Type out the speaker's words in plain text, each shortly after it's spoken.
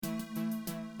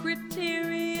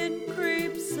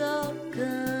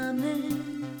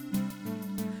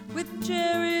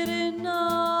charity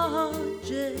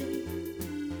Najee.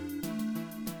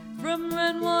 From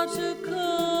Renoir to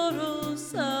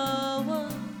Kurosawa,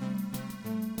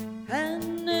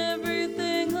 and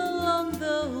everything along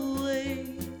the way.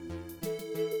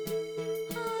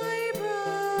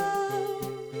 Highbrow,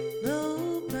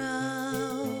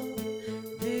 lowbrow,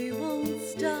 they won't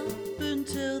stop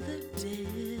until they're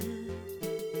dead.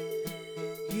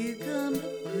 Here come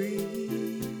the creeps.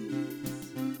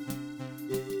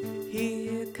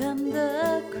 Here come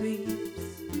the creeps.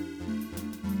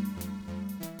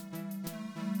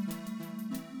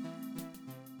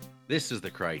 This is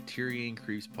the Criterion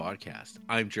Creeps podcast.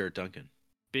 I'm Jared Duncan.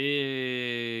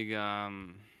 Big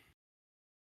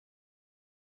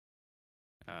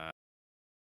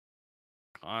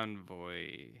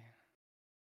convoy,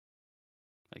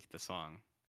 like the song.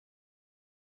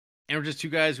 And we're just two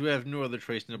guys who have no other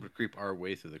choice than to creep our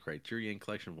way through the Criterion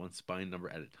collection, one spine number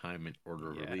at a time in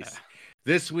order of release.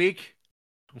 This week,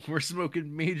 we're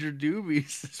smoking major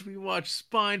doobies as we watch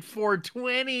Spine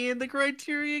 420 in the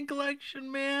Criterion collection,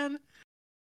 man.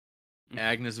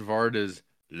 Agnes Varda's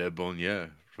Le Bonheur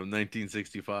from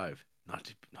 1965.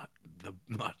 Not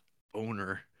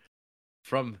Bonheur.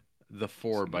 From the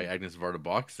 4 by Agnes Varda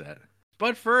box set.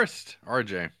 But first,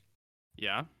 RJ.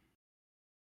 Yeah?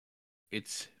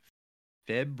 It's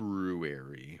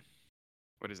February.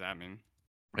 What does that mean?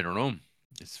 I don't know.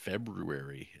 It's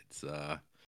February. It's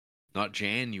not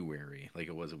January like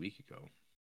it was a week ago.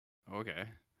 Okay.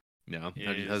 Yeah.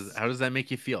 How does that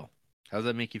make you feel? How does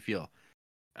that make you feel?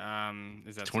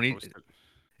 Is that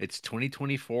It's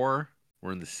 2024.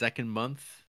 We're in the second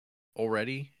month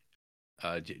already.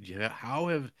 How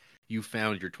have you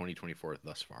found your 2024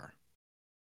 thus far?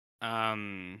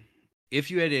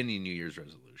 If you had any New Year's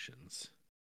resolutions,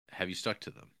 have you stuck to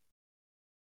them?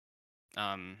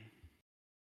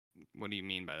 What do you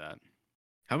mean by that?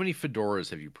 How many fedoras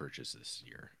have you purchased this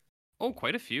year? Oh,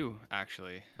 quite a few,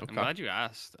 actually. Okay. I'm glad you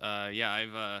asked. Yeah,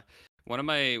 I've one of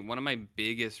my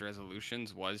biggest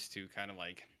resolutions was to kind of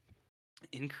like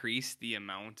increase the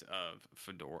amount of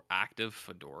active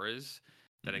fedoras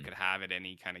that I could have at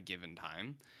any kind of given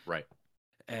time. Right.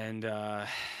 And I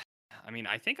mean,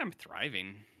 I think I'm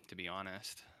thriving, to be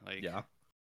honest. Like, yeah.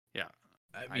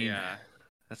 I mean,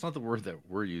 that's not the word that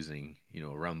we're using,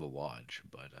 around the lodge,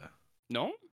 but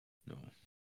no.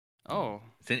 Oh.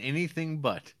 It's anything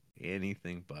but.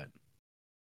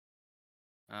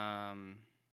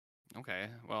 Okay.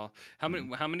 Well, how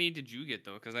many did you get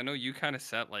though? Because I know you kind of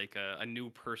set like a new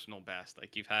personal best.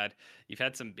 Like you've had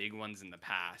some big ones in the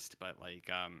past, but like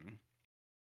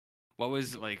what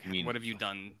was like what have you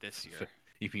done this year?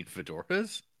 You mean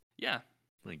fedoras? Yeah.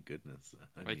 My goodness.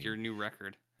 I mean, your new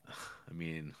record. I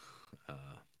mean, I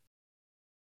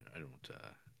don't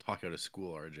talk out of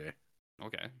school, RJ.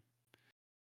 Okay.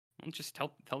 Well, just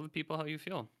tell the people how you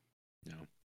feel. No.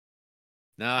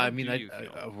 No, I mean,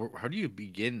 how do you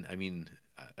begin? I mean,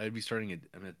 I'd be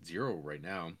I'm at 0 right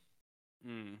now.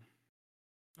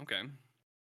 Okay.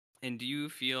 And do you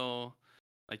feel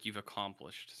like you've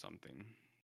accomplished something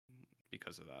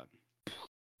because of that?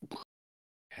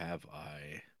 Have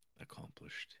I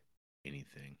accomplished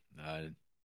anything?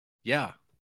 Yeah.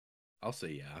 I'll say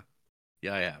yeah.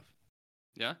 Yeah, I have.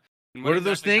 Yeah? What are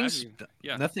those things?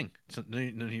 Yeah. Nothing. It's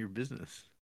none of your business.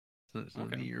 It's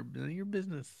none of your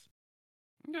business.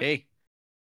 Okay.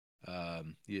 Hey,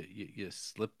 you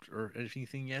slipped or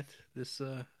anything yet this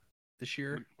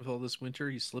year with all this winter?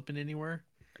 You slipping anywhere?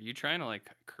 Are you trying to like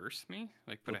curse me?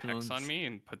 Like put a hex on me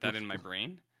and put that in my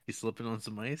brain? You slipping on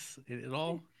some ice at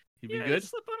all? You be yeah, good?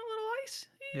 Slip on a little ice.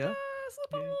 Yeah.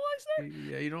 Slip on a little ice there.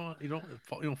 Yeah, you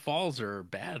don't falls are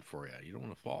bad for you. You don't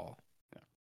want to fall. Yeah.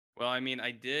 Well, I mean, I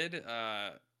did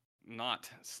not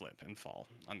slip and fall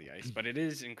on the ice, but it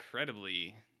is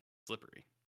incredibly slippery.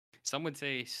 Some would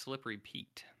say slippery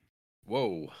Pete.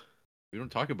 Whoa. We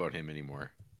don't talk about him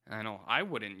anymore. I know. I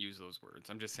wouldn't use those words.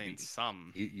 I'm just saying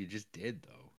some. You just did,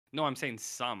 though. No, I'm saying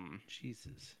some.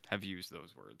 Jesus. Have used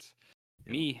those words.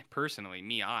 Yeah. Me, personally,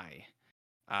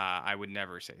 I would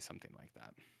never say something like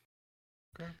that.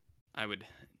 Okay. I would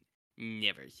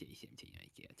never say something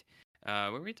like that.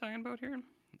 What were we talking about here?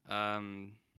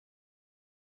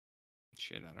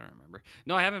 Shit, I don't remember.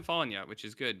 No, I haven't fallen yet, which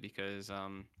is good because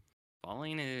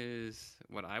falling is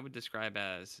what I would describe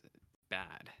as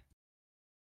bad.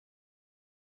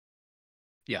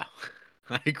 Yeah,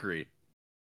 I agree.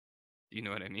 You know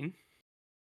what I mean?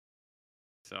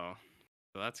 So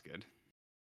that's good.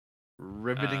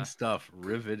 Riveting stuff.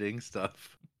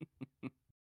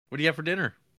 What do you have for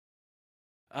dinner?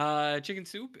 Chicken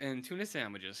soup and tuna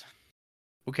sandwiches.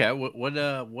 Okay,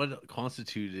 what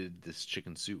constituted this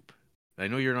chicken soup? I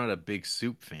know you're not a big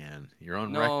soup fan. You're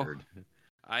on No, record.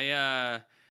 my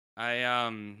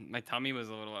tummy was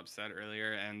a little upset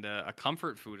earlier, and a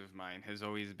comfort food of mine has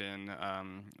always been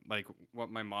like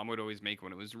what my mom would always make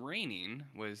when it was raining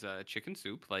was chicken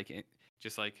soup,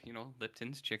 just like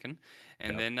Lipton's chicken,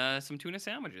 and Yep. then some tuna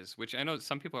sandwiches, which I know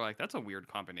some people are like, that's a weird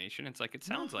combination. It's like it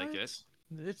No, sounds like it,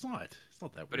 it's not. It's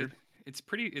not that but weird. it's a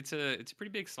pretty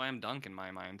big slam dunk in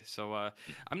my mind. So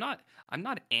I'm not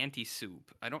anti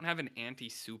soup. I don't have an anti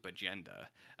soup agenda.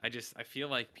 I feel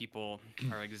like people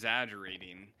are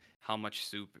exaggerating how much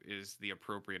soup is the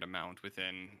appropriate amount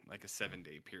within like a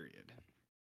 7-day period.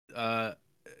 Uh,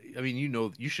 I mean,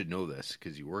 you should know this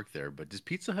because you work there. But does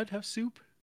Pizza Hut have soup?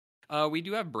 We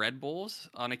do have bread bowls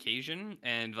on occasion,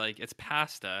 and like it's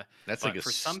pasta. That's like But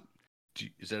for some,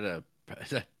 is that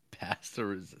pasta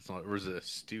or is it a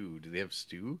stew? Do they have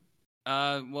stew?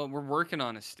 well, we're working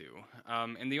on a stew.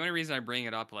 And the only reason I bring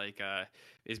it up,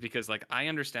 is because like I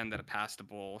understand that a pasta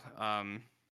bowl,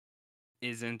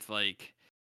 isn't like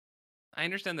I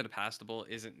understand that a pasta bowl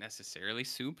isn't necessarily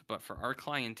soup, but for our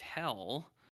clientele,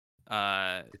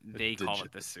 they call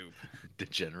it the soup.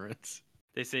 Degenerates.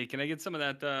 They say, "Can I get some of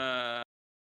that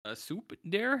soup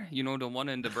there? You know, the one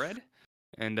in the bread?"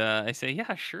 And I say,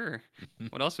 "Yeah, sure.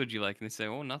 What else would you like?" And they say,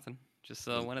 "Oh, nothing. Just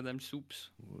one of them soups."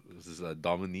 This is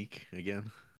Dominique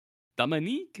again.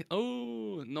 Dominique?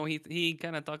 Oh no, he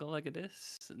kind of talk like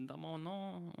this.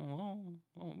 Domino,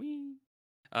 oh oui.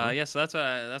 Huh? Yeah, so that's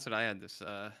what I had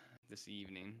this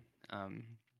evening. Um,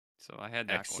 so I had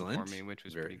that going for Excellent. me, which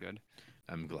was pretty good.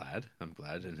 I'm glad. I'm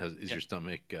glad. And is Yeah, your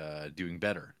stomach doing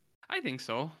better? I think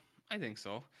so. I think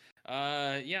so.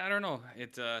 Yeah, I don't know.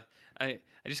 I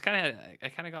just I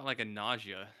kind of got like a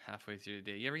nausea halfway through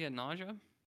the day. You ever get nausea?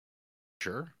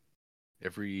 Sure.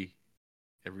 Every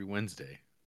Wednesday.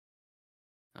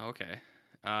 Okay.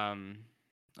 Um.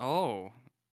 Oh.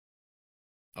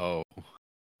 Oh.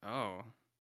 Oh.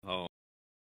 Oh.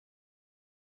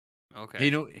 Okay. Hey,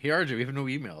 no. Hey, RJ, we have no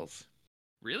emails.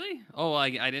 Really? Oh, I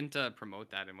didn't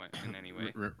promote that in any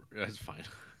way. That's fine.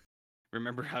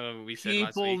 Remember how we said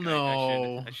last People week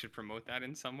know. I should promote that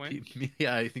in some way?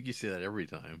 Yeah, I think you say that every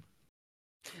time.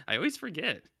 I always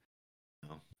forget.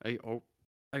 No. I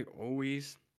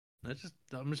always I'm just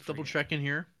double forget. checking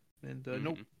here, and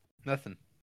nope, Mhm. nothing.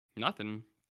 Nothing.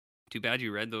 Too bad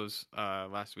you read those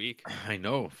last week. I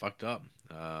know, fucked up.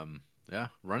 Yeah,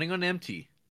 running on empty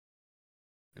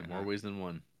in more Uh-huh. ways than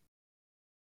one.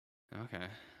 Okay.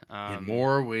 In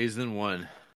more ways than one.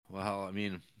 Well, I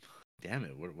mean, damn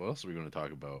it. What else are we going to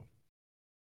talk about?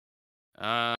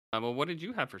 Well, what did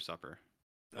you have for supper?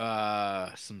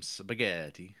 Some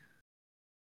spaghetti.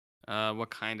 What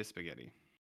kind of spaghetti?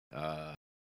 Uh,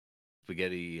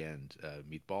 Spaghetti and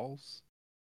meatballs.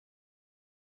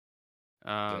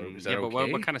 Is that Yeah, but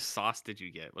okay? what kind of sauce did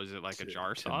you get? Was it like a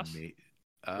jar sauce,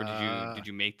 or did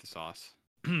you make the sauce?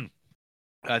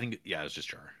 I think yeah, it was just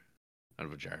jar, out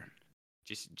of a jar.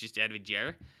 Just out of a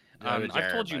jar? Out of a I've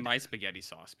jar, told you bud. my spaghetti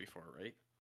sauce before,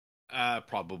 right?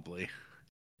 Probably.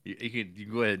 You can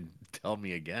go ahead and tell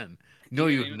me again. No,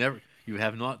 You're gonna, you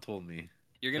have not told me.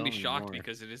 you're gonna Tell be me shocked more.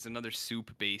 because it is another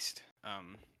soup based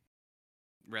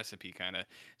recipe kind of.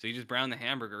 So you just brown the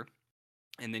hamburger,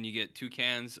 and then you get 2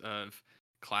 cans of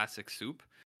classic soup,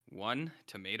 1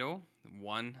 tomato,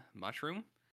 1 mushroom.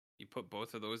 You put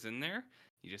both of those in there.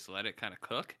 You just let it kind of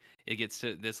cook. It gets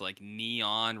to this like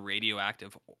neon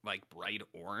radioactive, like bright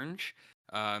orange,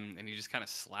 and you just kind of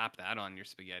slap that on your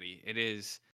spaghetti. It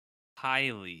is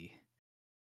highly,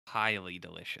 highly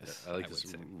delicious. I like would this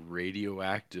say.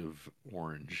 radioactive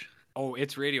orange. Oh,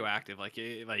 it's radioactive.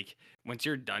 Like once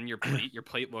you're done your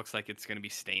plate looks like it's gonna be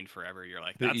stained forever. You're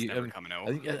like, that's never coming out.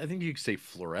 I think you could say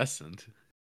fluorescent,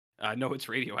 No, it's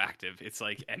radioactive. It's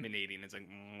like emanating. It's like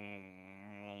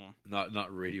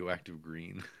not radioactive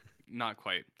green. not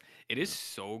quite. It is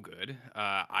so good.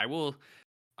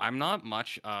 I'm not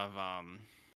much of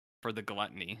for the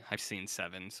gluttony. I've seen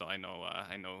 7, so I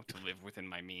know to live within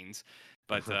my means.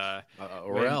 But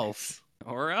Or else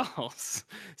or else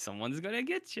someone's gonna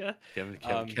get you.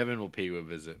 Kevin will pay you a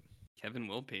visit. Kevin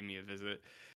will pay me a visit.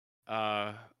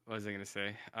 What was I gonna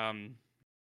say?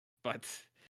 But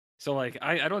so like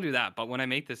I don't do that. But when I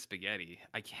make this spaghetti,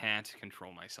 I can't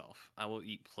control myself. I will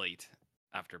eat plate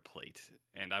after plate,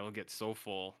 and I will get so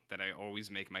full that I always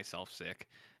make myself sick.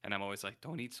 And I'm always like,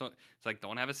 don't eat so. It's like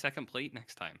don't have a second plate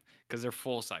next time because they're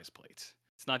full size plates.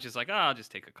 It's not just like I'll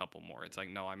just take a couple more. It's like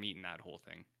no, I'm eating that whole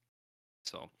thing.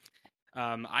 So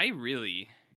I really,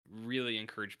 really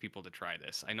encourage people to try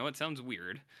this. I know it sounds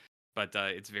weird, but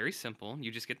it's very simple.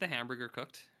 You just get the hamburger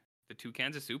cooked, the 2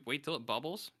 cans of soup, wait till it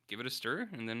bubbles, give it a stir,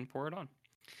 and then pour it on.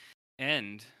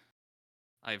 And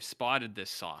I've spotted this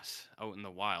sauce out in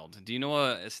the wild. Do you know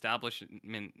a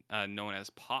establishment known as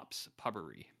Pop's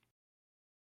Pubbery?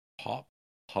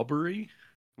 Pubbery?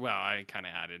 Well, I kind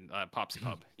of added Pop's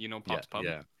Pub. You know Pop's Pub?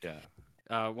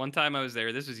 Yeah. One time I was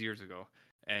there. This was years ago,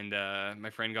 and my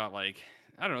friend got like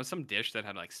I don't know some dish that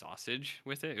had like sausage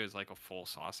with it. It was like a full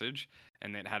sausage,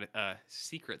 and it had a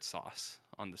secret sauce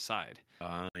on the side.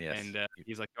 Yes. And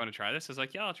he's like, "You want to try this?" I was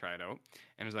like, "Yeah, I'll try it out."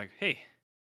 And he was like, "Hey,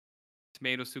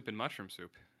 tomato soup and mushroom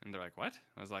soup." And they're like, "What?"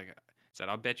 I was like, "I said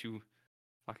I'll bet you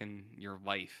fucking your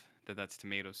life that that's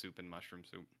tomato soup and mushroom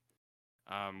soup."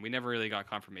 We never really got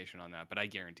confirmation on that, but I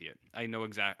guarantee it. I know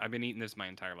I've been eating this my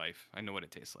entire life. I know what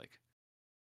it tastes like.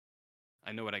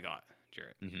 I know what I got,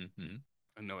 Jarrett.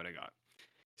 I know what I got.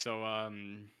 So,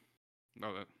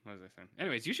 what was I saying?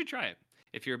 Anyways, you should try it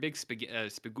if you're a big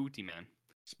spaghetti man.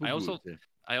 I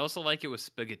also like it with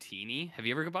spaghettini. Have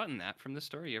you ever bought that from the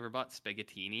store? You ever bought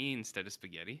spaghettini instead of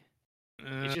spaghetti?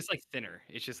 It's just like thinner.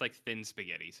 It's just like thin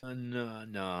spaghettis.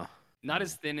 No. Not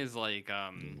as thin as like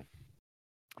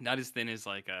not as thin as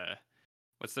like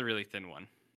what's the really thin one?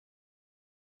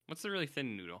 What's the really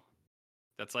thin noodle?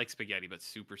 That's like spaghetti but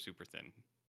super super thin.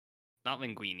 Not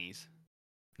linguinis.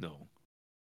 No.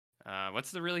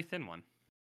 What's the really thin one?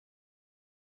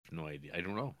 No idea. I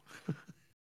don't know.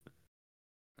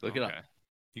 Look it up.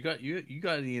 You got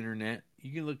the internet.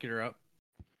 You can look it up.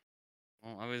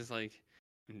 Well, I was like,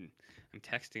 I'm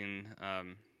texting.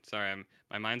 Sorry,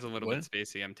 my mind's a little bit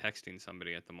spacey. I'm texting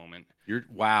somebody at the moment.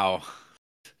 Wow.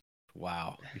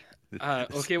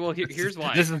 Okay, well here's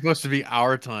why. This is supposed to be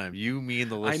our time. You, me,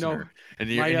 and the listener. I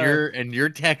know. And you're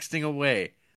texting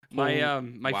away.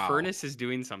 My furnace is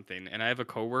doing something, and I have a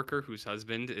coworker whose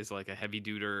husband is like a heavy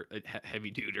duty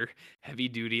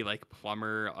like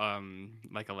plumber,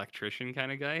 like electrician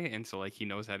kind of guy, and so like he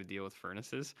knows how to deal with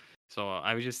furnaces. So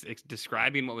I was just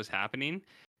describing what was happening,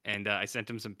 and I sent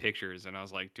him some pictures, and I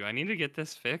was like, "Do I need to get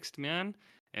this fixed, man?"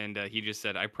 And he just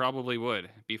said, "I probably would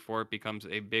before it becomes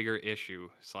a bigger issue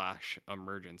 /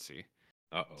 emergency."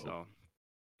 So,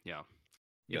 yeah,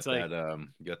 you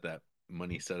got that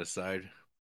money set aside.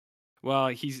 Well,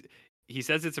 he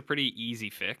says it's a pretty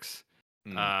easy fix,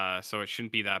 so it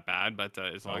shouldn't be that bad. But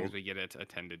as long as we get it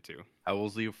attended to. How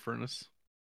old's the furnace?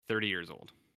 30 years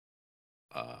old.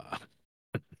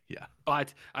 Yeah.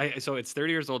 But so it's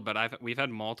 30 years old. But we've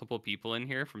had multiple people in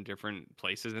here from different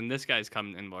places, and this guy's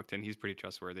come and looked, and he's pretty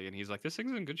trustworthy. And he's like, "This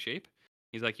thing's in good shape."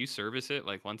 He's like, "You service it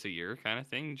like once a year, kind of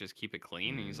thing. Just keep it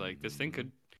clean." And he's like, "This thing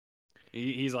could."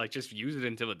 He's like, "Just use it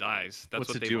until it dies." That's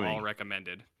what they've all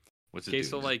recommended. What's it doing?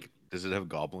 So like, does it have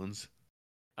goblins?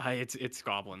 It's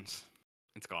goblins.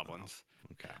 It's goblins.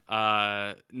 Oh, okay.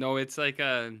 No, it's like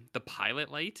the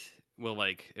pilot light will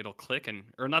like it'll click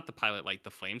or not the pilot light, the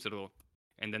flames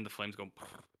and then the flames go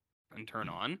and turn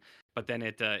on, but then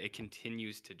it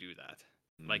continues to do that.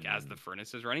 Like as the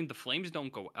furnace is running, the flames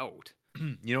don't go out.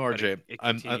 You know, RJ, it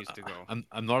continues to go.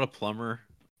 I'm not a plumber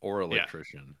or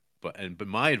electrician, but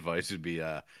my advice would be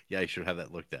you should have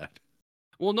that looked at.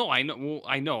 Well, no, I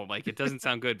know. Like, it doesn't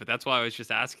sound good, but that's why I was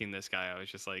just asking this guy. I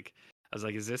was like,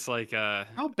 is this like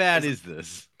how bad is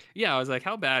this? Yeah, I was like,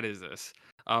 how bad is this?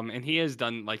 And he has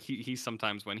done like he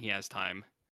sometimes when he has time,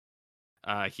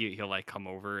 he'll like come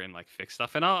over and like fix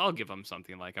stuff, and I'll give him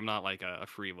something. Like I'm not like a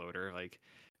freeloader. Like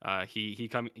he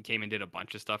came and did a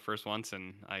bunch of stuff for us once,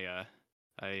 and I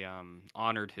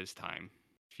honored his time,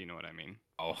 if you know what I mean.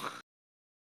 Oh,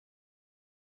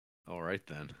 all right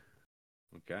then.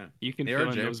 Okay. You can fill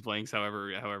in those blanks however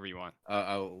you want.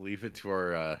 I'll leave it to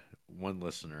our one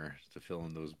listener to fill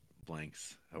in those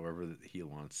blanks however he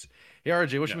wants. Hey,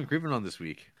 RJ, what you been creeping on this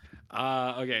week?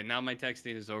 Okay, now my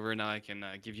texting is over. Now I can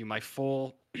give you my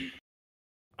full,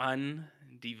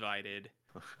 undivided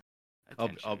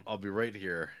attention. I'll be right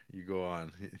here. You go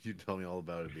on. You tell me all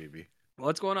about it, baby.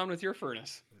 What's going on with your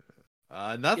furnace?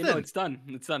 Nothing. It's done.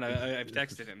 It's done. I've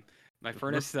texted him. My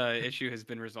furnace issue has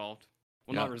been resolved.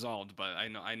 Well, not resolved, but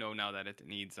I know now that it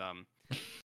needs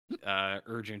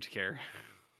urgent care.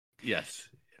 Yes.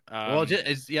 Well,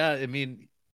 I mean,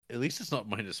 at least it's not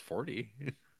minus 40.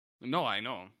 No, I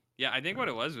know. Yeah, I think what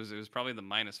it was probably the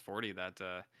minus 40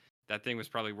 that thing was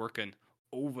probably working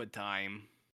overtime.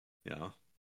 Yeah.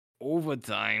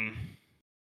 Overtime.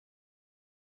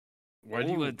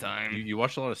 Overtime. You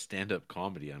watch a lot of stand-up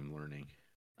comedy, I'm learning.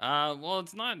 Well,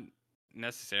 it's not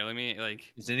necessarily me.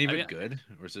 Like, is any of it good,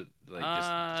 or is it like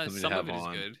just some of it is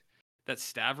good? That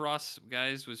Stavros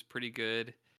guys was pretty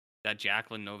good. That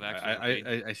Jacqueline Novak.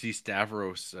 I see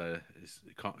Stavros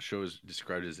show is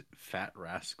described as fat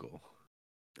rascal.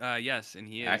 Yes, and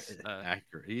he is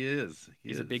accurate. He is.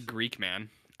 He's a big Greek man.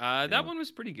 That one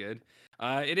was pretty good.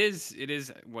 It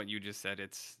is what you just said.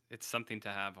 It's something to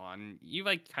have on. You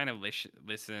like kind of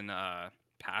listen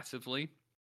passively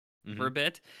for a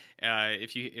bit.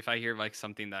 If I hear like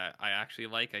something that I actually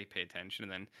like, I pay attention.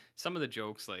 And then some of the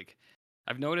jokes, like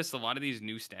I've noticed a lot of these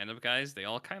new stand-up guys, they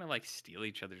all kind of like steal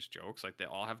each other's jokes. Like they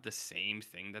all have the same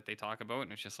thing that they talk about,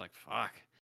 and it's just like fuck.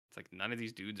 It's like none of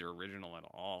these dudes are original at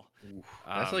all. Oof,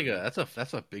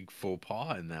 that's a big faux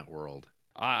pas in that world.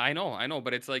 I know,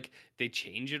 but it's like they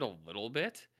change it a little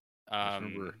bit. I just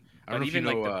remember. I don't But know if you even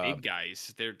know. like the big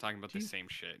guys, they're talking about the Geez. same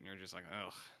shit, and you're just like,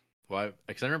 ugh. Well,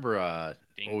 because I remember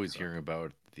Ding always suck. hearing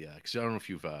about because I don't know if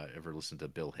you've ever listened to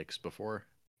Bill Hicks before.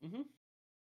 Mm-hmm.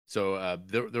 So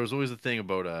there was always a thing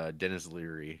about Dennis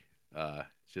Leary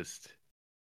just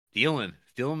stealing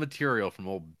material from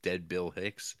old dead Bill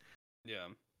Hicks. Yeah.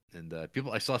 And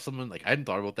I saw someone like I hadn't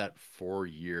thought about that for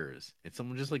years, and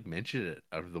someone just like mentioned it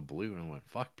out of the blue, and I went,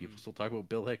 "Fuck!" People still talk about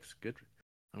Bill Hicks. Good,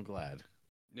 I'm glad.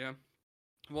 Yeah.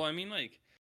 Well, I mean, like,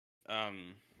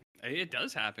 it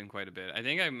does happen quite a bit. I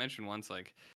think I mentioned once,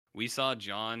 like, we saw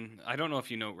John. I don't know if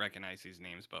you recognize these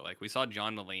names, but like, we saw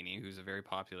John Mulaney, who's a very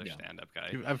popular stand-up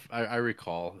guy. I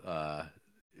recall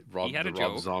He had a Rob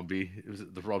joke. Zombie. It was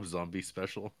the Rob Zombie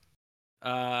special.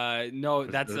 No,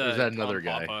 that's is that another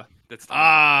Tom guy? Papa. That's Tom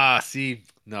Papa. See,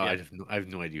 no, Yeah. I have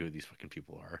no idea who these fucking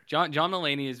people are. John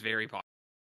Mulaney is very popular,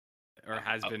 or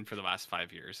has been for the last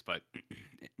 5 years. But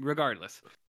regardless,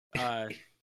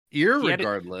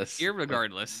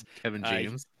 irregardless, Kevin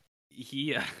James. He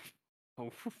had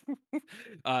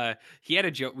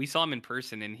a joke. We saw him in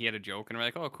person, and he had a joke, and we're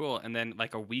like, "Oh, cool!" And then,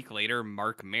 like a week later,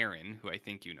 Mark Maron, who I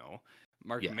think you know,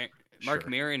 Mark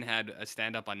Maron had a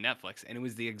stand-up on Netflix, and it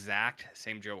was the exact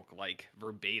same joke, like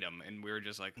verbatim, and we were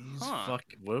just like, "Huh, fuck,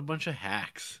 what a bunch of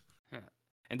hacks!" Yeah.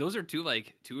 And those are two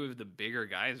of the bigger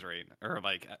guys, right? Or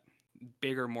like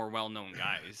bigger, more well-known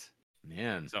guys.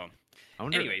 Man, so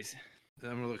anyways.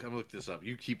 I'm gonna look this up.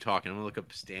 You keep talking. I'm gonna look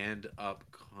up stand-up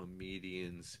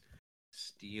comedians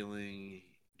stealing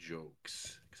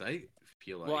jokes because I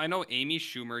feel like. Well, I know Amy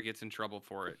Schumer gets in trouble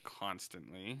for it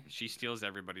constantly. She steals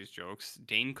everybody's jokes.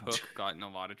 Dane Cook got in a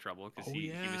lot of trouble because he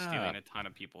was stealing a ton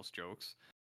of people's jokes.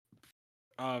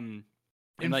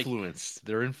 Influenced.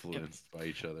 They're influenced by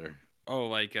each other. Oh,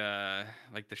 like the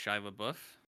Shia LaBeouf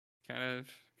kind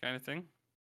of thing.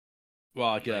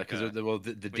 Well, yeah, because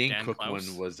the Dane Dan Cook Klaus?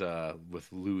 one was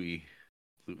with Louis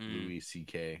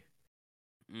C.K.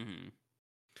 Mm-hmm.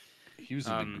 He was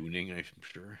into gooning, I'm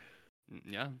sure.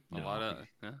 Yeah, lot of.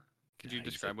 Yeah. Could you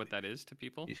describe what that is to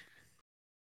people?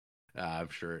 I'm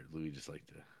sure Louis just liked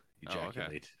to ejaculate,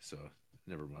 okay. So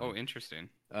never mind. Oh, interesting.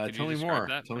 Tell me more.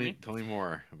 Tell me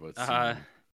more about.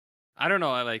 I don't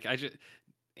know.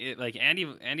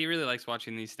 Andy really likes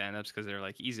watching these stand-ups because they're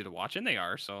like easy to watch, and they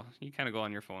are. So you kind of go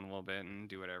on your phone a little bit and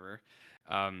do whatever.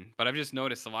 But I've just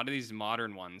noticed a lot of these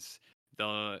modern ones,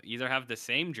 they'll either have the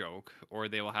same joke or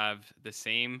they will have the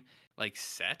same like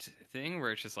set thing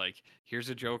where it's just like, here's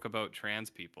a joke about trans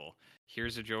people,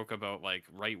 here's a joke about like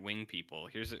right-wing people,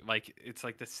 it's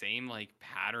like the same like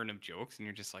pattern of jokes, and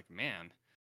you're just like, man,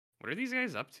 what are these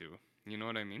guys up to? You know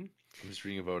what I mean? I'm just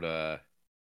reading about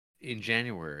in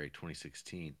January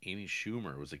 2016, Amy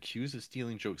Schumer was accused of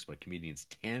stealing jokes by comedians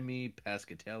Tammy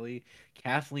Pescatelli,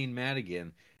 Kathleen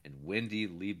Madigan, and Wendy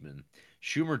Liebman.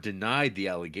 Schumer denied the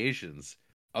allegations.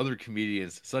 Other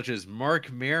comedians, such as Mark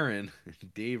Maron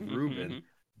and Dave Rubin,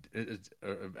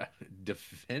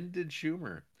 defended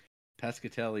Schumer.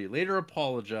 Pescatelli later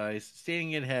apologized,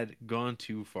 stating it had gone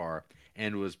too far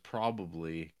and was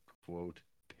probably, quote,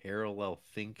 parallel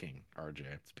thinking, RJ.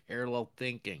 It's parallel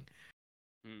thinking.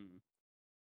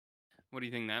 What do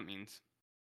you think that means?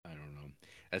 I don't know.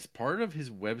 As part of his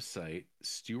website,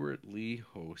 Stuart Lee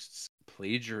hosts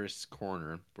Plagiarist's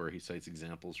Corner, where he cites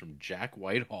examples from Jack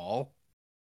Whitehall,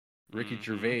 Ricky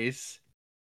Gervais,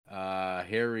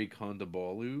 Harry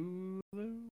Kondabolu.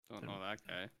 Don't know that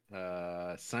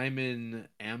guy. Simon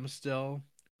Amstel,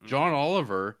 John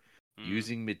Oliver,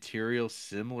 using material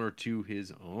similar to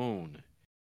his own.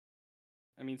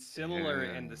 I mean, similar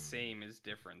and the same is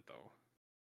different, though.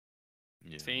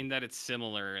 Yeah. Saying that it's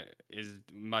similar is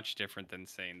much different than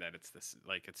saying that it's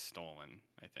it's stolen,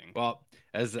 I think. Well,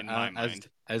 as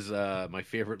my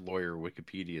favorite lawyer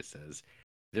Wikipedia says,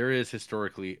 there is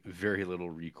historically very little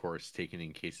recourse taken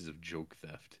in cases of joke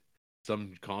theft.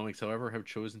 Some comics, however, have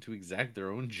chosen to exact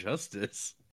their own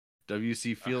justice.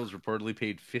 W.C. Fields reportedly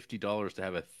paid $50 to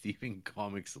have a thieving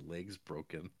comic's legs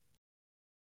broken.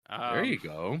 There you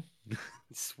go.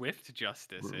 Swift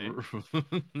justice, eh?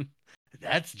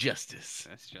 That's justice.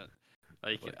 That's just.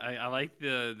 Like I like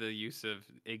the use of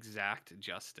exact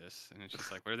justice, and it's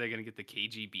just like, what are they gonna get the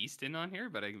KG Beast in on here?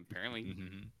 But apparently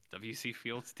WC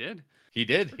Fields did. He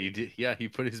did. He did. Yeah, he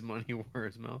put his money where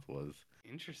his mouth was.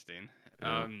 Interesting.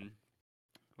 Yeah.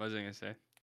 What was I gonna say?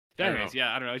 I don't Anyways, know.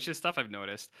 yeah, I don't know. It's just stuff I've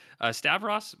noticed.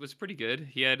 Stavros was pretty good.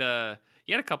 He had a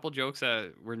couple jokes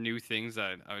that were new things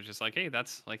that I was just like, hey,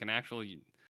 that's like an actual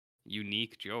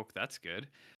unique joke. That's good.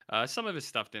 Some of his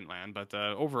stuff didn't land, but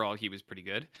overall he was pretty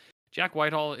good. Jack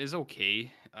Whitehall is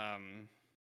okay. I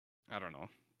don't know.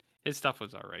 His stuff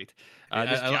was all right.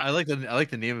 I like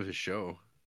the name of his show.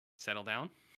 Settle down.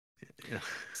 Yeah.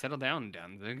 Settle down,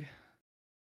 Danzig.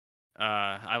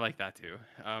 I like that too.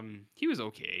 He was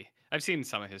okay. I've seen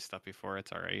some of his stuff before.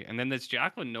 It's all right. And then there's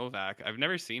Jacqueline Novak. I've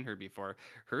never seen her before.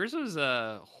 Hers was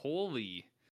wholly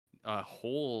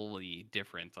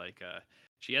different. Like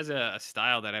she has a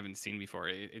style that I haven't seen before.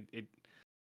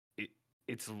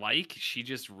 It's like she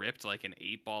just ripped like an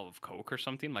 8-ball of Coke or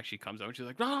something. Like she comes out and she's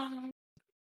like, "Ah!"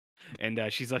 And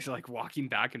she's like walking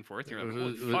back and forth. You're like,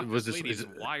 holy fuck, this lady's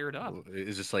wired up.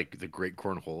 Is this like the Great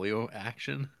Cornholio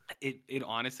action? It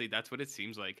honestly, that's what it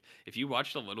seems like. If you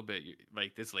watched a little bit,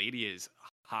 like this lady is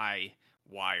high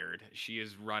wired. She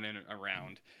is running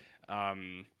around.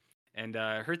 And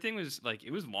her thing was like,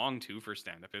 it was long too for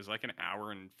stand up. It was like an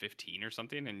hour and 15 or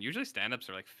something. And usually stand ups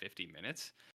are like 50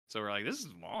 minutes. So we're like, this is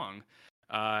long.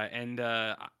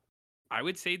 I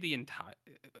would say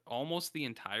almost the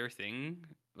entire thing,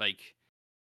 like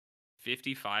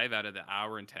 55 out of the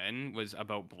hour and 10 was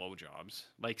about blowjobs,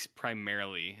 like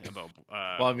primarily about.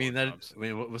 Well, I mean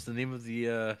blowjobs. what was the name of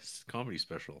the comedy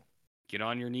special? Get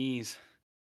on your knees.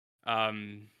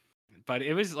 But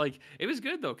it was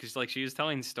good though, because like she was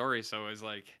telling stories, so it was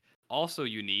like also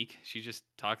unique. She's just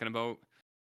talking about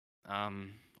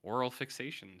oral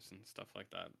fixations and stuff like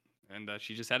that. And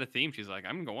she just had a theme. She's like,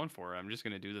 I'm going for it. I'm just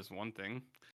going to do this one thing.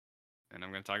 And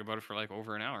I'm going to talk about it for like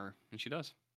over an hour. And she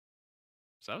does.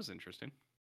 So that was interesting.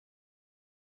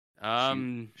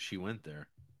 She went there.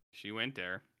 She went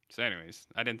there. So anyways,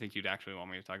 I didn't think you'd actually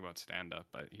want me to talk about stand-up,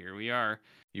 but here we are.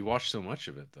 You watched so much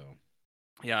of it, though.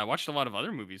 Yeah, I watched a lot of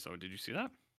other movies, though. Did you see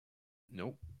that?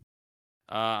 Nope.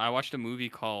 I watched a movie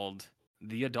called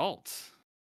The Adults.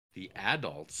 The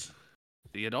Adults?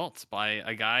 The Adults by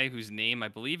a guy whose name I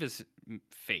believe is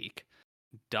fake,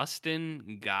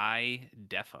 Dustin Guy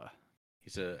Deffa.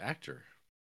 He's an actor.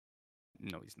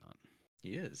 No, he's not.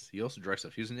 He is. He also directs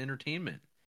stuff. He was in Entertainment.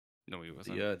 No, he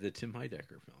wasn't. The Tim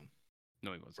Heidecker film.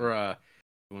 No, he wasn't. Or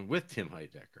one with Tim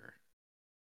Heidecker.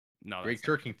 No, Greg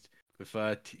Turkington.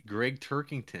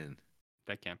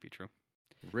 That can't be true.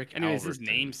 Rick. Anyways, Alberton. his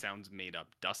name sounds made up.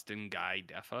 Dustin Guy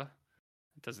Deffa.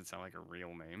 It doesn't sound like a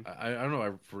real name. I don't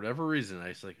know. For whatever reason, I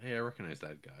was like, hey, I recognize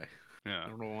that guy. Yeah. I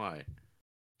don't know why.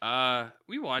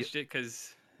 We watched it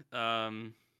because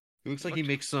It looks like he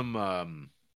makes some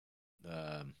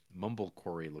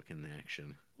mumblecore looking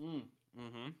action.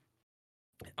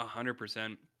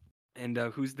 100%. And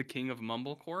who's the king of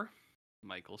mumblecore?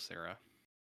 Michael Cera.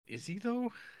 Is he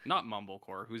though? Not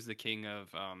mumblecore. Who's the king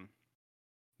of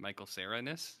Michael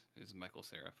Cera-ness? Is Michael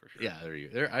Cera for sure. Yeah,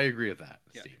 there. I agree with that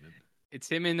statement. It's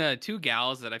him and two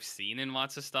gals that I've seen in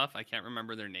lots of stuff. I can't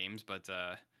remember their names, but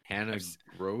Hannah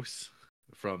Gross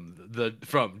from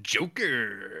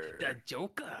Joker. The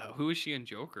Joker. Who is she in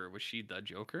Joker? Was she the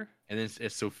Joker? And then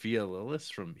it's Sophia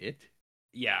Lillis from It.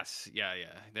 Yes, yeah.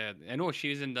 I know she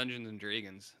was in Dungeons and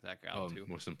Dragons. That gal too.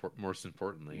 Most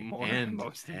importantly,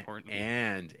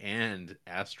 and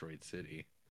Asteroid City.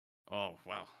 Oh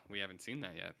wow, we haven't seen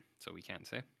that yet, so we can't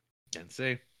say. Can't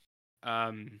say.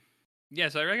 Yeah,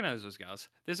 so I recognize those gals.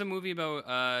 There's a movie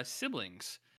about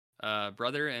siblings,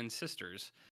 brother and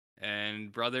sisters, and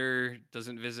brother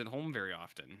doesn't visit home very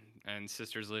often, and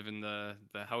sisters live in the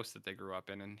house that they grew up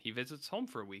in, and he visits home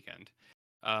for a weekend.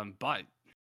 But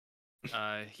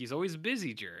he's always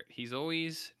busy, Jarrett. He's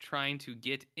always trying to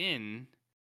get in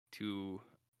to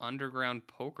underground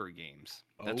poker games.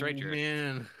 That's right, Jarrett.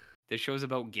 Man. This show's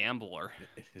about Gambler.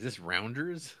 Is this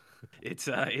Rounders? It's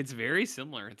very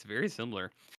similar. It's very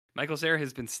similar. Michael Cera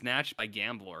has been snatched by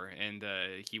Gambler, and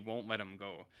he won't let him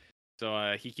go.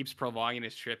 So he keeps prolonging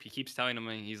his trip. He keeps telling him,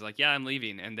 and he's like, yeah, I'm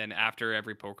leaving. And then after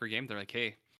every poker game, they're like,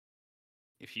 hey,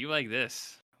 if you like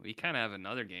this, we kind of have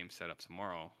another game set up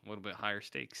tomorrow, a little bit higher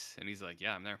stakes. And he's like,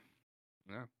 yeah, I'm there.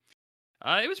 Yeah.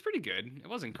 It was pretty good. It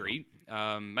wasn't great.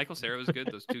 Michael Cera was good.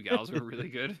 Those two gals were really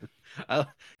good. It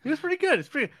was pretty good. It's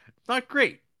not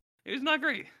great. It was not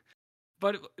great,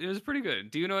 but it was pretty good.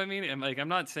 Do you know what I mean? And I'm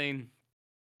not saying.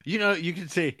 You know, you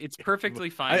could say it's perfectly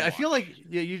fine. I feel like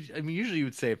usually you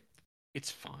would say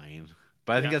it's fine,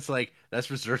 but I think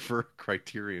that's reserved for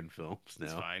Criterion films now.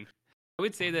 It's fine. I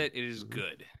would say that it is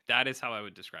good. That is how I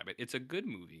would describe it. It's a good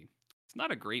movie. It's not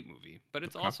a great movie, but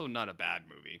it's also not a bad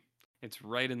movie. It's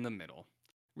right in the middle.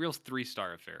 Real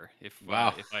 3-star affair. If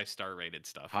I star rated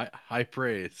stuff. High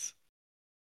praise.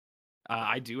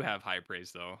 I do have high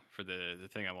praise though for the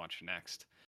thing I watched next.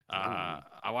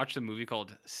 I watched a movie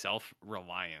called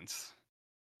Self-Reliance.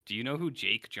 Do you know who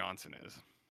Jake Johnson is?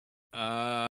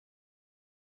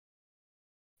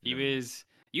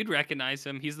 You'd recognize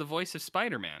him. He's the voice of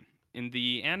Spider-Man in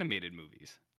the animated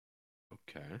movies.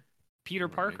 Okay. Peter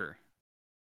Parker.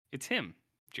 It's him,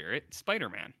 Jarrett.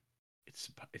 Spider-Man. It's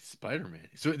Spider-Man.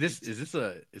 So is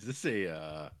this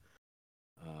a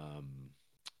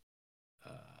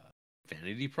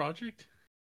vanity project?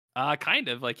 Kind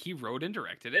of, like he wrote and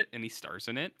directed it, and he stars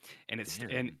in it, and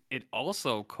it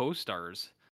also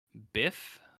co-stars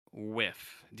Biff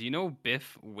Whiff. Do you know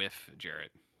Biff Whiff,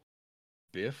 Jarrett?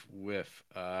 Biff Whiff.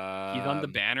 He's on the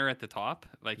banner at the top.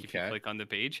 Like if you click on the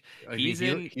page,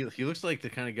 he looks like the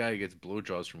kind of guy who gets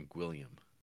blowjobs from Gwilliam.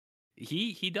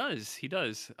 He does.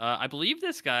 I believe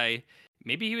this guy.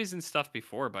 Maybe he was in stuff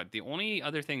before, but the only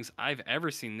other things I've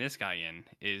ever seen this guy in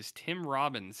is Tim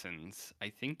Robinson's "I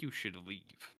Think You Should Leave."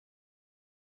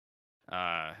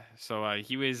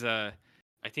 He was. I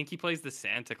think he plays the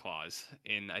Santa Claus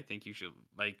in "I Think You Should,"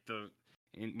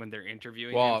 when they're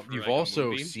interviewing. Well, him for, you've like,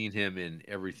 also seen him in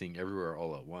Everything Everywhere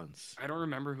All at Once. I don't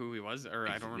remember who he was, or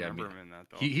I don't remember him in that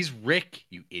though. He's Rick,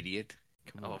 you idiot.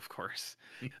 Come on. Oh, of course.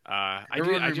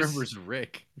 Everyone remembers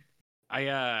Rick.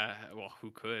 Well,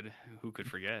 who could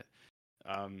forget?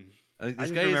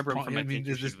 This guy remember him from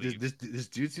this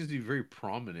dude seems to be very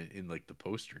prominent in like the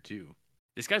poster too.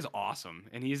 This guy's awesome,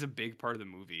 and he's a big part of the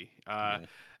movie.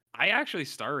 I actually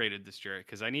star rated this, Jarrett,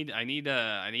 because I need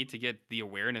to get the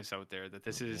awareness out there that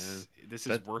this is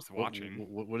worth watching.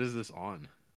 What is this on?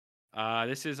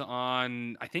 This is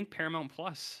on, I think, Paramount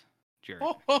Plus,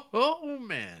 Jarrett. Oh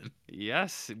man.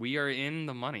 Yes, we are in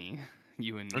the money.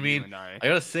 You and I. I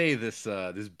gotta say this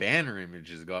banner image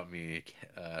has got me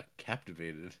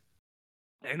captivated.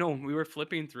 I know, we were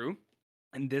flipping through,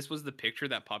 and this was the picture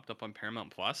that popped up on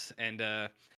Paramount Plus, and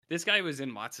this guy was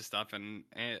in lots of stuff, and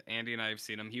Andy and I have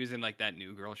seen him. He was in like that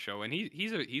New Girl show, and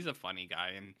he's a funny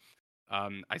guy.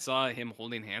 And I saw him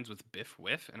holding hands with Biff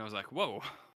Whiff, and I was like, whoa,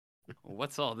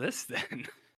 what's all this then?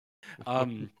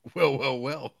 Well.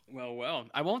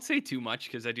 I won't say too much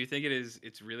because I do think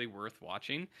it's really worth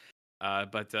watching.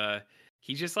 But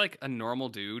he's just like a normal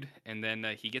dude, and then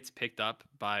he gets picked up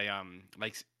by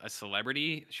like a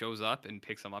celebrity shows up and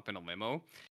picks him up in a limo,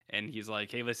 and he's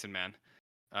like, hey, listen, man,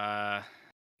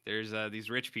 there's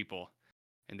these rich people,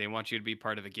 and they want you to be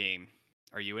part of a game.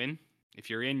 Are you in? If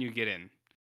you're in, you get in.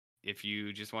 If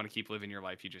you just want to keep living your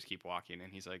life, you just keep walking.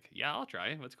 And he's like, yeah, I'll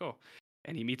try. Let's go.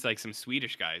 And he meets like some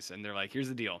Swedish guys, and they're like, here's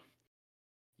the deal.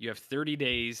 You have 30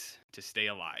 days to stay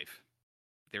alive.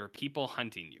 There are people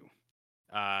hunting you.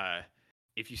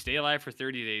 If you stay alive for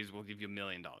 30 days, we'll give you $1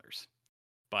 million.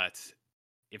 But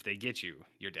if they get you,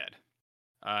 you're dead.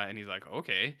 And he's like,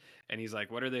 okay. And he's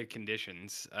like, what are the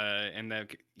conditions? And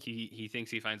he thinks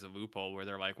he finds a loophole where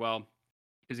they're like, well,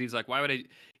 because he's like,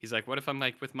 he's like, what if I'm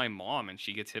like with my mom and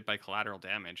she gets hit by collateral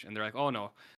damage? And they're like, oh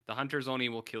no, the hunters only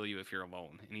will kill you if you're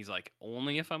alone. And he's like,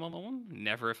 only if I'm alone?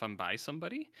 Never if I'm by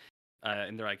somebody?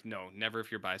 And they're like, no, never if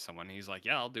you're by someone. And he's like,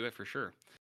 yeah, I'll do it for sure.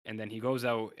 And then he goes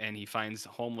out and he finds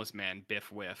homeless man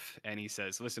Biff Whiff. And he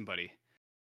says, listen, buddy,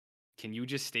 can you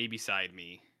just stay beside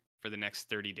me for the next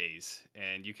 30 days?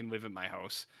 And you can live at my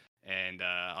house and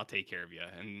I'll take care of you.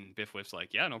 And Biff Whiff's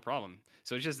like, yeah, no problem.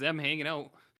 So it's just them hanging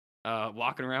out,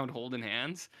 walking around holding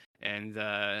hands. And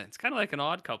it's kind of like an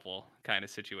Odd Couple kind of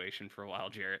situation for a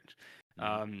while, Jarrett.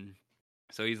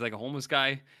 So he's like a homeless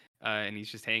guy and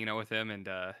he's just hanging out with him. And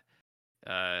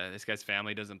this guy's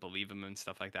family doesn't believe him and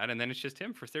stuff like that. And then it's just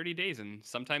him for 30 days. And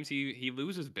sometimes he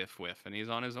loses Biff Whiff and he's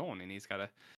on his own and he's got to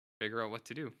figure out what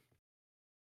to do.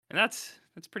 And that's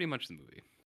pretty much the movie.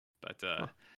 But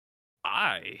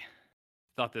I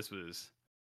thought this was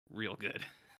real good.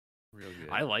 Real good.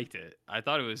 I liked it. I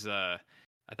thought it was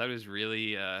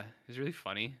really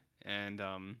funny and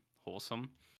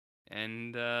wholesome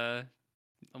and a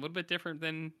little bit different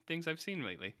than things I've seen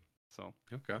lately. So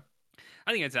okay.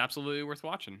 I think it's absolutely worth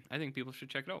watching. I think people should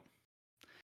check it out.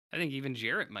 I think even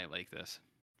Jarrett might like this.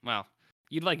 Well,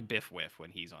 you'd like Biff Whiff when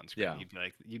he's on screen. Yeah.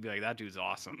 You'd be like, that dude's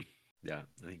awesome. Yeah,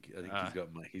 I think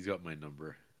he's got my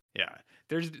number. Yeah,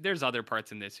 there's other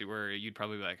parts in this where you'd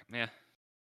probably be like, meh.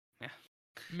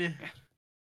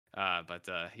 But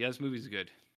yeah, this movie's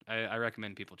good. I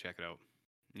recommend people check it out.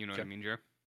 You know what I mean, Jer?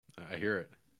 I hear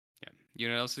it. Yeah. You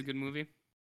know what else is a good movie?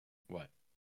 What?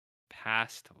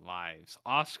 Past Lives.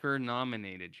 Oscar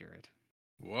nominated, Jared.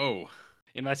 Whoa.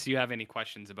 Unless you have any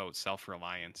questions about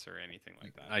self-reliance or anything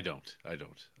like that. I don't.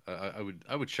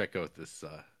 I would check out this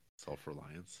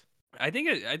self-reliance. I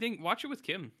think watch it with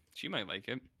Kim. She might like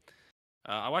it.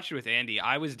 I watched it with Andy.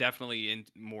 I was definitely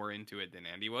more into it than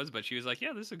Andy was, but she was like,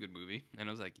 "Yeah, this is a good movie," and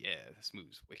I was like, "Yeah, this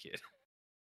movie's wicked."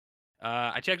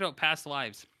 I checked out Past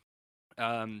Lives,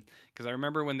 because I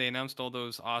remember when they announced all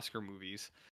those Oscar movies.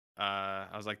 I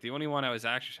was like, the only one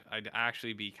I'd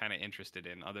actually be kind of interested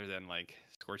in, other than like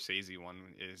Scorsese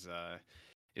one, is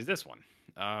this one.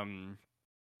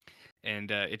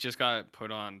 And it just got put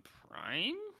on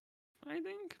Prime, I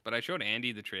think. But I showed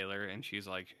Andy the trailer, and she's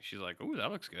like, "Oh,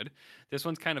 that looks good." This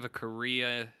one's kind of a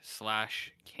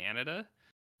Korea/Canada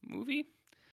movie.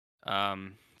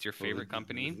 It's your favorite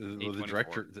company. Well,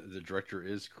 the director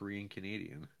is Korean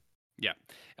Canadian. Yeah.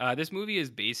 This movie is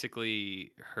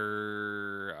basically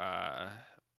her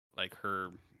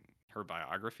her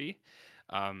biography.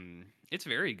 It's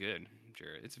very good,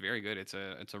 Jared. It's very good. It's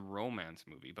a romance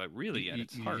movie, but really at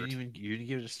its heart. You didn't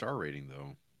give it a star rating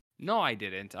though. No, I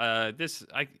didn't. It'd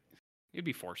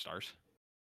be 4 stars.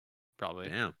 Probably.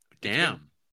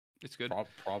 Damn. It's good.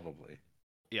 Probably.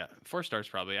 Yeah, 4 stars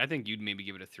probably. I think you'd maybe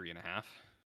give it a 3.5.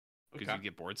 Because Okay. you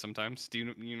get bored sometimes. Do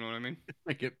you know what I mean?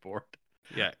 I get bored.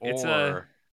 Yeah, it's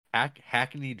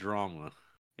Hackney drama.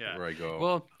 Yeah. Where I go.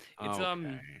 Well, it's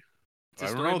okay. it's a I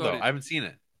don't story know about though. I haven't seen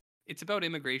it. It's about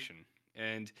immigration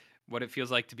and what it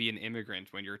feels like to be an immigrant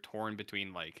when you're torn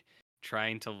between like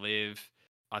trying to live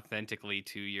authentically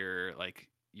to your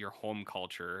home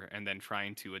culture and then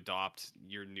trying to adopt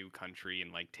your new country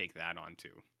and like take that on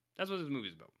too. That's what this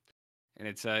movie's about. And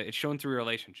it's shown through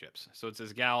relationships. So it's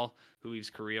this gal who leaves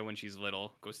Korea when she's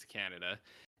little, goes to Canada,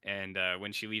 and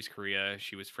when she leaves Korea,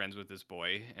 she was friends with this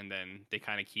boy, and then they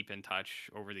kind of keep in touch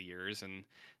over the years, and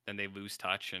then they lose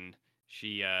touch, and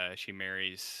she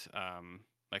marries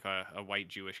like a white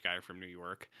Jewish guy from New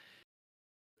York,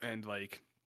 and like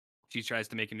she tries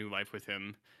to make a new life with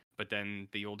him, but then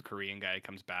the old Korean guy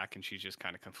comes back, and she's just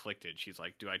kind of conflicted. She's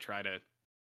like, do I try to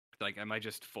am I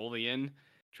just fully in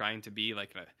trying to be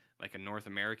like a North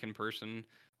American person,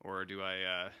 or do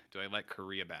I let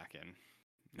Korea back in?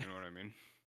 You know what I mean?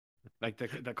 Like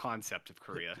the concept of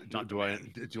Korea. Do I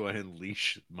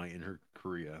unleash my inner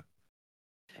Korea?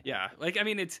 Yeah, like I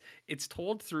mean, it's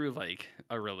told through like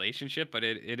a relationship, but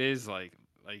it is it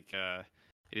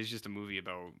is just a movie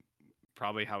about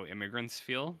probably how immigrants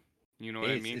feel. You know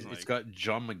what I mean? It's got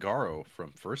John Magaro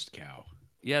from First Cow.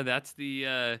 Yeah, that's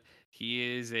the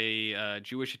he is a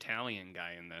Jewish Italian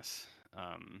guy in this,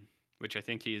 which I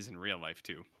think he is in real life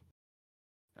too.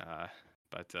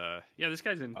 But yeah, this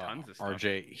guy's in tons of stuff.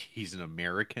 RJ, he's an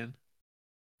American.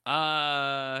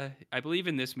 I believe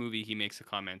in this movie he makes a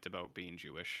comment about being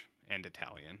Jewish and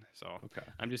Italian. So okay,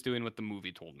 I'm just doing what the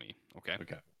movie told me. Okay.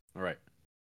 Okay. All right.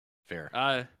 Fair.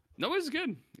 No, it was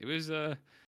good. It was it's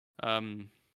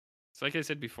like I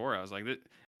said before. I was like,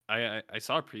 I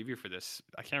saw a preview for this.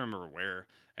 I can't remember where,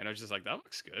 and I was just like, that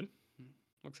looks good.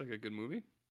 Looks like a good movie.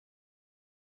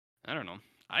 I don't know.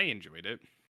 I enjoyed it.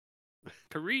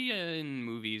 Korean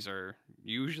movies are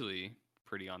usually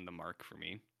pretty on the mark for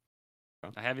me.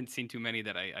 I haven't seen too many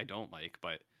that I don't like,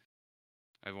 but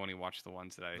I've only watched the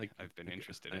ones that I've been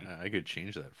interested in. I could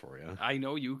change that for you. I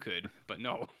know you could, but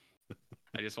no.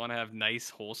 I just want to have nice,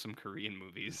 wholesome Korean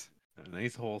movies.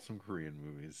 Nice, wholesome Korean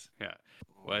movies. Yeah.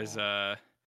 Was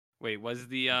was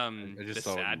the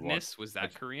Sadness, was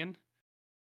that Korean?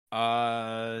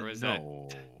 Or was no.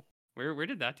 Where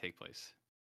did that take place?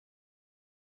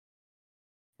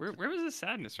 Where was the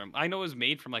Sadness from? I know it was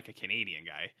made from like a Canadian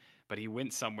guy, but he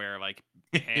went somewhere like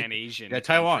Pan-Asian. Yeah,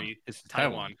 Taiwan. Country. It's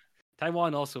Taiwan.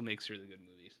 Taiwan also makes really good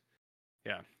movies.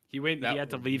 Yeah. He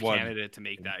had to leave Canada to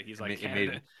make that. He's like,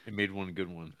 it made one good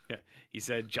one. Yeah. He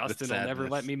said, Justin will never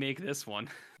let me make this one.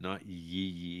 Not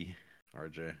Yi,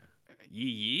 RJ.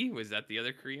 Yi? Was that the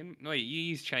other Korean? No,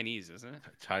 Yi's Chinese, isn't it?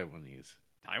 Taiwanese.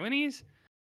 Taiwanese?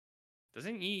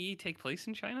 Doesn't Yi take place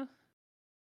in China?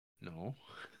 No.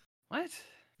 What?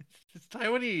 It's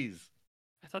Taiwanese.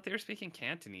 I thought they were speaking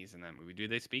Cantonese in that movie. Do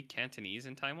they speak Cantonese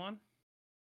in Taiwan?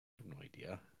 I have no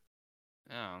idea.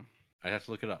 Oh. I'd have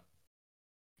to look it up.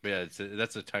 But yeah,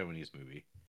 that's a Taiwanese movie.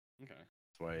 Okay.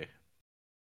 That's why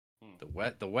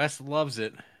the West loves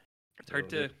it. It's hard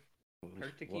to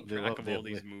keep track of all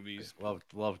these movies.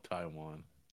 Love Taiwan.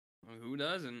 Well, who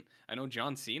doesn't? I know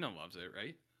John Cena loves it,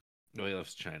 right? No, he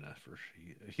loves China for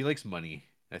sure. He likes money,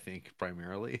 I think,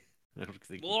 primarily. I don't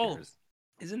think he cares.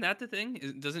 Isn't that the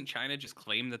thing? Doesn't China just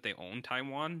claim that they own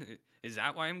Taiwan? Is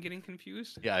that why I'm getting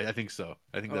confused? Yeah, I think so.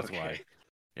 I think that's why.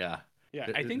 Yeah. Yeah,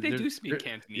 I think they do speak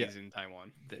Cantonese in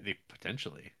Taiwan. They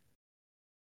potentially.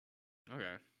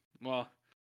 Okay. Well,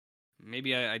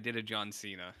 Maybe I did a John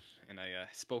Cena and I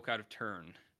spoke out of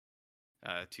turn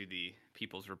to the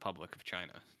People's Republic of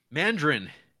China. Mandarin.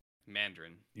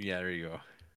 Mandarin. Yeah, there you go.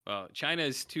 Well, China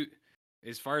is two,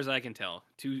 as far as I can tell,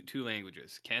 two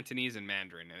languages, Cantonese and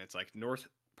Mandarin, and it's like north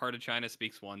part of China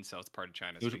speaks one, south part of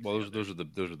China speaks the other. Those are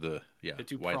the The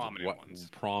two prominent ones.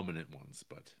 Prominent ones,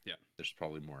 but yeah, there's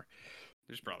probably more.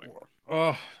 There's probably more.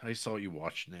 Oh, I saw what you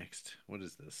watched next. What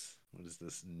is this? What is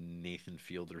this Nathan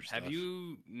Fielder stuff? Have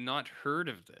you not heard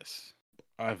of this?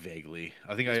 Vaguely.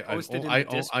 I think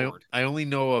I only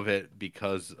know of it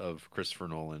because of Christopher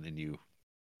Nolan and you.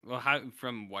 Well,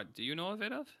 from what do you know of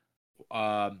it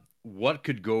of? What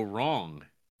could go wrong?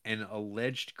 An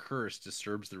alleged curse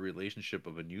disturbs the relationship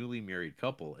of a newly married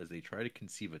couple as they try to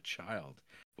conceive a child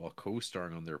while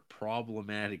co-starring on their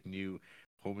problematic new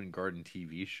Home and Garden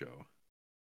TV show.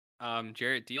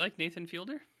 Jarrett, do you like Nathan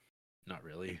Fielder? Not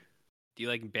really. Do you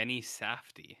like Benny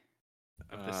Safdie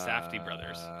of the Safdie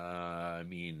brothers? I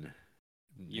mean,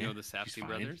 you know the Safdie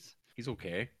brothers? He's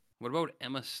okay. What about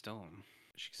Emma Stone?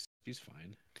 She's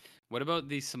fine. What about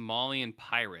the Somalian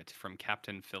pirate from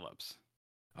Captain Phillips?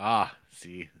 Ah,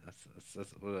 see, that's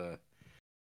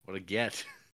what a get.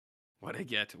 What a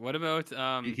get. What about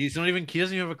he doesn't even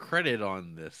have a credit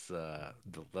on this the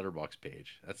letterbox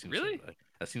page. That seems really?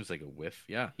 That seems like a whiff.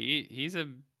 Yeah. He's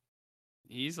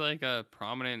like a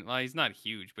prominent. Well, he's not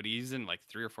huge, but he's in like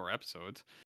 3 or 4 episodes.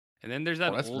 And then there's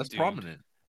that old that's dude. Prominent.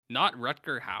 Not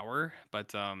Rutger Hauer,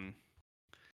 but what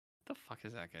the fuck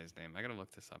is that guy's name? I gotta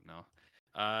look this up now.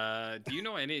 Do you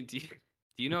know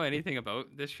anything about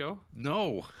this show?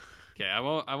 No. Okay, I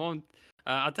won't.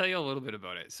 I'll tell you a little bit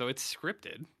about it. So it's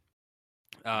scripted.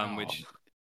 Which,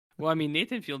 well, I mean,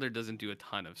 Nathan Fielder doesn't do a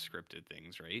ton of scripted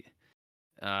things, right?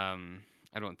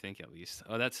 I don't think, at least.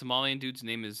 Oh, that Somalian dude's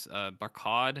name is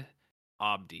Barkhad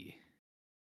Abdi.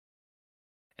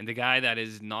 And the guy that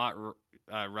is not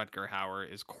Rutger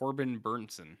Hauer is Corbin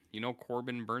Burnson. You know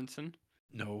Corbin Burnson?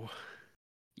 No.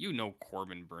 You know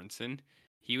Corbin Burnson.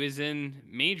 He was in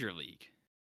Major League.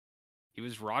 He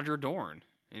was Roger Dorn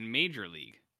in Major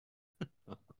League.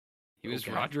 He was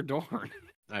Roger Dorn.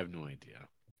 I have no idea.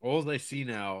 All I see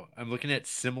now, I'm looking at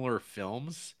similar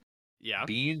films. Yeah.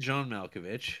 Being John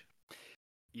Malkovich.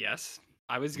 Yes.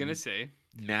 I was going to say.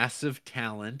 Massive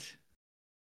Talent.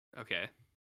 Okay.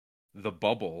 The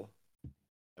Bubble.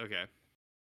 Okay.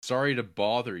 Sorry to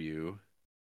Bother You.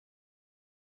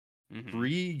 Mm-hmm.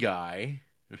 Free Guy.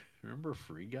 Remember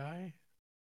Free Guy?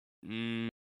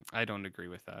 I don't agree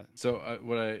with that. So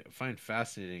what I find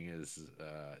fascinating is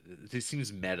this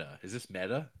seems meta. Is this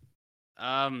meta?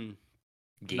 Game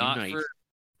Night.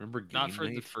 Remember Game Night? Not for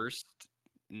the first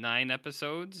 9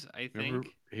 episodes, I think.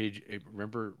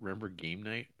 Remember Game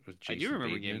Night with Jason I do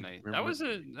remember Bateman? Game Night. That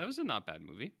was a not bad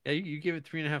movie. Yeah, you gave it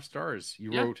 3.5 stars.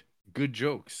 You wrote good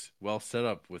jokes, well set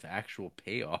up with actual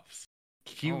payoffs,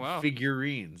 cute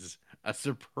figurines, a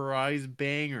surprise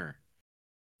banger.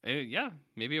 Yeah,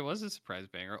 maybe it was a surprise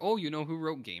banger. Oh, you know who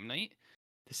wrote Game Night?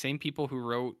 The same people who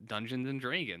wrote Dungeons and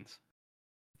Dragons.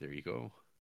 There you go.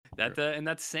 And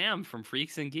that's Sam from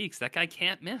Freaks and Geeks. That guy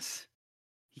can't miss.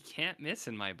 He can't miss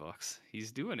in my books.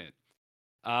 He's doing it.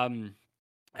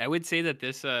 I would say that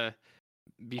this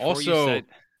before also you said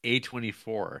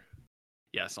A24.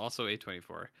 Yes, also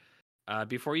A24.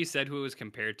 Before you said who it was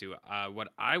compared to, what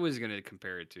I was going to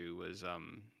compare it to was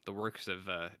the works of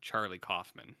Charlie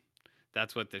Kaufman.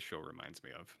 That's what this show reminds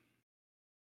me of.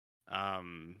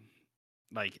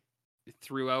 Like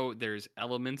throughout, there's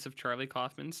elements of Charlie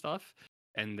Kaufman stuff,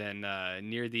 and then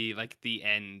near the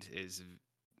end is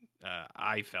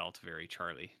I felt very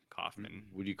Charlie Kaufman.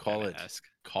 Would you call it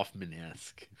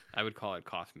Kaufman-esque? I would call it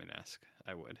Kaufman-esque.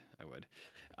 I would.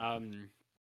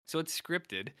 So it's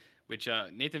scripted, which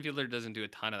Nathan Fielder doesn't do a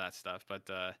ton of that stuff, but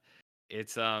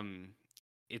it's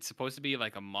supposed to be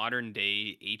like a modern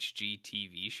day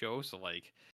HGTV show. So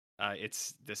like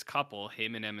it's this couple,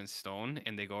 him and Emma Stone,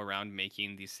 and they go around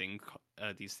making these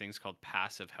things called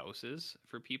passive houses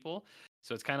for people.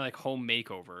 So it's kind of like home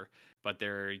makeover, but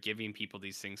they're giving people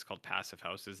these things called passive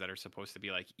houses that are supposed to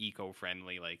be like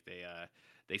eco-friendly, like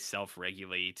they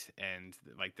self-regulate and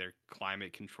like they're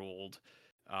climate controlled,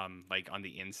 like on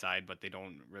the inside, but they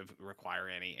don't require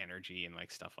any energy and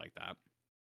like stuff like that.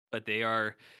 But they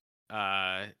are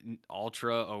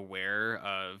ultra aware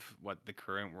of what the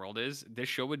current world is. This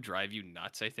show would drive you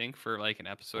nuts, I think, for like an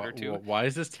episode or two. Why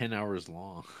is this 10 hours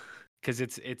long? Because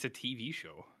it's a TV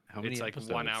show. How many it's episodes?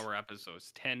 Like 1 hour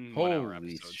episodes, 10 Holy 1 hour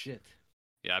episodes. Shit.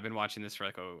 Yeah, I've been watching this for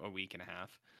like a week and a half.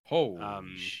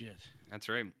 Holy shit. That's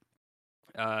right.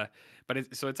 But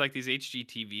it's like these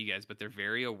HGTV guys, but they're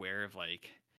very aware of like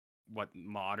what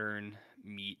modern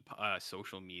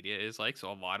social media is like.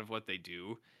 So a lot of what they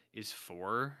do is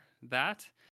for that.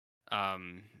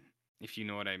 Um, if you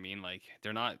know what I mean, like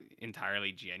they're not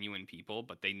entirely genuine people,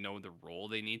 but they know the role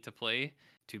they need to play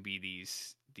to be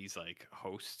these like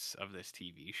hosts of this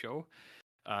TV show.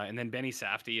 And then Benny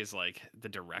Safdie is like the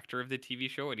director of the TV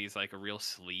show, and he's like a real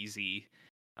sleazy,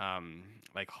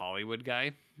 like Hollywood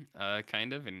guy,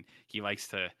 kind of, and he likes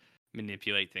to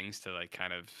manipulate things to like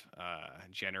kind of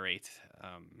generate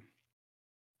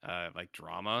like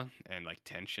drama and like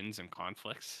tensions and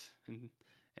conflicts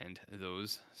and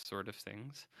those sort of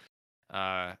things.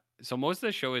 So most of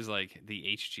the show is like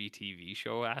the HGTV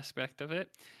show aspect of it,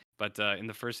 but in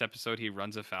the first episode, he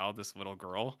runs afoul of this little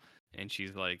girl, and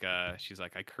she's like, I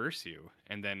curse you,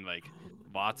 and then like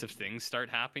lots of things start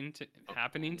happening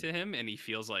to him, and he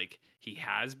feels like he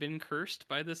has been cursed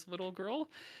by this little girl,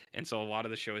 and so a lot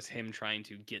of the show is him trying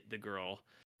to get the girl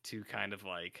to kind of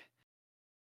like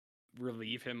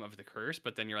relieve him of the curse.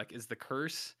 But then you're like, is the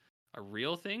curse a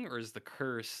real thing, or is the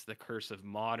curse of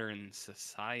modern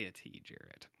society,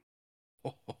 Jared?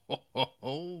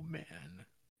 Oh man.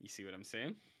 You see what I'm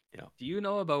saying? Yeah. Do you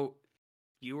know about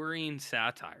skewering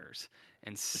satires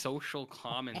and social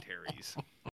commentaries?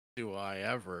 Do I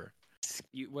ever?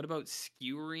 What about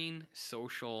skewering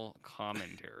social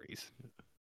commentaries?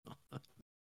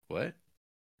 What?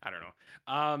 I don't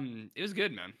know. It was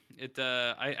good, man.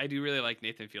 I do really like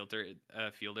Nathan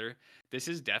Fielder. This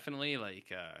is definitely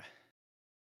like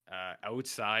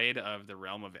outside of the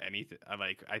realm of anything.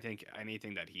 Like I think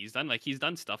anything that he's done, like he's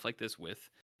done stuff like this with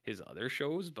his other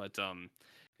shows, but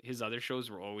his other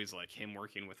shows were always like him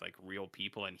working with like real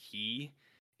people, and he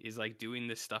is like doing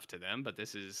this stuff to them. But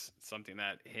this is something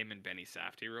that him and Benny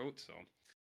Safdie wrote. So,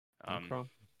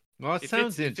 well, it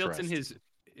sounds interesting.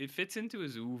 It fits into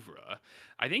his oeuvre.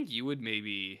 I think you would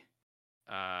maybe,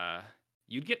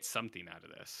 you'd get something out of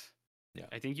this. Yeah,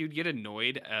 I think you'd get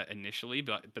annoyed initially,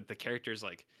 but the characters,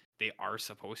 like, they are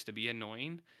supposed to be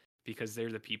annoying because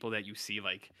they're the people that you see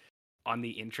like on the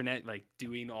internet, like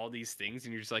doing all these things,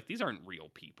 and you're just like, these aren't real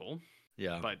people.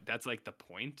 Yeah, but that's like the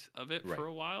point of it for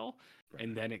a while,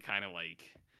 and then it kind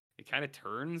of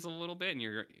turns a little bit,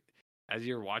 and as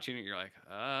you're watching it, you're like,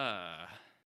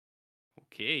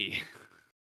 okay.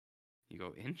 You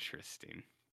go, interesting.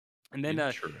 And then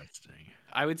interesting.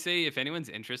 I would say if anyone's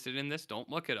interested in this, don't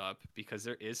look it up, because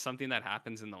there is something that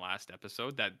happens in the last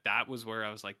episode that was where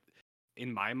I was like,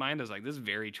 in my mind, I was like, this is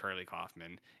very Charlie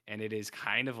Kaufman, and it is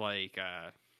kind of like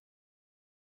I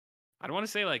don't want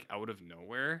to say like out of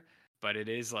nowhere, but it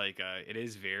is like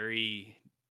it's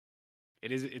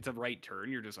a right turn.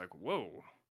 You're just like, whoa,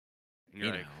 and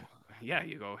you're like, yeah,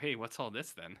 you go, hey, what's all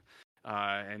this then?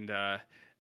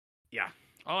 Yeah.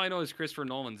 All I know is Christopher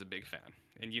Nolan's a big fan,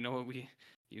 and you know what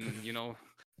you know,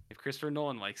 if Christopher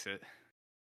Nolan likes it,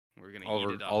 we're gonna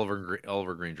eat it up.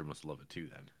 Oliver Granger must love it too,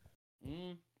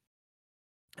 then.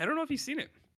 I don't know if he's seen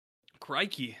it.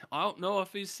 Crikey, I don't know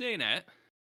if he's seen it.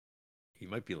 He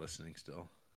might be listening still.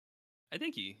 I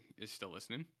think he is still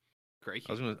listening. Crikey.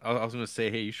 I was gonna say,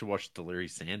 hey, you should watch the Larry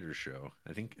Sanders Show.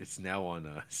 I think it's now on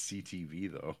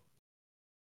CTV though.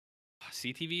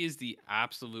 CTV is the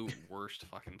absolute worst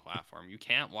fucking platform. You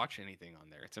can't watch anything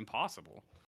on there. It's impossible.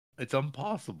 It's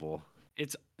impossible.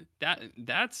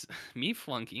 That's me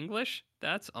flunk English.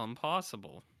 That's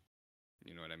impossible.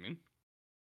 You know what I mean?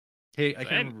 Hey, I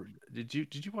can't remember.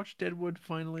 Did you watch Deadwood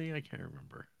finally? I can't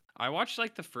remember. I watched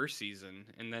like the first season,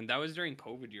 and then that was during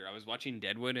COVID year. I was watching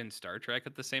Deadwood and Star Trek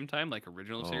at the same time, like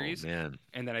original series. Man.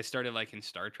 And then I started liking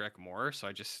Star Trek more, so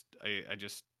I just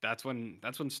that's when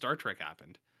Star Trek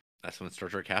happened. That's when Star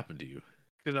Trek happened to you.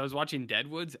 Because I was watching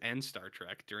Deadwoods and Star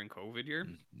Trek during COVID year.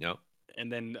 Yep.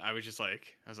 And then I was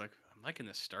like, I'm liking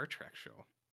this Star Trek show.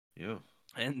 Yeah.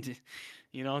 And,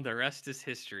 the rest is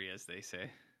history, as they say.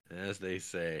 As they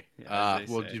say. Yeah,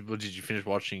 did you finish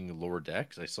watching Lower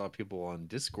Decks? I saw people on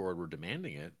Discord were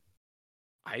demanding it.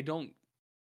 I don't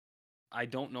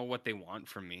know what they want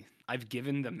from me. I've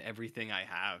given them everything I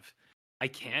have. I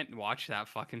can't watch that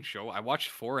fucking show. I watched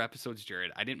 4 episodes,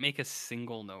 Jared. I didn't make a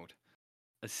single note.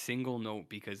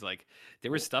 Because like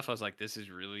there was stuff I was like, this is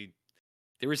really,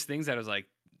 there was things that I was like,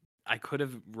 I could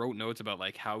have wrote notes about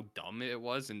like how dumb it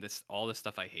was and all the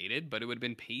stuff I hated, but it would have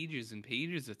been pages and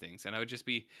pages of things. And I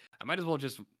might as well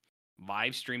just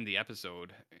live stream the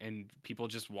episode and people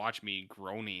just watch me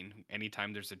groaning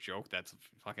anytime there's a joke that's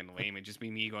fucking lame. It'd just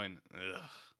be me going,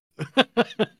 ugh.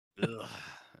 Ugh.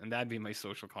 And that'd be my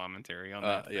social commentary on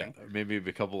that. Yeah, maybe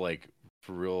a couple like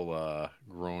for real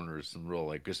groaners, some real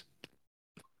like just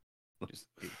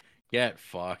get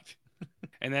fucked.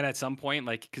 And then at some point,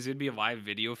 like, because it'd be a live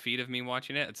video feed of me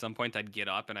watching it, at some point I'd get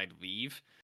up and I'd leave,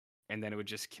 and then it would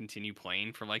just continue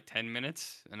playing for like 10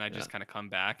 minutes, and I'd just kind of come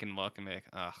back and look and be like,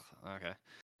 oh, okay,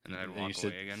 and then I'd walk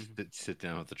away again. Sit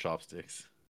down with the chopsticks.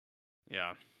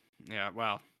 Yeah,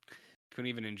 well, couldn't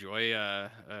even enjoy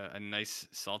a nice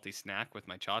salty snack with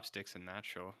my chopsticks in that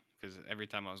show, because every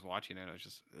time I was watching it, I was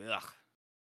just ugh.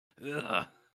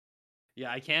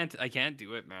 Yeah, I can't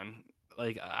do it, man.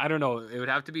 Like, I don't know, it would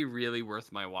have to be really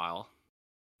worth my while,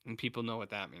 and people know what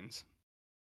that means.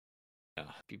 Yeah,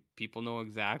 people know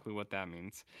exactly what that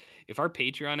means. If our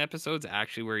Patreon episodes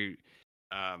actually were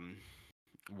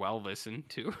well listened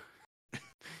to,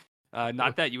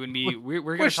 not that you and me, we're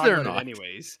going to talk about it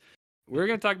anyways. We're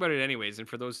going to talk about it anyways, and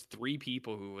for those 3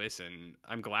 people who listen,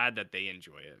 I'm glad that they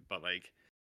enjoy it. But like,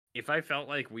 if I felt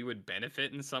like we would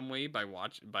benefit in some way by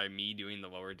me doing the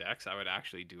lower decks, I would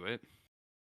actually do it.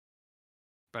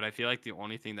 But I feel like the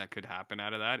only thing that could happen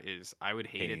out of that is I would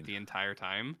hate it the entire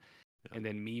time, and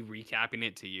then me recapping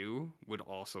it to you would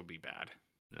also be bad.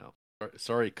 No,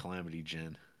 sorry, Calamity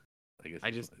Jen. I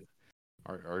guess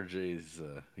RJ's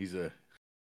he's a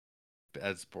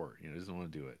bad sport. He doesn't want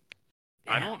to do it.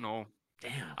 Damn. I don't know.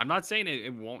 Damn. I'm not saying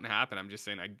it won't happen. I'm just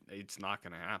saying it's not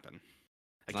going to happen.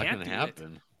 It's not going to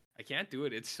happen. I can't do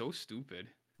it. It's so stupid.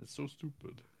 It's so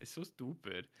stupid. It's so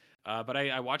stupid. But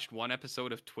I watched one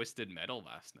episode of Twisted Metal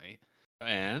last night.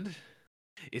 And?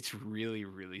 It's really,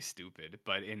 really stupid,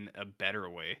 but in a better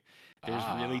way. There's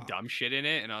really dumb shit in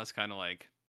it, and I was kind of like,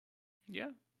 yeah.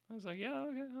 I was like, yeah,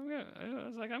 okay.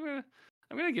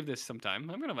 I'm gonna give this some time.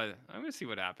 I'm gonna see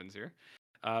what happens here.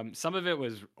 Some of it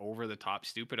was over the top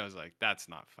stupid. I was like, that's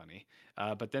not funny.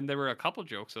 But then there were a couple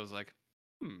jokes. I was like,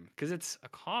 because it's a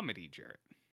comedy, Jarrett.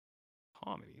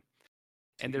 Comedy.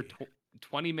 And they're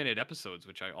 20-minute episodes,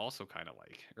 which I also kind of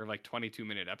like, or like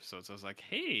 22-minute episodes. I was like,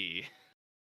 hey,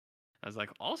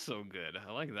 also good.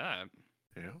 I like that.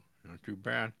 Yeah, not too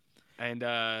bad. And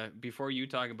before you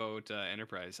talk about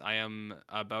Enterprise, I am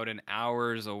about an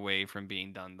hours away from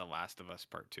being done The Last of Us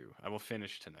Part 2. I will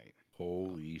finish tonight.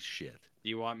 Holy shit. Do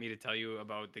you want me to tell you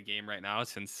about the game right now,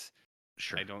 since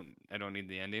sure. I don't need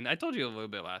the ending? I told you a little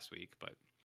bit last week, but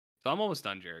so I'm almost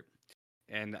done, Jared.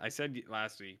 And I said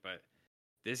last week, but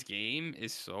this game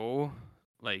is so,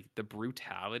 like, the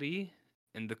brutality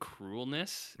and the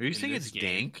cruelness. Are you saying it's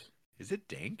dank? Is it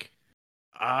dank?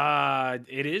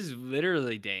 It is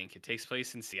literally dank. It takes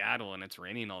place in Seattle and it's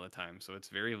raining all the time, so it's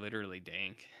very literally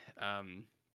dank.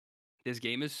 This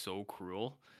game is so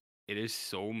cruel. It is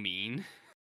so mean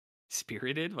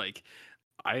spirited.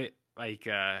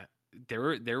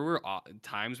 There were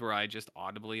times where I just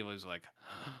audibly was like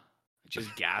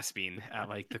just gasping at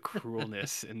like the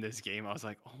cruelness in this game. I was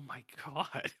like, oh my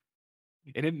god.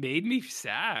 And it made me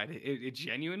sad. It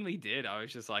genuinely did. I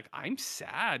was just like, I'm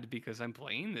sad because I'm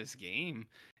playing this game.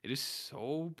 It is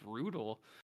so brutal.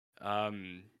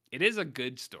 It is a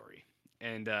good story.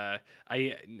 And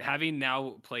I, having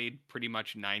now played pretty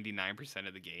much 99%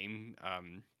 of the game,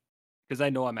 because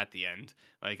I know I'm at the end.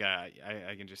 Like, I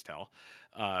can just tell.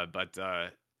 But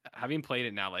having played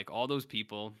it now, like, all those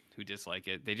people who dislike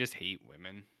it, they just hate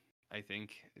women, I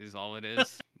think, is all it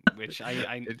is. Which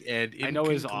I know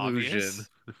is obvious.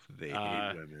 They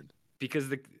hate women because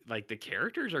the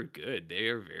characters are good. They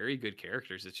are very good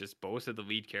characters. It's just both of the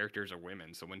lead characters are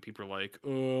women. So when people are like,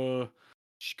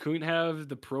 she couldn't have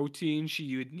the protein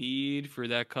she would need for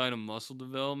that kind of muscle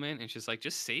development, it's just like,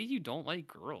 just say you don't like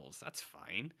girls. That's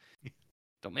fine.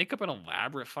 Don't make up an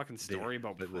elaborate fucking story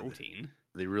about protein.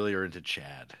 They really are into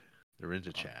Chad. They're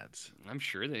into Chads. I'm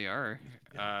sure they are.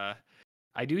 Yeah.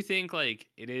 I do think like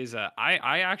it is I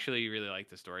actually really like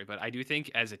the story, but I do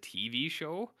think as a TV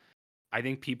show, I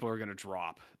think people are gonna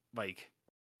drop like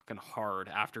fucking hard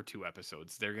after 2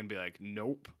 episodes. They're gonna be like,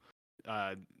 nope.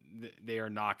 They are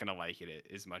not gonna like it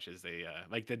as much as they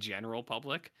like the general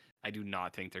public. I do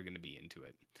not think they're gonna be into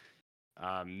it.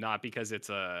 Not because it's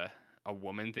a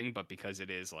woman thing, but because it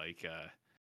is like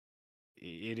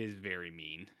it is very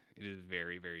mean. It is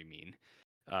very, very mean.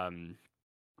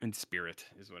 In spirit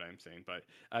is what I'm saying, but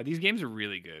these games are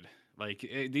really good. Like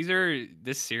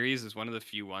this series is one of the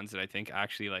few ones that I think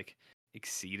actually like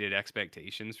exceeded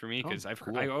expectations for me, because I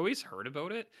always heard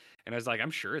about it and I was like, I'm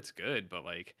sure it's good, but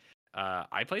like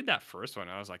I played that first one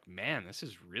and I was like, man, this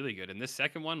is really good. And this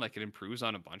second one, like, it improves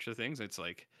on a bunch of things. It's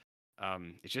like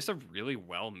it's just a really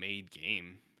well made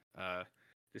game.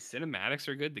 The cinematics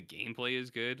are good, the gameplay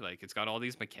is good, like it's got all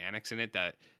these mechanics in it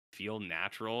that feel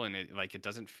natural, and it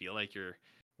doesn't feel like you're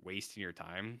wasting your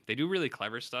time. They do really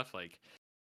clever stuff, like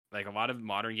a lot of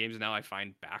modern games now I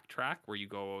find backtrack, where you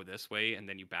go this way and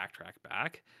then you backtrack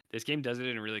back. This game does it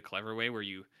in a really clever way where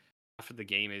you of the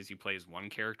game is you play as one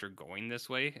character going this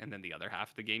way, and then the other half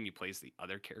of the game you play as the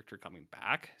other character coming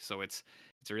back. So it's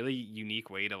a really unique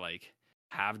way to like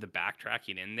have the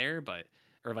backtracking in there, but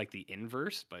or like the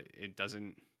inverse, but it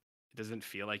doesn't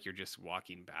feel like you're just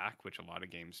walking back, which a lot of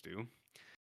games do.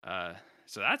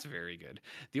 So that's very good.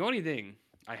 The only thing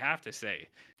I have to say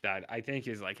that I think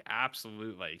is like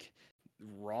absolute like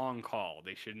wrong call.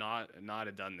 They should not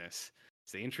have done this.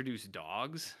 Is they introduced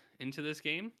dogs into this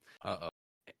game, Uh-oh.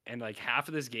 and like half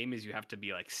of this game is you have to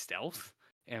be like stealth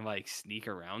and like sneak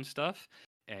around stuff.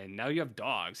 And now you have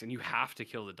dogs, and you have to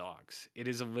kill the dogs. It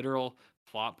is a literal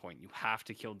plot point. You have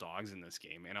to kill dogs in this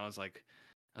game, and I was like,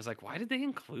 why did they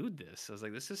include this? I was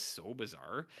like, this is so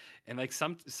bizarre. And like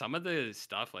some of the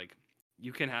stuff, like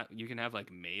you can have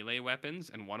like melee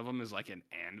weapons, and one of them is like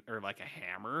or like a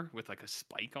hammer with like a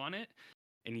spike on it,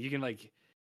 and you can like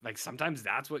sometimes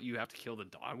that's what you have to kill the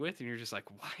dog with, and you're just like,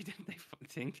 why didn't they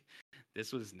think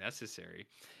this was necessary?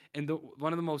 And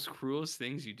one of the most cruelest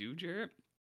things you do, Jarrett,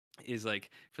 is like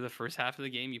for the first half of the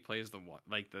game you play as the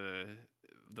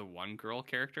one girl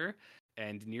character,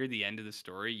 and near the end of the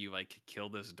story you like kill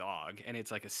this dog, and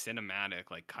it's like a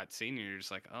cinematic like cutscene, and you're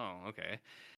just like, oh, okay.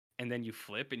 And then you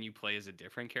flip and you play as a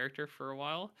different character for a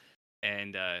while,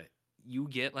 and you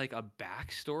get like a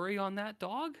backstory on that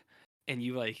dog, and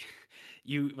you're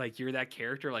that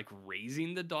character like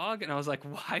raising the dog, and I was like,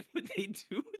 why would they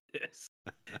do this?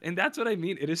 And that's what I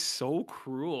mean. It is so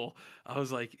cruel. I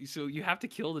was like, so you have to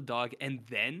kill the dog, and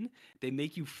then they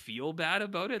make you feel bad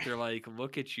about it. They're like,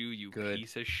 look at you, you Good.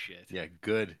 piece of shit. Yeah,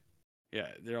 good. Yeah,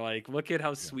 they're like, look at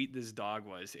how sweet this dog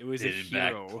was. It was a Sitting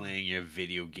back hero. playing your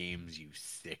video games, you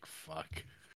sick fuck.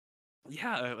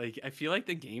 Yeah, like I feel like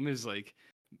the game is like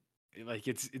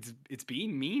it's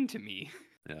being mean to me.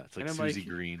 Yeah, it's like And I'm Susie like-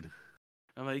 Green.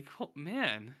 I'm like, oh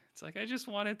man, it's like I just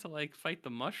wanted to like fight the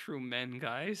mushroom men,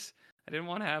 guys. I didn't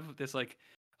want to have this like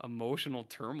emotional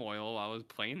turmoil while I was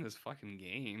playing this fucking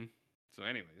game. So,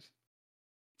 anyways,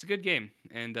 it's a good game,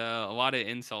 and a lot of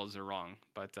insults are wrong,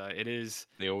 but it is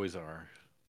They always are.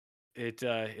 it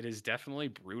is definitely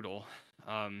brutal.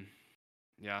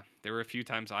 Yeah, there were a few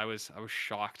times I was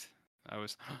shocked.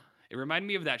 It reminded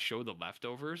me of that show The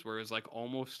Leftovers, where it was like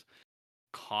almost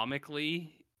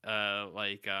comically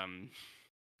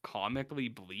comically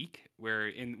bleak,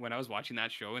 where when I was watching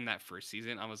that show in that first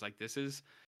season, I was like, this is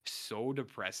so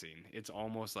depressing. It's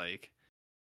almost like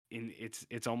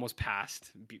it's almost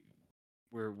past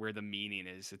where the meaning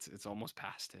is. It's almost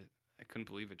past it. I couldn't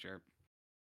believe it, Jared.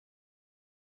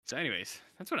 So anyways,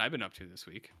 that's what I've been up to this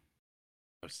week.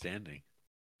 Outstanding.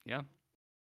 Yeah.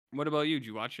 What about you? Did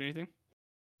you watch anything?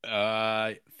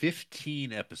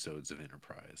 15 episodes of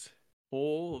Enterprise.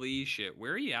 Holy shit.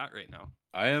 Where are you at right now?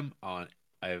 I am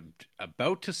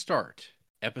about to start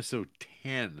episode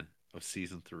 10 of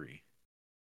season 3.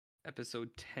 Episode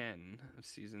 10 of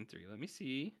season 3. Let me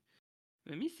see.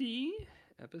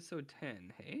 Episode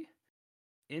 10. Hey?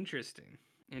 Interesting.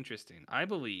 I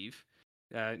believe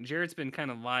Jared's been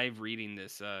kind of live reading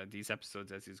these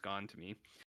episodes as he's gone to me.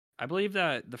 I believe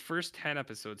that the first 10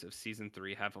 episodes of season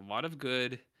 3 have a lot of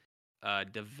good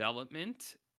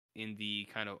development in the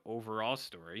kind of overall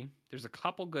story. There's a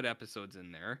couple good episodes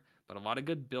in there, but a lot of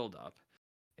good build up.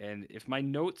 And if my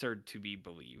notes are to be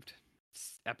believed,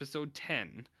 episode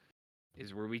 10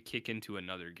 is where we kick into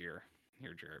another gear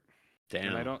here, Jared.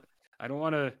 Damn. And I don't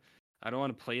want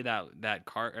to play that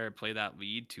card or play that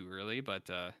lead too early, but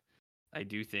I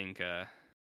do think I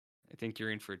think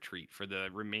you're in for a treat for the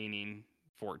remaining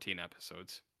 14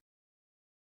 episodes,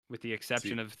 with the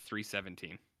exception of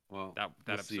 317. Well, That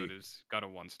we'll episode see. has got a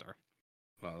 1 star.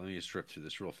 Well, let me just rip through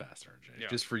this real fast, RJ. Yeah.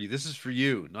 Just for you. This is for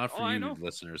you, not for I you, know.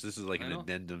 listeners. This is like I an know.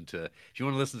 addendum to. If you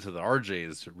want to listen to the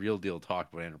RJ's real deal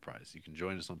talk about Enterprise, you can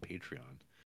join us on Patreon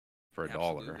for $1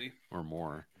 Absolutely. or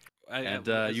more, And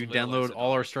you can download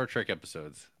all our Star Trek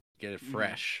episodes. Get it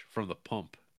fresh from the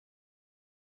pump.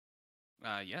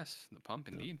 Yes, the pump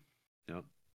indeed. Yep.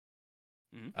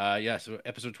 Mhm. Yeah, so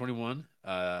episode 21,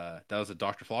 that was a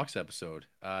Dr. Phlox episode.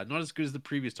 Not as good as the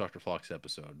previous Dr. Phlox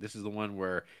episode. This is the one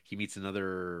where he meets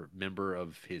another member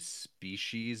of his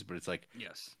species, but it's like,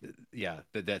 Yes. yeah,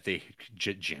 that they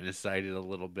genocided a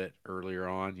little bit earlier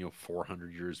on,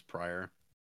 400 years prior.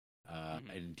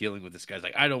 And dealing with this guy's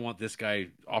like, I don't want this guy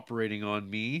operating on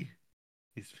me.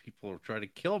 These people are trying to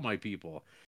kill my people.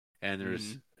 And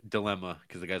there's dilemma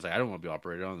because the guy's like, I don't want to be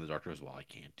operated on. And the doctor goes, well, I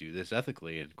can't do this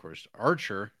ethically. And of course,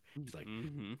 Archer, he's like,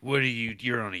 what are you?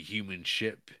 You're on a human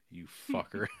ship, you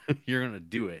fucker. You're gonna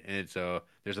do it. And so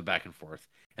there's a back and forth.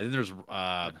 And then there's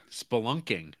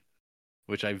spelunking,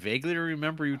 which I vaguely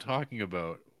remember you talking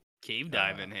about. Cave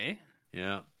diving, hey?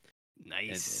 Yeah.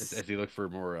 Nice. And as you look for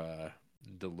more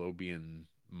Delobian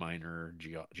minor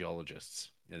geologists,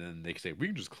 and then they say we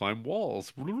can just climb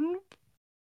walls. And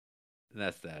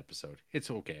that's the episode.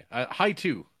 It's okay. High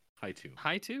two. High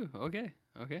two. Okay.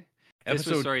 Okay. This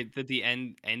Episode. was sorry. The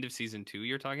end of season 2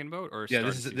 you're talking about, or Yeah,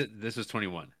 start this of is this is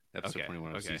 21. Episode Okay,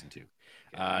 21 of okay. season 2. Okay,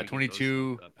 let me get those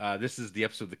 22. notes up. This is the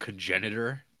episode, the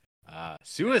Congenitor.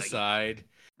 Suicide.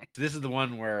 This is the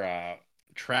one where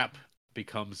Trap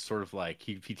becomes sort of like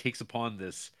he takes upon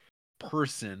this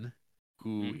person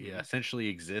who essentially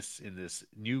exists in this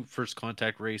new first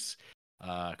contact race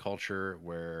culture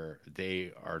where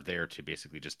they are there to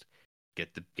basically just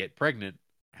get pregnant,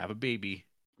 have a baby,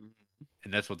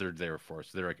 and that's what they're there for.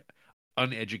 So they're like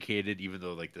uneducated, even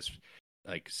though like this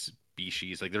like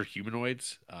species, like they're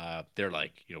humanoids. They're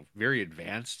like very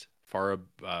advanced, far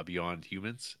beyond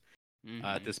humans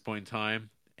at this point in time.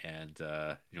 And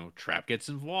Trap gets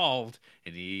involved,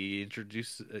 and he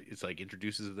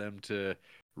introduces them to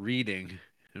reading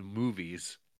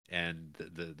movies, and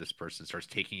this person starts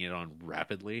taking it on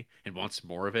rapidly and wants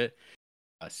more of it.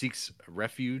 Seeks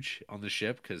refuge on the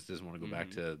ship because doesn't want to go back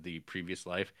to the previous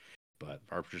life. But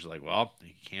Harper's like, well,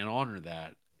 you can't honor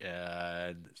that,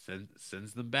 and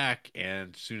sends them back.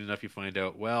 And soon enough, you find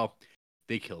out, well,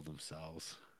 they killed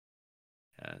themselves.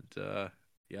 And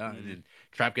and then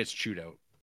Trap gets chewed out.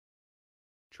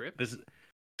 Trip? This is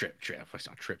Trip. It's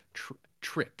not Trip.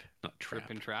 Trip, not Trap. Trip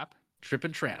and Trap? Trip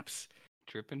and Traps.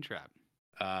 Trip and Trap.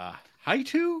 High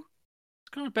two? It's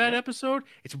kind of a bad episode.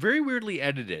 It's very weirdly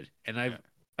edited. And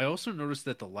I also noticed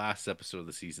that the last episode of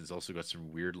the season's also got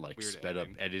some weird sped up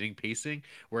editing pacing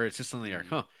where it's just something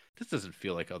like, this doesn't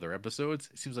feel like other episodes.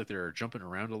 It seems like they're jumping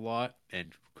around a lot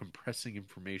and compressing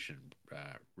information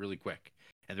really quick.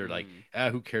 And they're like,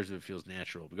 who cares if it feels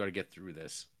natural? We got to get through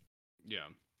this. Yeah.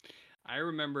 I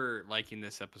remember liking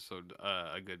this episode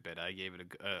a good bit. I gave it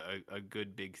a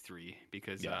good big 3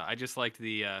 because I just liked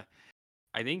the.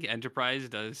 I think Enterprise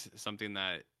does something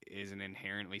that is an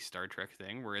inherently Star Trek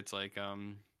thing, where it's like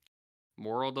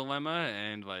moral dilemma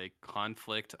and like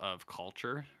conflict of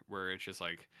culture, where it's just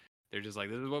like they're just like,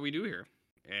 this is what we do here,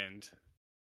 and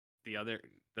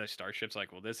the starship's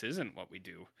like, well, this isn't what we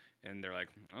do, and they're like,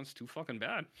 oh, it's too fucking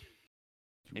bad,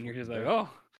 and you're just like, oh,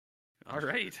 all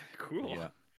right, cool. Yeah.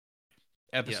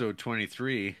 Episode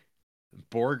 23,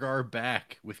 Borg are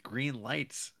back with green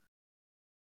lights.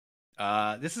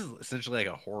 This is essentially like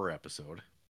a horror episode.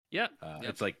 Yeah.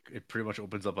 It's like it pretty much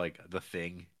opens up like The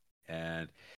Thing, and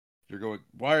you're going,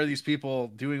 why are these people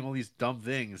doing all these dumb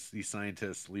things? These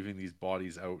scientists leaving these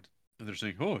bodies out, and they're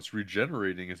saying, oh, it's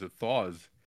regenerating as it thaws.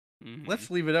 Let's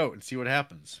leave it out and see what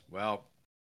happens. Well,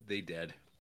 they dead.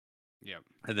 Yeah.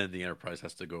 And then the Enterprise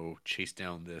has to go chase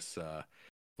down this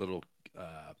little.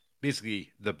 Basically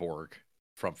the Borg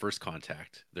from First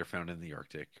Contact. They're found in the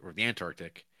Arctic or the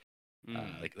Antarctic,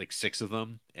 like 6 of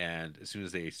them. And as soon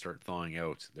as they start thawing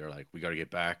out, they're like, we got to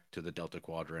get back to the Delta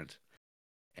Quadrant.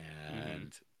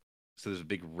 And so there's a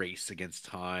big race against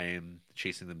time,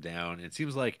 chasing them down. And it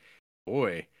seems like,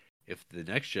 boy, if the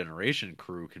Next Generation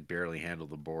crew can barely handle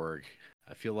the Borg,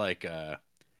 I feel like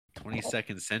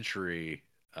 22nd century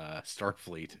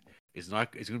Starfleet is going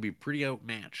to be pretty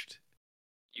outmatched.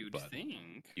 You'd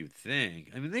think.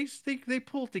 I mean, they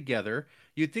pulled together.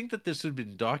 You'd think that this had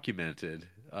been documented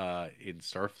in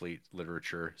Starfleet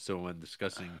literature. So when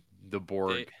discussing the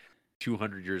Borg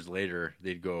 200 years later,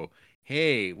 they'd go,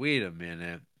 "Hey, wait a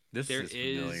minute, this is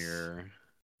familiar."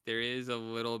 There is a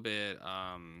little bit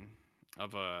of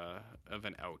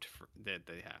an out that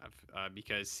they have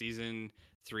because season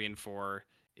 3 and 4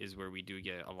 is where we do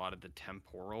get a lot of the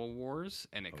temporal wars,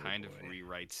 and it kind of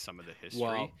rewrites some of the history.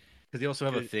 Well, because they also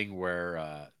have a thing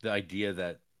where the idea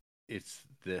that it's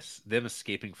them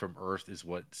escaping from Earth is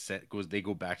what they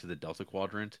go back to the Delta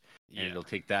Quadrant, and it'll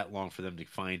take that long for them to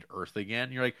find Earth again.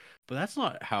 And you're like, but that's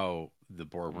not how the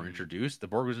Borg were introduced. The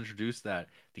Borg was introduced that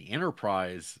the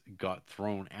Enterprise got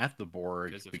thrown at the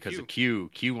Borg because of Q.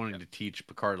 Q wanting to teach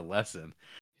Picard a lesson,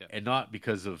 and not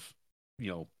because of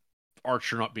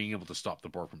Archer not being able to stop the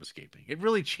Borg from escaping. It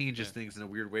really changes things in a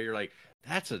weird way. You're like,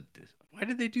 why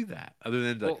did they do that? Other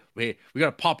than hey, we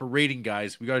got to pop a rating,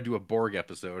 guys. We got to do a Borg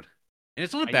episode, and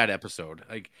it's not a bad episode.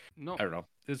 Like, no, I don't know.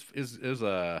 It was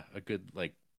a good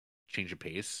change of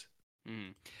pace.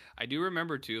 I do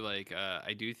remember too.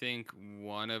 I do think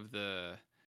one of the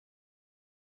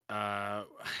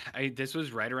this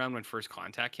was right around when First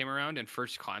Contact came around, and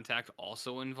First Contact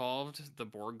also involved the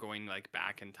Borg going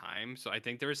back in time. So I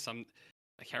think there was some.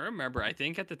 I can't remember. I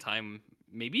think at the time,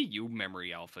 maybe you memory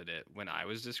alpha'd it when I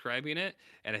was describing it.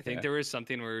 And I think there was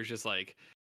something where it was just like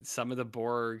some of the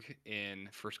Borg in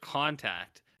First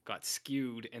Contact got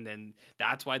skewed, and then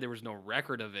that's why there was no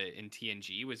record of it in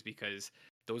TNG, was because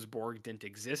those Borg didn't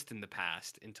exist in the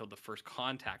past until the first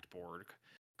contact Borg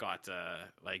got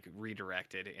like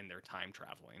redirected in their time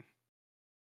traveling.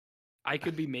 I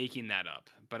could be making that up,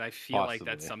 but I feel like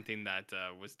that's Possibly. something that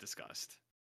was discussed.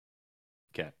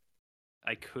 Okay.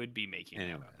 I could be making that up.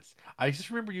 Anyways, I just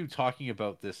remember you talking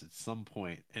about this at some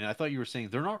point, and I thought you were saying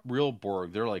they're not real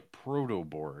Borg; they're like proto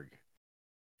Borg.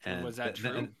 And Was that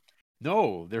true?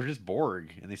 no, they're just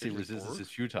Borg, and they say They're just resistance Borg? is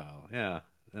futile. Yeah,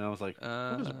 and I was like,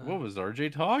 Uh, what was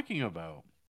RJ talking about?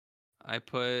 I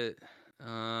put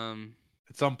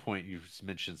At some point, you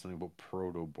mentioned something about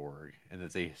proto Borg, and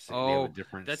that they say they have a oh,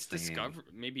 different that's singing.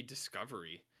 Maybe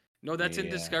Discovery. No, that's in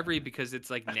Yeah. Discovery because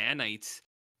it's like nanites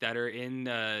that are in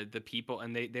the people,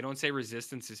 and they don't say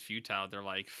resistance is futile. They're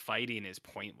like fighting is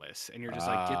pointless, and you're just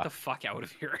like, get the fuck out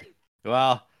of here.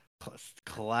 Well,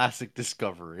 classic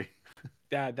Discovery.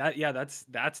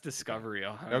 That's Discovery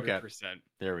 100%.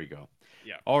 There we go.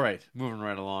 Yeah. All right, moving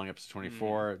right along, episode Mm-hmm.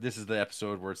 24. This is the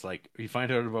episode where it's like you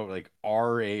find out about like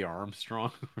R.A.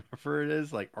 Armstrong, whatever it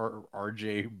is, like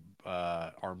R.J.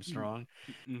 Armstrong.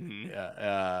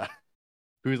 Mm-hmm.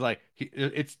 Who's like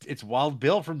it's Wild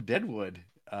Bill from Deadwood,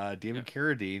 David Yeah.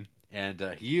 Carradine, and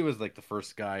he was like the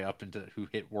first guy up into who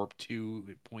hit warp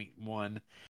 2.1.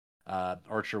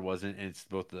 Archer wasn't, and it's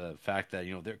both the fact that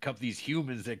there are these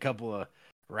humans, a couple of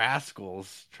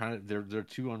rascals they're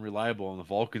too unreliable, and the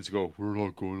Vulcans go, we're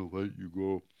not going to let you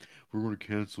go, we're going to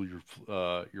cancel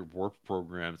your warp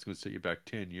program, it's going to set you back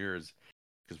 10 years,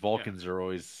 because Vulcans are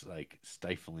always like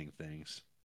stifling things.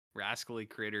 Rascally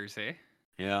critters, hey?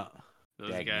 Yeah.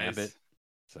 Those guys. Nabbit.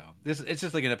 So it's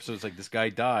just like an episode. It's like this guy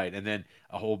died, and then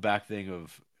a whole back thing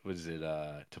of was it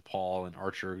T'Pol and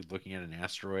Archer looking at an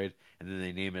asteroid, and then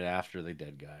they name it after the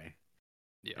dead guy.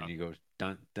 Yeah. And you go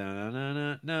dun dun dun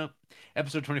dun. No,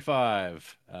 episode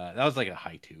 25. That was like a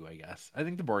high 2, I guess. I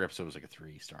think the Borg episode was like a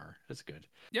 3-star. That's good.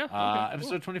 Yeah. Okay, episode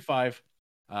cool. 25.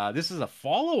 This is a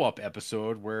follow-up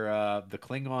episode where the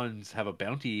Klingons have a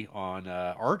bounty on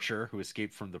Archer, who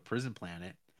escaped from the prison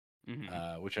planet.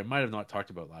 Mm-hmm. Which I might have not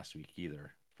talked about last week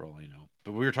either, for all I know.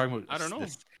 But we were talking about I don't know.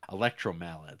 this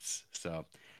electromallets, so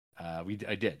I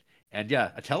did, and yeah,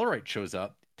 a Tellarite shows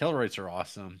up. Tellarites are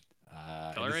awesome.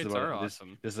 Tellarites are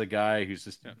awesome. This is a guy who's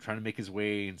just trying to make his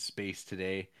way in space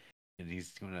today, and he's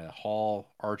going to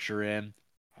haul Archer in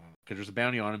because there's a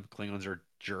bounty on him. Klingons are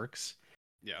jerks.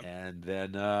 Yeah. And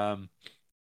then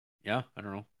yeah, I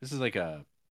don't know. This is like a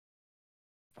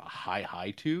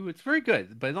high 2. It's very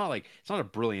good, but it's not a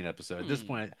brilliant episode. At this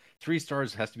point, 3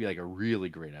 stars has to be like a really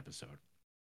great episode,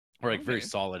 or like very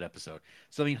solid episode.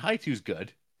 So I mean, high 2 is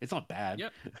good. It's not bad.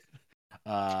 Yep.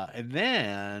 And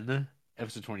then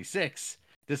episode 26.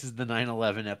 This is the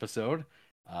 9/11 episode.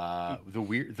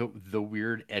 The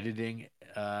weird editing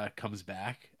comes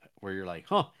back where you're like,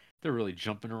 huh, they're really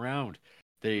jumping around.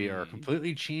 They are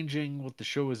completely changing what the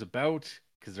show is about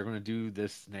because they're going to do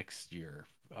this next year.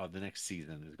 The next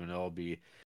season is going to all be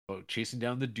about chasing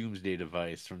down the Doomsday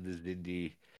device from this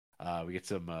Xindi. We get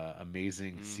some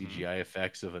amazing CGI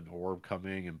effects of an orb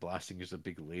coming and blasting just a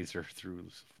big laser through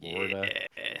Florida.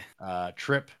 Yeah.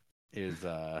 Trip is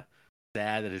sad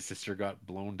that his sister got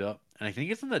blown up, and I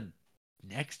think it's in the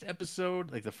next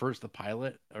episode, like the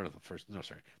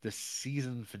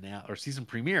season finale or season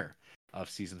premiere of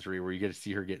season 3, where you get to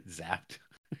see her get zapped.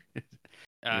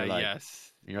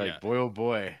 Yes. You're like, boy, oh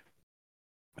boy.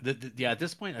 At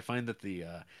this point, I find that the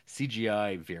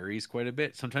CGI varies quite a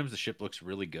bit. Sometimes the ship looks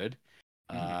really good,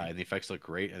 and the effects look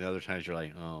great, and other times you're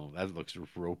like, oh, that looks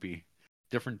ropey.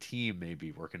 Different team may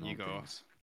be working on things.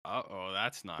 Uh-oh,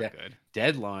 that's not good.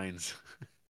 Deadlines.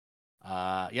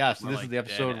 Yeah, so this is the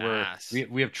episode where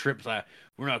we have Trips.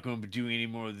 We're not going to be doing any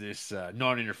more of this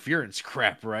non-interference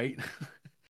crap, right?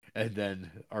 And then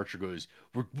Archer goes,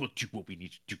 we'll do what we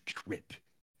need to do, Trip.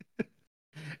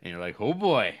 And you're like, oh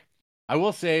boy. I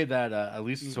will say that at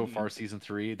least so far, season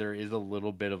 3, there is a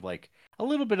little bit of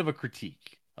a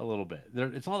critique, a little bit.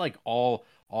 It's not like all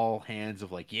hands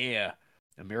of like, yeah,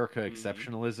 America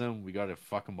exceptionalism, we got to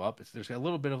fuck them up. There's a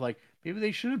little bit of like, maybe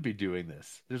they shouldn't be doing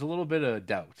this. There's a little bit of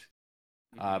doubt,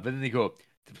 but then they go,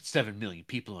 7 million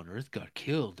people on Earth got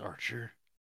killed, Archer.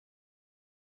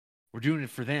 We're doing it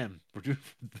for them. We're doing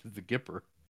it for the Gipper.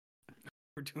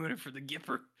 We're doing it for the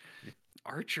Gipper,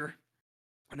 Archer.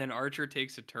 And then Archer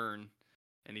takes a turn.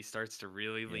 And he starts to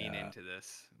really lean into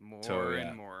this more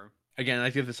and more. Again,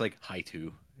 I give this like high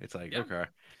 2. It's like, okay.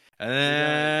 And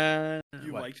then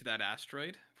you liked that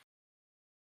asteroid?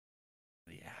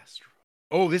 The asteroid.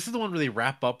 Oh, this is the one where they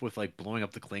wrap up with like blowing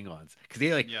up the Klingons. Because they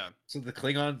so the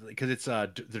Klingons, because it's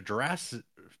the Duras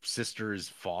sister's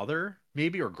father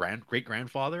maybe, or great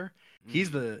grandfather.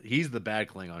 He's the bad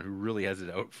Klingon who really has it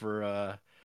out for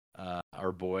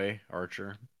our boy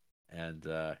Archer, and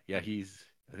yeah, I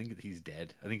think he's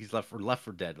dead. I think he's left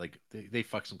for dead. Like they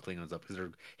fuck some Klingons up because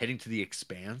they're heading to the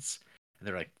Expanse, and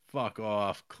they're like, "Fuck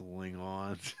off,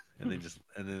 Klingons," and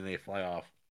then they fly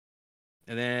off.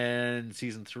 And then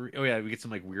season 3, oh yeah, we get some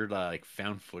like weird like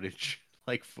found footage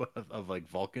like of like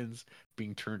Vulcans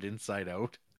being turned inside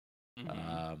out.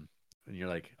 And you're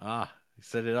like,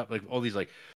 set it up like all these like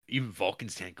even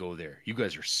Vulcans can't go there. You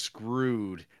guys are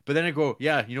screwed. But then I go,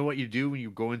 yeah, you know what you do when you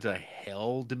go into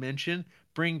hell dimension?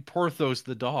 Bring Porthos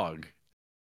the dog.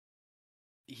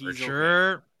 For He's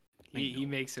sure. Okay. He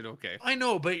makes it okay. I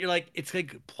know, but you're like, it's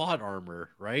like plot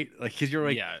armor, right? Like, because you're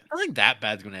like, Yeah. I don't think that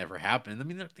bad's gonna ever happen. I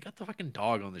mean, they got the fucking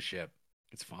dog on the ship.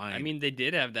 It's fine. I mean, they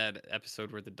did have that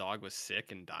episode where the dog was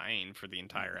sick and dying for the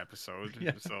entire episode.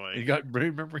 Yeah. So like, you got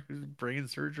remember his brain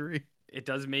surgery? it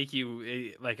does make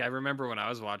you like. I remember when I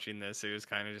was watching this, it was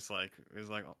kind of just like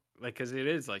because it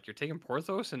is like you're taking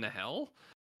Porthos into hell,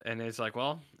 and it's like,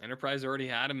 well, Enterprise already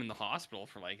had him in the hospital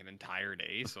for like an entire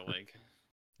day, so like,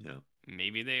 Yeah.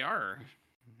 maybe they are.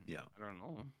 Yeah. I don't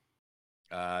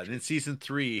know. Then season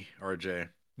 3, RJ,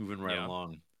 moving right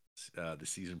along, the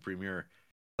season premiere,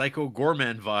 Psycho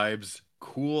Gorman vibes,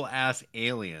 cool ass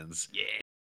aliens. Yeah.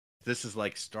 This is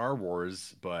like Star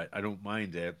Wars, but I don't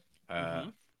mind it.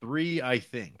 3, I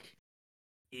think.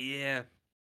 Yeah,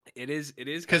 it is. It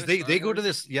is Because kinda they go Star to Wars,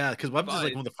 this, yeah. Because Weapons is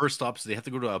like but- one of the first stops. They have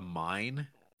to go to a mine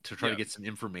to try to Yeah. get some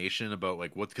information about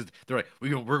like what. Because they're like, we're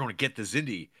going to get the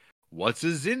Zindi. What's a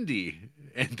Zindi?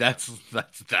 And that's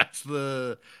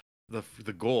the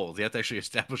goal. They have to actually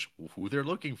establish who they're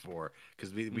looking for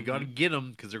because we got to get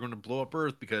them because they're going to blow up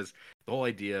Earth. Because the whole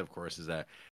idea, of course, is that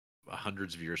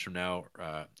hundreds of years from now,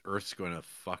 Earth's going to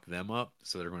fuck them up,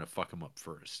 so they're going to fuck them up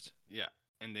first. Yeah,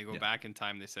 and they go back in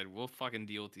time. They said, "We'll fucking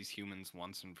deal with these humans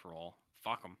once and for all.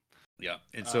 Fuck them." Yeah,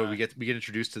 and so we get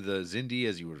introduced to the Zindi,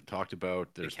 as you would have talked about.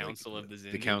 There's the Council like, of the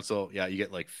Zindi. The Council, yeah. You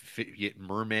get like you get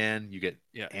Merman, you get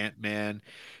Ant-Man,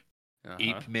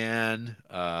 Ape-Man,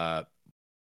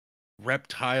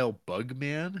 Reptile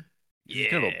Bug-Man. He's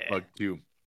kind of a bug too.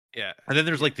 Yeah, and then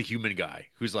there's like the human guy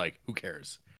who's like, who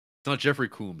cares? It's not Jeffrey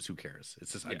Combs. Who cares?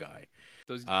 It's just a guy.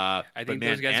 Those, I think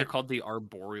those guys are called the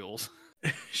Arboreals.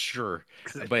 Sure,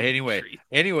 but anyway,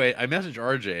 I messaged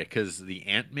RJ because the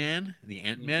Ant-Man,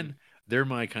 they're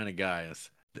my kind of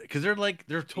guys because they're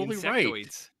totally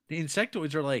right. The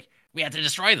insectoids are like, we have to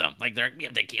destroy them, like we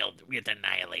have to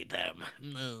annihilate them.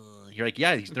 You're like,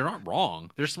 yeah, they're not wrong.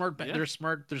 They're smart. They're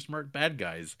smart bad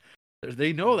guys.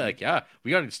 They know that, like, yeah, we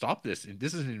got to stop this.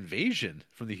 This is an invasion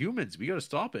from the humans. We got to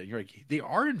stop it. And you're like, they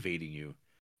are invading you.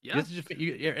 Yeah,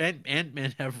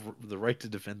 Ant-Man have the right to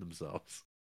defend themselves.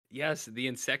 Yes, the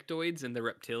insectoids and the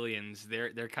reptilians,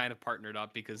 they're kind of partnered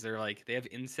up because they're like they have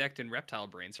insect and reptile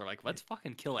brains. So they're like, let's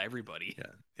fucking kill everybody.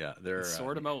 Yeah, they're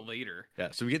sort them out later. Yeah,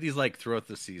 so we get these like throughout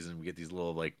the season, we get these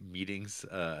little like meetings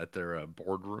at their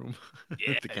boardroom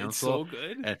at the council. It's so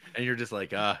good. And you're just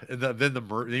like, then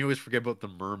then you always forget about the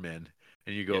mermen,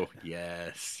 and you go,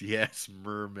 yes,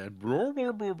 mermen, blah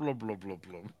blah blah blah blah blah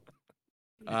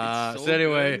blah. So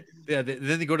anyway, good.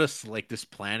 Then they go to like this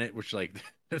planet, which like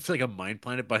it's like a mine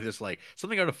planet by this like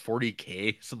something out of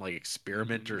 40K, some like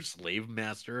experimenter slave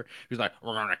master who's like,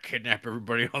 we're gonna kidnap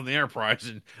everybody on the Enterprise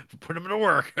and put them to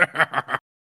work.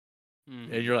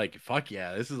 And you're like, fuck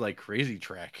yeah, this is like crazy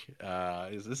Trek.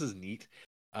 This is neat.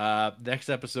 Next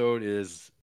episode is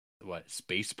what,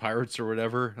 Space Pirates or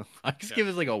whatever. I just give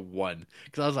it like a 1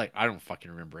 because I was like, I don't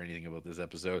fucking remember anything about this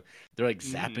episode. They're like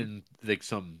zapping like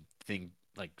something.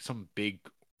 Like some big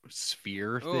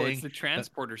sphere thing. Oh, it's the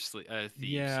transporter thieves.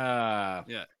 Yeah.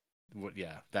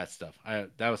 Yeah, that stuff.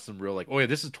 That was some real like. Oh yeah,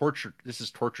 this is torture. This is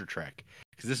torture Trek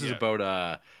because this is about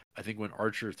I think when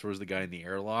Archer throws the guy in the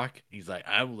airlock, he's like,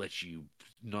 I will let you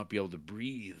not be able to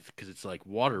breathe because it's like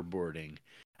waterboarding.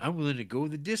 I'm willing to go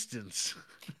the distance.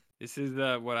 This is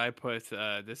what I put.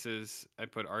 I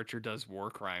put Archer does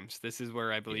war crimes. This is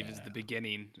where I believe is the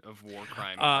beginning of war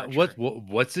crime.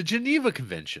 What's the Geneva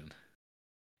Convention?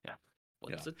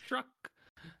 What's a truck?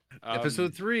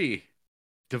 Episode 3,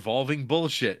 devolving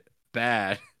bullshit.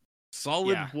 Bad.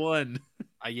 Solid 1.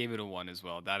 I gave it a 1 as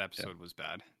well. That episode was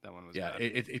bad. That one was bad.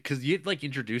 Yeah, because you get like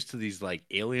introduced to these like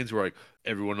aliens who are like,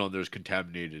 everyone on there is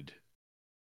contaminated.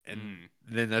 And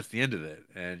then that's the end of it.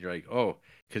 And you're like, oh,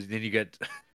 because then you get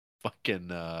fucking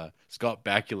Scott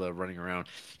Bakula running around.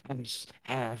 I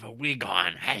have a wig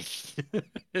on.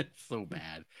 It's so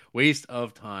bad. Waste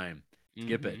of time.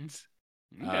 Skip it.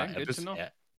 Okay, good to know.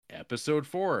 Episode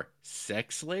 4,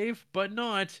 sex slave, but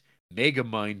not.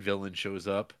 Megamind villain shows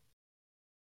up.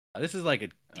 This is like a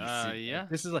decent. Yeah.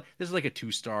 This is like a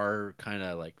 2-star kind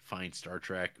of like fine Star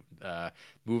Trek,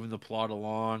 moving the plot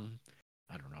along.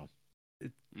 I don't know,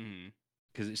 Mm.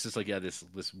 because it's just like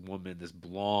this woman, this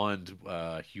blonde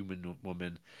human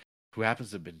woman, who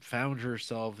happens to have been found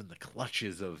herself in the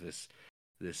clutches of this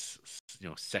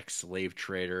sex slave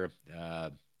trader.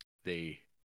 They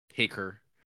take her,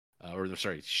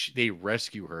 sorry, they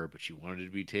rescue her, but she wanted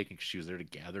to be taken because she was there to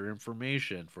gather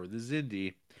information for the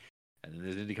Zindi, and then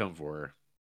the Zindi come for her.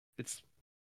 It's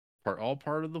all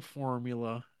part of the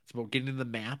formula. It's about getting the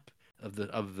map of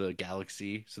the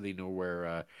galaxy so they know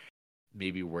where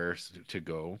maybe where to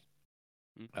go.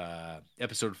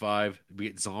 Episode 5, we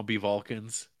get zombie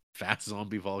Vulcans, fast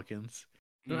zombie Vulcans.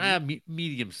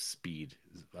 Medium speed,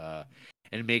 and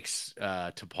it makes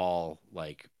T'Pol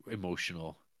like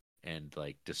emotional and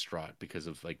like distraught because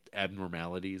of like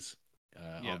abnormalities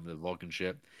on the Vulcan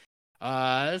ship.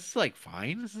 It's like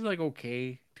fine. This is like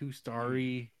okay,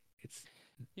 2-starry. It's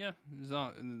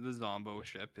the Zombo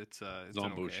ship. It's an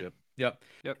Zombo okay. ship. Yep.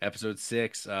 Yep. Episode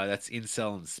 6. That's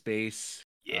Incel in Space.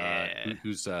 Yeah.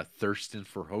 Who's thirsting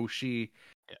for Hoshi.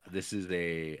 Yeah. This is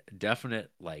a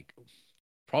definite like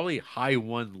probably high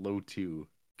 1, low 2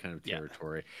 kind of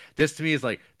territory. This to me is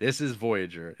like this is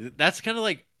Voyager. That's kind of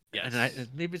like and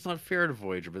maybe it's not fair to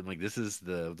Voyager, but like this is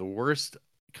the worst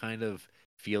kind of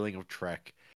feeling of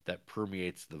Trek that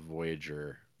permeates the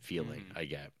Voyager feeling I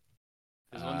get.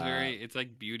 This one's it's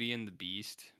like Beauty and the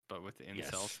Beast, but with the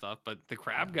incel stuff. But the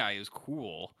crab guy is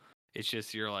cool. It's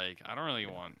just you're like, I don't really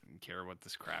care what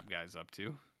this crab guy's up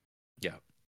to. Yeah.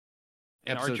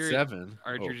 And Episode 7.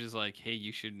 Archer's just like, hey,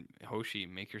 you should Hoshi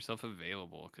make yourself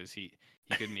available because he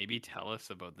could maybe tell us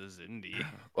about the Zindi.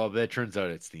 Well, that turns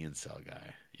out it's the incel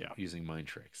guy. Yeah. Using mind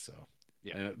tricks. So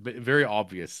but very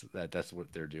obvious that that's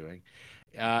what they're doing.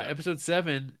 Episode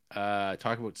 7,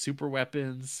 talk about super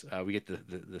weapons. We get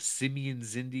the Simian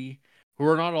Zindi, who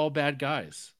are not all bad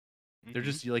guys. They're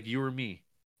just like you or me,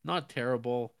 not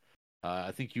terrible.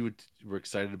 I think you were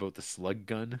excited about the slug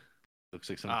gun. Looks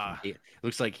like something.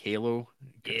 Looks like Halo.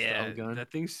 Style gun.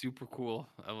 That thing's super cool.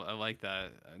 I like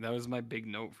that. That was my big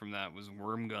note from that was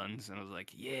worm guns, and I was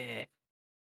like, yeah.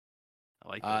 I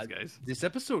like those guys. This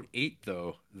episode 8,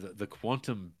 though, the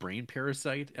quantum brain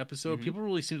parasite episode, people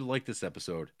really seem to like this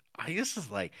episode. I guess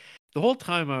it's like the whole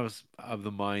time I was of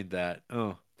the mind that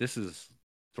this is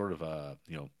sort of a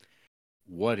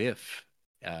what if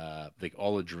like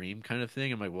all a dream kind of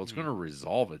thing. I'm like, well, it's going to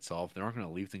resolve itself. They're not going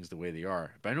to leave things the way they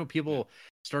are. But I know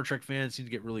Star Trek fans seem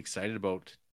to get really excited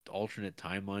about alternate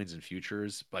timelines and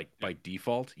futures by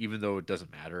default, even though it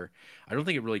doesn't matter. I don't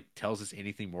think it really tells us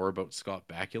anything more about Scott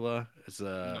Bakula as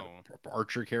a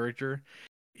Archer character.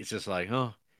 It's just like,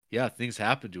 things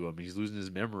happen to him. He's losing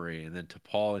his memory, and then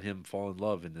T'Pol and him fall in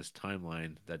love in this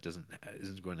timeline that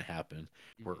isn't going to happen,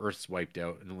 where Earth's wiped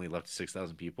out and only left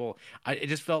 6,000 people. It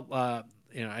just felt, I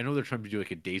know they're trying to do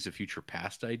like a Days of Future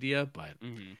Past idea, but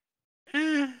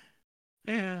I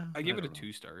give it a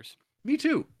 2 stars. Me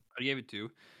too. I gave it 2.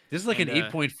 This is like an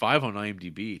 8.5 on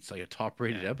IMDb. It's like a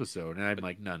top-rated episode, and I'm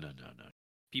like, no.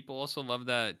 People also love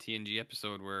that TNG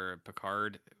episode where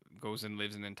Picard goes and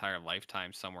lives an entire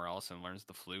lifetime somewhere else and learns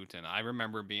the flute. And I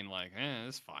remember being like,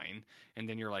 it's fine. And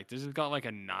then you're like, this has got like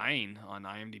a 9 on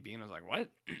IMDb, and I was like, what?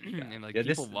 And like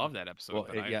people love that episode. Well,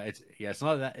 it's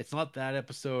not that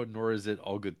episode, nor is it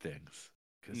All Good Things.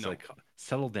 Because like,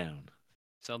 settle down,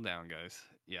 guys.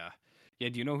 Yeah.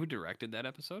 Do you know who directed that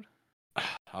episode?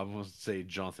 I will say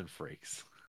Jonathan Frakes.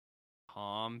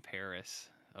 Tom Paris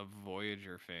of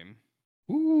Voyager fame.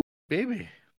 Ooh, baby.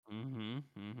 I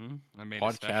made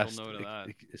Podcast a special note of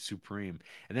that. Supreme.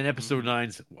 And then episode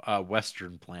 9's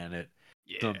Western Planet.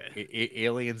 Yeah. Some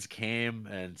aliens came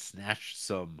and snatched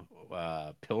some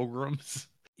pilgrims.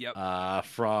 Yep.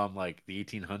 From like the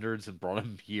 1800s and brought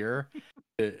them here.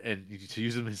 And to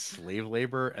use them as slave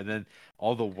labor, and then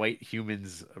all the white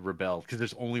humans rebelled because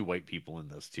there's only white people in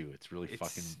this too. It's really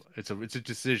it's a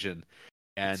decision,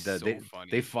 and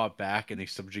they fought back and they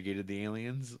subjugated the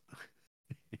aliens.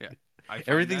 Yeah,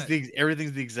 everything's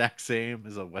the exact same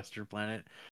as a Western planet,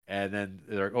 and then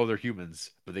they're like, they're humans,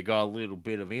 but they got a little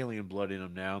bit of alien blood in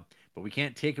them now. But we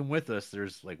can't take them with us.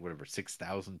 There's like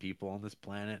 6,000 people on this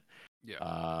planet.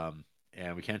 Yeah.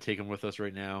 And we can't take them with us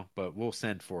right now, but we'll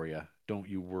send for you. Don't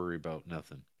you worry about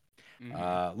nothing.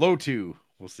 Low 2,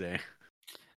 we'll say.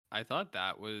 I thought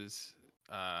that was,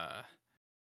 I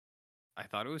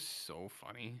thought it was so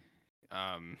funny.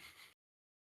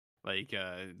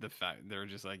 The fact they're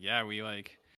just like,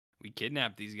 we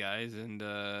kidnapped these guys and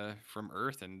from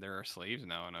Earth, and they're our slaves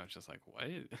now, and I was just like, what?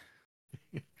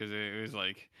 Because it was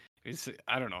like,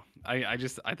 I don't know. I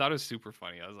thought it was super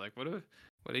funny. I was like,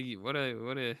 what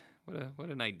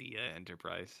an idea,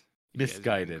 Enterprise. You guys are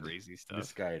doing Misguided. crazy stuff.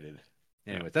 Misguided.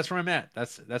 Yeah. Anyway, that's where I'm at.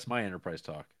 That's my Enterprise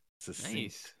talk.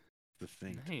 Nice.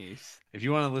 Succinct. Nice. If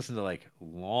you want to listen to like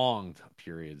long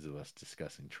periods of us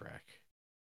discussing Trek,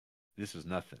 this was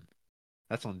nothing.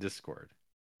 That's on Discord.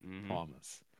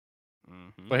 Promise.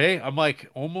 But hey, I'm like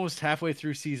almost halfway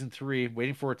through season 3,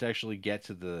 waiting for it to actually get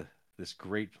to this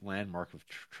great landmark of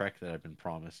Trek that I've been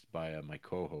promised by my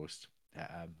co-host.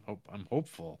 I'm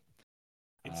hopeful.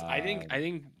 I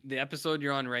think the episode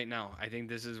you're on right now, I think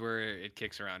this is where it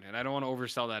kicks around, and I don't want to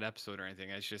oversell that episode or anything.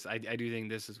 It's just I do think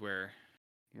this is where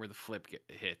the flip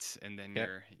hits, and then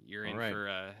Okay. you're in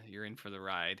All you're in for the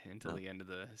ride until the end of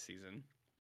the season.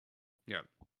 Yeah.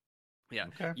 Yeah.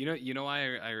 Okay. You know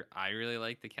why I really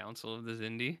like the Council of the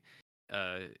Zindi,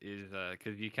 is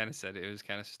because you kind of said it was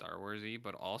kind of Star Warsy,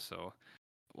 but also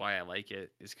why I like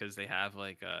it is because they have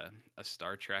like a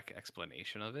Star Trek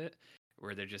explanation of it,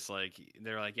 where they're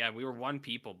like, yeah, we were one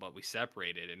people, but we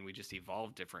separated and we just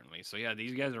evolved differently. So yeah,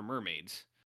 these guys are mermaids,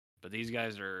 but these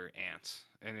guys are ants,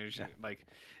 and it's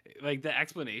like the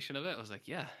explanation of it. I was like,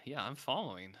 yeah, I'm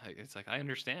following. It's like I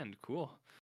understand. Cool.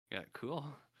 Yeah, cool.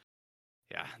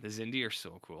 Yeah, the Zindi are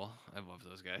so cool. I love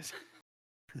those guys.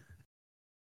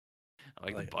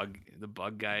 I like the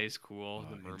bug guy is cool.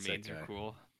 The mermaids are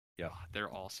cool. Yeah, they're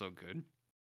all so good.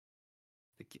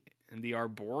 And the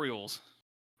arboreals,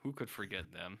 who could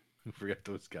forget them? Who forget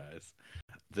those guys?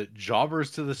 The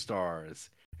jobbers to the stars.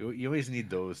 You always need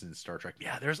those in Star Trek.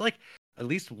 Yeah, there's like at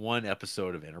least one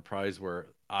episode of Enterprise where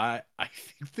I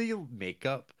think the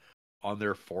makeup on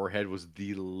their forehead was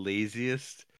the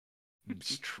laziest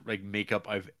like makeup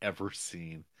I've ever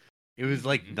seen. It was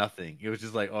like nothing. It was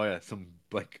just like, oh yeah, some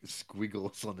like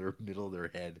squiggles on their middle of their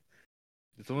head.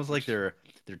 It's almost like they're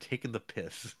taking the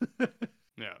piss.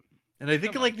 Yeah. And I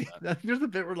think like there's a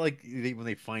bit where like when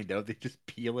they find out, they just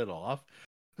peel it off.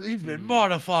 He's been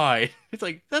modified. It's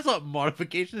like that's not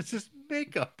modification. It's just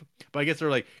makeup. But I guess they're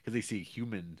like because they see a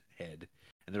human head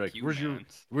and they're like, where's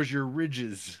your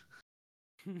ridges?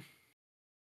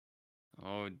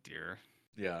 Oh dear.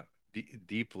 Yeah,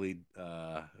 deeply.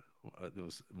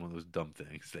 Those one of those dumb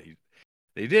things.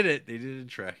 They did it. They did it in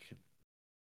Trek.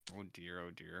 Oh dear. Oh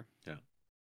dear. Yeah.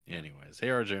 Anyways, hey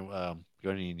RJ,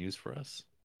 got any news for us?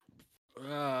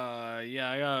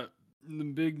 Yeah, I got the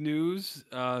big news.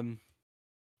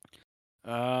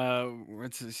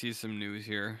 Let's see some news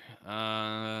here.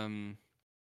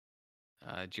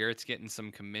 Jarrett's getting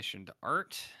some commissioned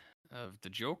art of the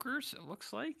Jokers, it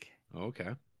looks like.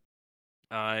 Okay.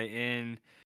 And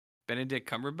Benedict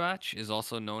Cumberbatch is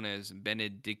also known as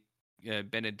Benedicuto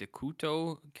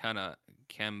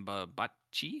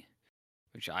Cumberbatch,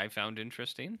 which I found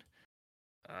interesting.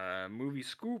 Movie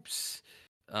scoops.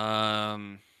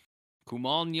 Kumail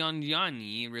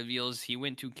Nanjiani reveals he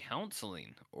went to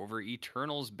counseling over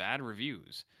Eternal's bad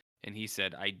reviews, and he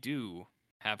said, "I do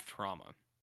have trauma."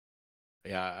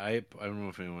 Yeah, I don't know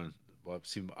if anyone. Well,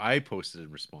 I posted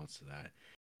in response to that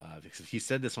because he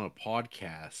said this on a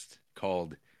podcast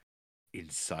called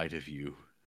 "Inside of You"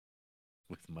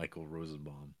 with Michael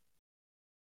Rosenbaum.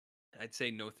 I'd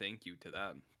say no, thank you to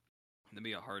that. That'd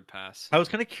be a hard pass. I was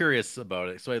kind of curious about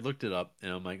it, so I looked it up,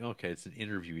 and I'm like, okay, it's an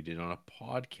interview he did on a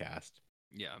podcast.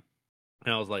 Yeah.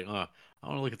 And I was like, I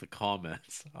want to look at the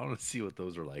comments. I want to see what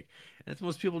those are like. And it's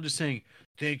most people just saying,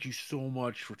 thank you so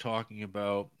much for talking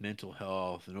about mental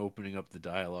health and opening up the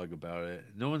dialogue about it.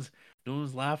 No one's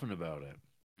laughing about it.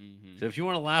 Mm-hmm. So if you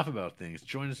want to laugh about things,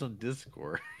 join us on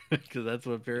Discord because that's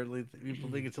what apparently people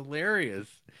think it's hilarious.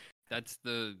 That's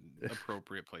the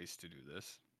appropriate place to do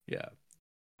this. Yeah.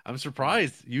 I'm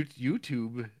surprised.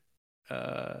 YouTube,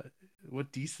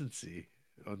 what decency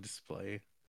on display.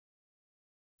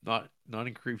 Not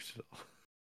in Creepsville.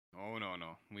 Oh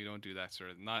no, we don't do that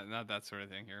sort of not that sort of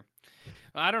thing here.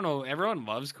 I don't know. Everyone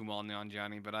loves Kumail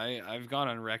Nanjiani, but I've gone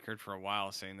on record for a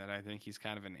while saying that I think he's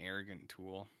kind of an arrogant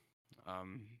tool.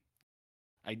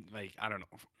 I don't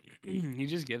know. He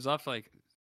just gives off like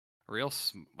a real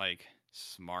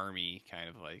smarmy kind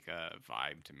of like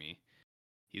vibe to me.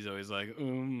 He's always like,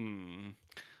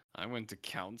 I went to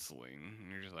counseling. And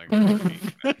you're just like,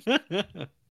 okay.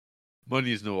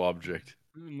 Money is no object.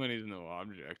 Money's no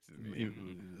object to me.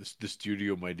 The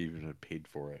studio might even have paid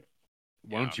for it.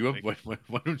 Why don't you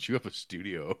have a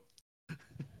studio?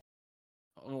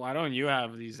 Why don't you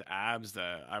have these abs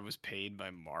that I was paid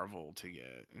by Marvel to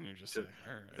get? And you're just like,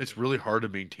 all right. It's really hard to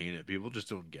maintain it. People just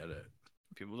don't get it.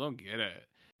 People don't get it.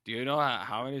 Do you know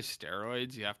how many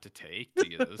steroids you have to take to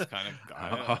get this kind of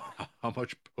guy? How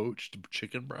much poached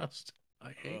chicken breast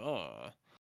I hate?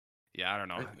 Yeah, I don't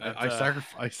know.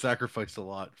 I sacrifice a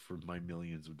lot for my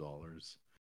millions of dollars.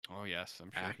 Oh yes,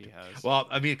 I'm sure he has. Well,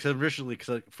 I mean, because originally,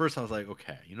 first I was like,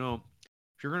 okay,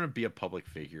 if you're gonna be a public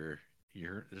figure,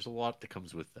 there's a lot that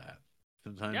comes with that.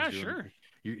 Sometimes Yeah, sure.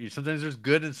 Sometimes there's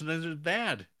good and sometimes there's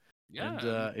bad. Yeah.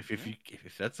 And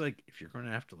if that's like, if you're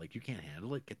gonna have to, like, you can't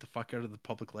handle it, get the fuck out of the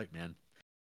public light, man.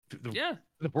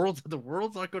 The world's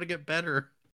not going to get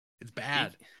better. It's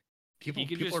bad. He could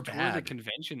people just are tour bad. the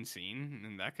convention scene,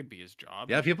 and that could be his job.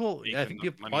 Yeah, I think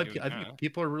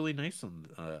people are really nice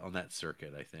on that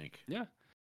circuit. I think. Yeah,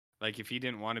 like if he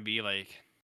didn't want to be like,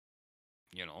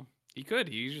 he could.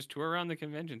 He could just tour around the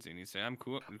convention scene. He'd say, "I'm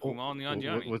cool on the on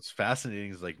Johnny." What's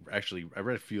fascinating is, like, actually, I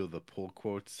read a few of the pull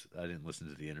quotes. I didn't listen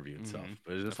to the interview itself,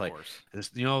 but it's just like,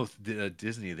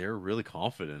 Disney. They're really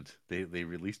confident. They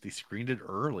screened it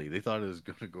early. They thought it was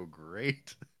going to go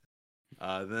great.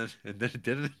 Then it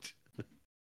didn't.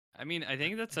 I mean, I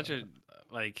think that's such a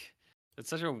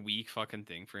weak fucking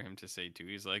thing for him to say too.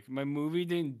 He's like, my movie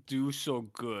didn't do so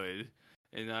good,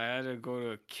 and I had to go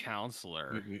to a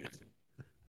counselor.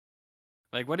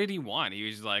 Like, what did he want? He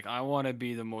was like, I want to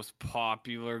be the most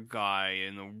popular guy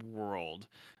in the world,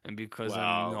 and because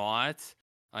I'm not,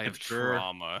 I have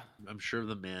trauma. I'm sure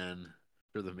the man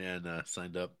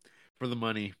signed up for the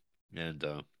money, and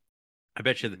I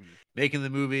bet you making the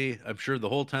movie, I'm sure the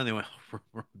whole time they went,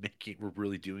 we're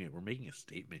really doing it. We're making a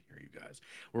statement here, you guys.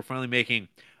 We're finally making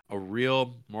a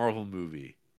real Marvel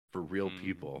movie for real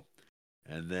people.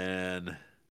 And then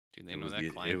do they know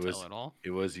that clientele at all?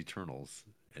 It was Eternals,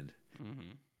 and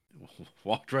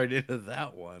walked right into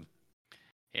that one.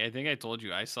 Yeah, I think I told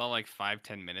you I saw like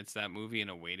 5-10 minutes of that movie in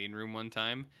a waiting room one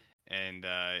time, and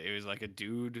it was like a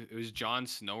dude. It was Jon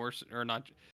Snow or not.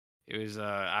 It was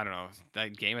I don't know,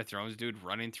 that Game of Thrones dude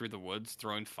running through the woods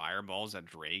throwing fireballs at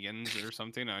dragons or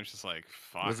something. I was just like,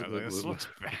 fuck, this looks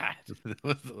bad.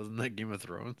 Wasn't that Game of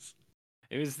Thrones?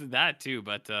 It was that too,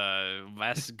 but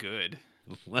less good.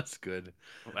 Less good.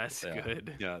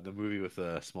 Good. Yeah, the movie with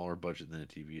a smaller budget than a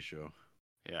TV show.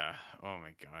 Yeah. Oh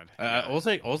my god.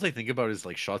 All I think about is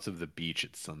like shots of the beach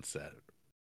at sunset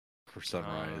or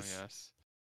sunrise. Oh, yes.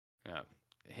 Yeah.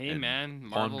 Hey, man,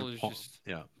 Marvel is just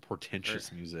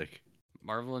portentous music.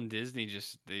 Marvel and Disney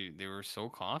just they were so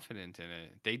confident in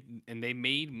it. They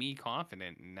made me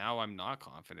confident, and now I'm not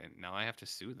confident. Now I have to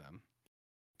sue them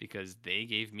because they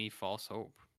gave me false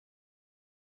hope.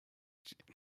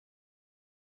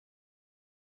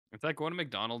 It's like going to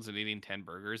McDonald's and eating 10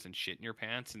 burgers and shitting your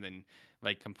pants, and then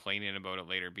like complaining about it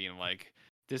later, being like,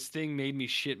 "This thing made me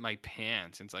shit my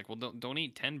pants." And it's like, well, don't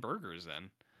eat 10 burgers then.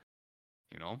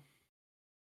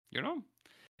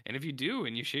 And if you do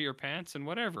and you shit your pants and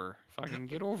whatever, fucking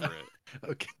get over it.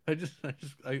 Okay, I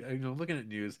looking at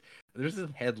news. There's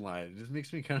this headline. It just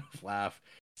makes me kind of laugh.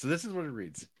 So this is what it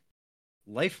reads: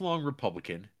 Lifelong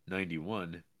Republican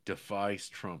 91 defies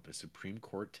Trump as Supreme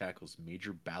Court tackles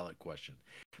major ballot question.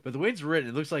 But the way it's written,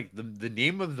 it looks like the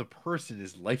name of the person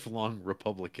is Lifelong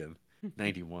Republican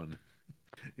 91.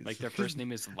 Like their first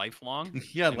name is Lifelong?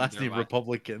 Yeah, last name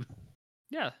Republican.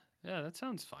 Yeah, that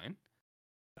sounds fine.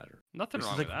 Nothing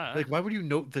wrong with that. Like, why would you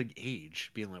note the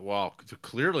age? Being like, well,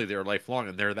 clearly they're lifelong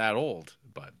and they're that old.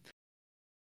 But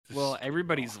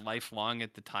everybody's lifelong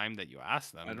at the time that you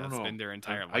ask them. That's been their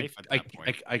entire life at that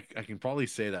point. I can probably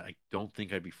say that I don't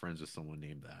think I'd be friends with someone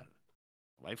named that.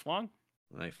 Lifelong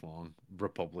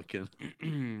Republican.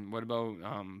 What about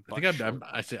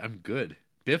I say I'm good.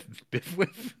 Biff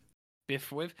Whiff.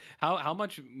 Biff Whiff? How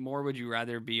much more would you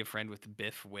rather be a friend with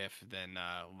Biff Whiff than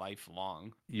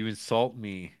lifelong? You insult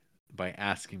me by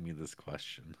asking me this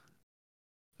question.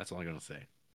 That's all I'm gonna say.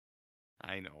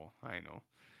 I know.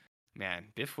 Man,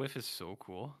 Biff Whiff is so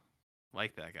cool.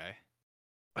 Like that guy.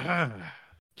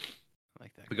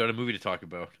 Like that. We got a movie to talk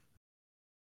about.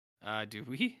 Do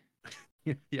we?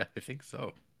 Yeah, I think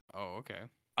so. Oh, okay.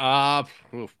 Oh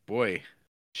boy.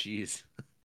 Jeez.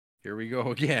 Here we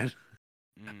go again.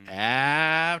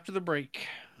 After the break.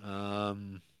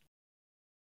 We're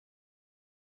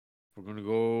gonna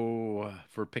go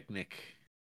for a picnic.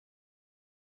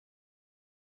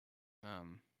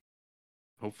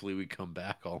 Hopefully we come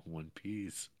back all in one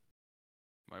piece.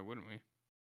 Why wouldn't we?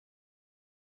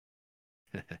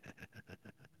 A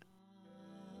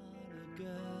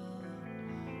girl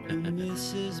who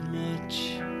misses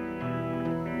much.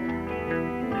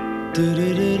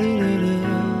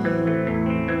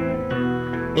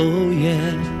 Oh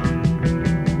yeah.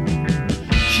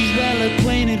 She's well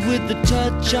acquainted with the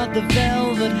touch of the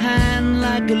velvet hand,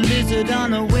 like a lizard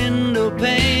on a window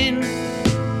pane.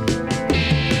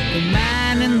 The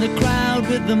man in the crowd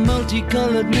with the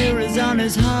multicolored mirrors on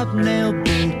his hobnail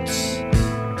boots,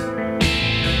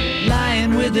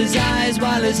 lying with his eyes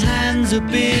while his hands are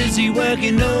busy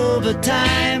working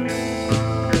overtime.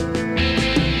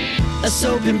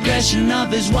 soap impression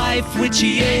of his wife, which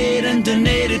he ate and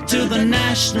donated to the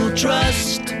National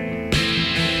Trust.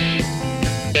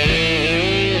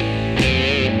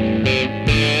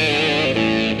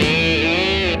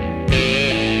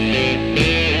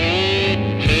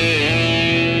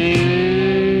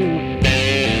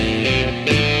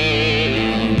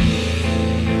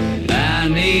 I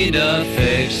need a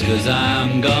fix, 'cause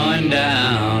I'm going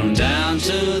down, down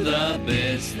to the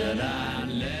bits that I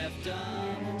left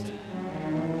undone.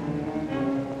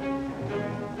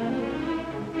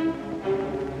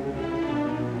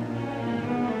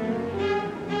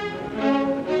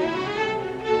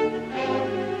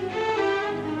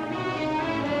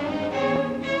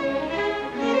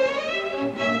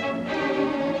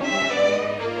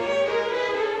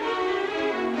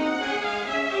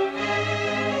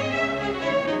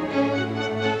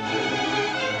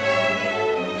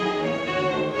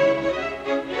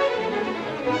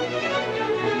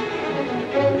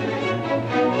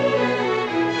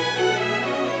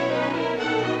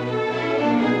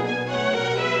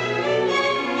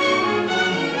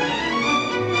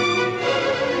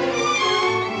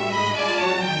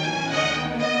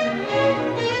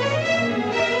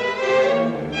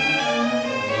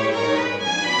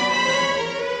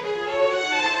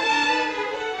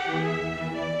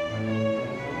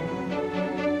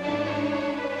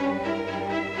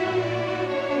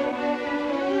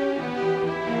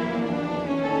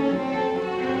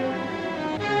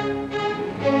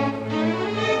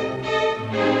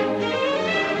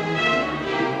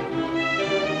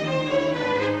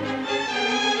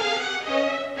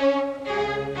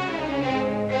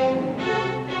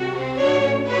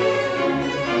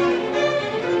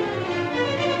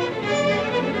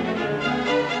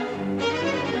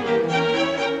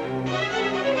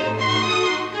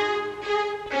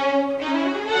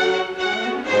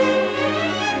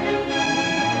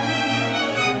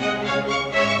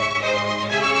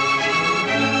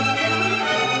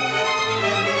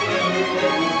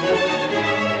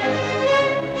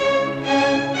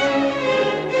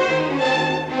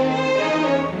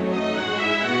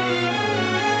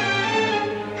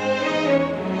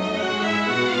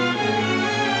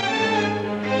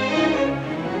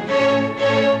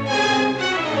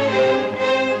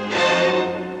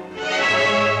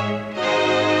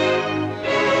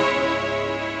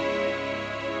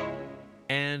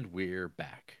 And we're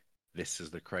back. This is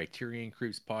the Criterion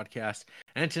Creeps podcast,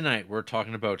 and tonight we're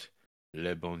talking about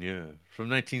Le Bonheur from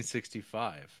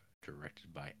 1965,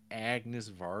 directed by Agnes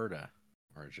Varda.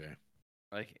 RJ.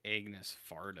 Like Agnes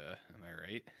Varda, am I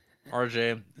right?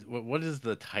 RJ, what does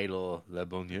the title Le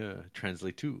Bonheur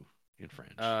translate to in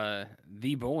French?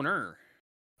 The Bonheur.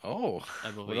 Oh,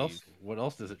 I believe. What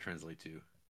else does it translate to?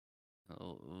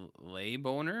 Le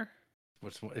Bonheur?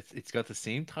 It's got the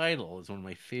same title as one of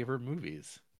my favorite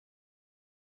movies.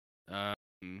 Le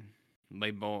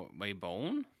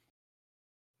Bone?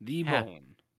 The Hap-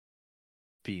 Bone.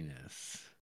 Penis.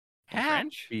 In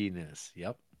French? Happiness.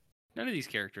 Yep. None of these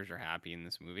characters are happy in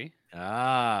this movie.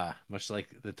 Ah, much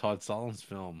like the Todd Solondz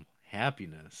film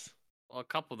Happiness. Well, a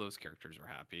couple of those characters are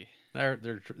happy.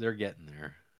 They're getting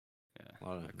there. Yeah.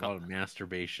 A lot of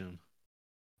masturbation.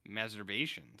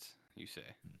 Masturbations, you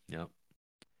say? Yep.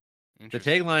 The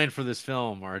Interesting. tagline for this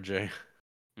film, RJ.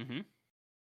 Mm-hmm.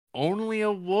 Only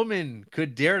a woman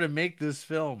could dare to make this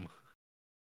film.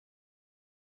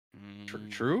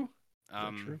 True? Is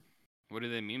that true? What do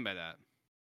they mean by that?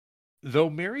 Though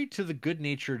married to the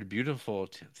good-natured, beautiful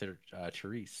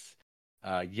Therese,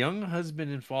 young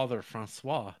husband and father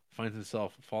Francois finds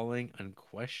himself falling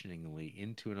unquestioningly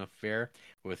into an affair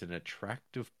with an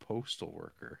attractive postal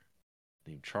worker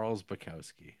named Charles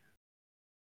Bukowski.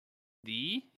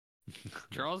 The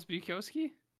Charles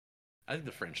Bukowski? I think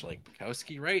the French like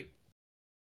Bukowski, right?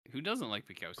 Who doesn't like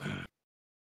Bukowski?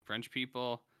 French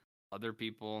people, other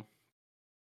people.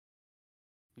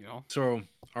 You know. So,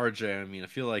 RJ, I mean, I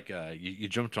feel like you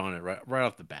jumped on it right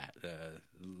off the bat.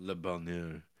 Le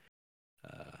Bonheur.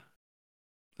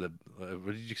 What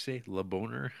did you say? Le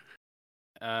Bonheur?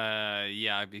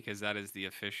 Yeah, because that is the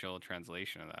official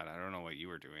translation of that. I don't know what you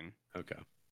were doing. Okay,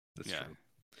 that's true.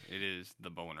 It is the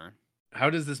boner. How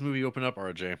does this movie open up,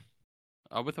 RJ?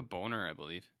 With a boner, I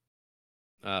believe.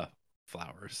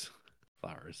 Flowers.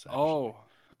 Actually. Oh,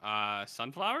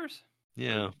 sunflowers?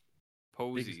 Yeah.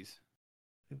 Posies.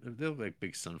 They look like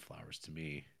big sunflowers to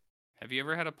me. Have you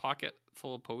ever had a pocket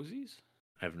full of posies?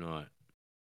 I have not.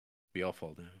 We all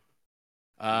fall down.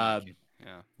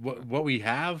 Yeah. What we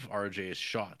have, RJ, is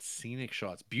shots, scenic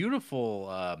shots,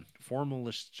 beautiful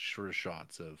formalist sort of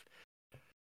shots of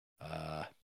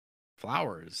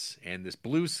flowers and this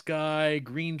blue sky,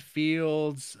 green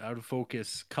fields, out of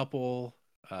focus couple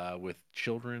with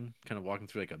children kind of walking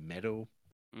through like a meadow.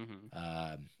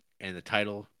 Mm-hmm. And the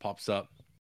title pops up.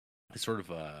 It's sort of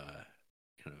a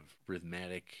kind of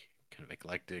rhythmic, kind of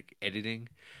eclectic editing.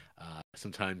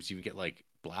 Sometimes you get like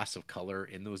blasts of color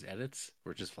in those edits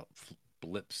where it just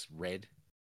blips red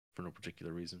for no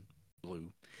particular reason,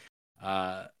 blue.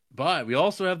 But we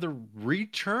also have the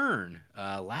return,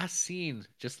 last seen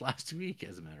just last week,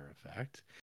 as a matter of fact,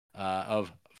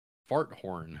 of Fart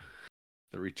Horn.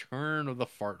 The return of the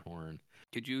Fart Horn.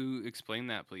 Could you explain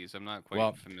that, please? I'm not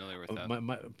quite familiar with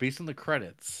that. Based on the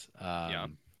credits, Yeah.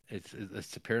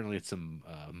 it's apparently it's some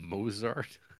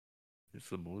Mozart. It's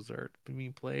the Mozart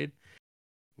being played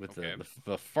with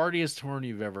the fartiest horn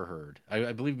you've ever heard.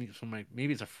 I believe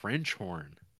maybe it's a French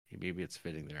horn. Maybe it's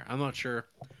fitting there. I'm not sure.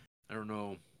 I don't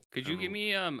know. Could you give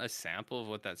me a sample of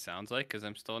what that sounds like? Because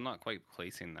I'm still not quite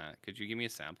placing that. Could you give me a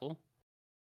sample?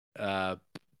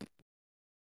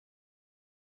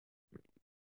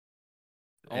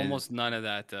 Almost none of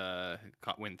that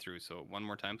went through. So one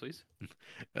more time, please.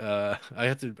 I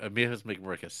may have to make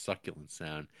more like a succulent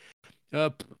sound.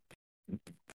 Okay.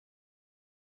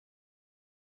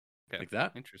 Like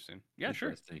that? Interesting. Yeah,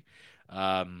 Interesting.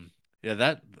 Sure.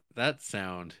 Yeah, that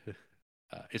sound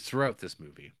is throughout this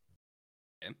movie.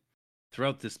 Okay.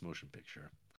 Throughout this motion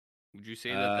picture. Would you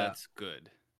say that that's good?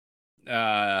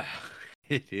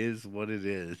 It is what it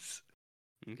is.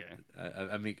 Okay.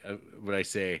 I mean, would I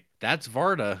say that's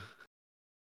Varda?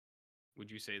 Would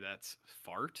you say that's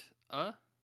fart? Yeah,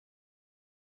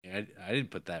 I didn't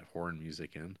put that horn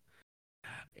music in.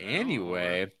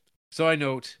 Anyway, so I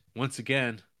note once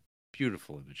again,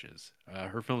 beautiful images.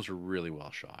 Her films are really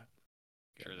well shot.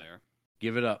 Sure, they are.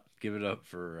 Give it up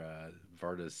for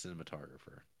Varda's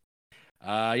cinematographer.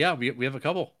 Yeah, we have a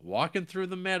couple walking through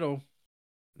the meadow.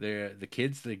 The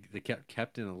kids they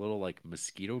kept in a little like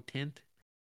mosquito tent,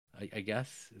 I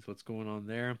guess is what's going on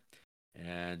there.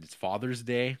 And it's Father's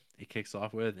Day. It kicks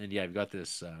off with, and yeah, we've got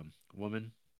this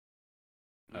woman,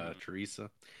 Teresa,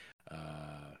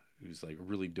 who's like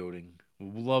really doting,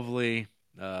 lovely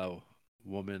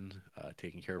woman,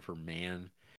 taking care of her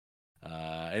man,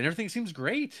 and everything seems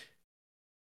great.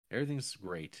 Everything's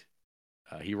great.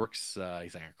 He works.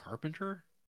 He's like a carpenter.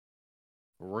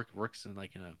 Or works in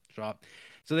like in a shop.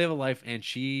 So they have a life, and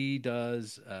she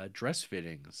does dress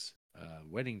fittings,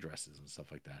 wedding dresses and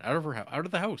stuff like that out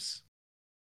of the house.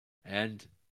 And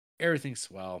everything's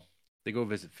swell. They go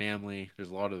visit family. There's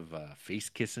a lot of face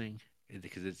kissing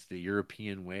because it's the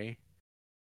European way.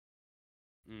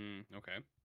 Okay.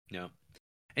 Yeah.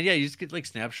 And yeah, you just get like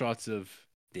snapshots of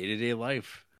day-to-day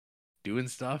life, doing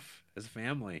stuff as a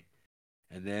family.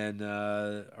 And then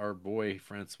our boy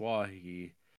Francois,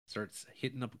 he starts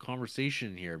hitting up a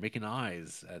conversation here, making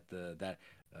eyes at that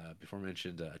before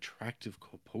mentioned attractive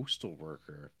postal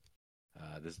worker.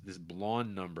 This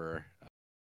blonde number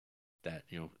that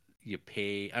you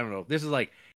pay. I don't know. This is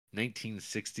like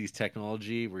 1960s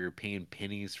technology where you're paying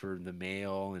pennies for the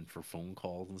mail and for phone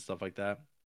calls and stuff like that.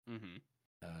 Mm-hmm.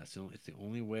 So it's the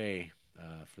only way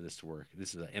for this to work.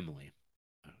 This is Emily.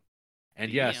 And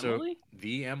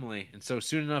the Emily. And so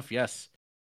soon enough, yes,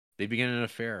 they begin an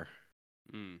affair.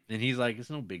 And he's like, it's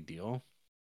no big deal.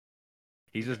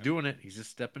 He's just doing it. He's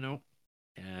just stepping out.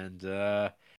 And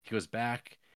he goes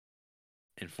back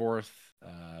and forth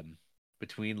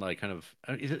between like kind of,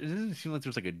 it doesn't seem like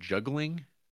there's like a juggling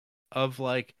of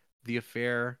like the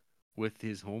affair with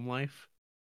his home life.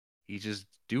 He's just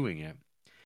doing it.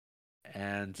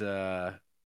 And I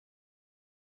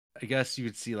guess you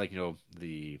would see like,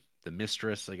 the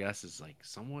mistress, I guess, is like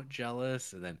somewhat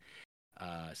jealous. And then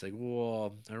it's like,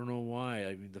 well, I don't know why.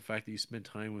 I mean, the fact that you spend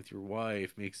time with your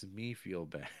wife makes me feel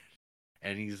bad.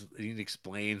 And he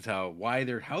explains how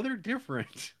they're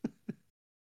different.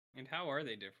 And how are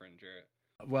they different, Jarrett?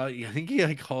 Well, I think he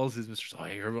like calls his mistress,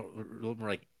 you're a little more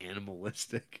like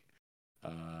animalistic.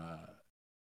 And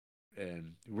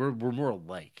we're more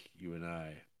alike, you and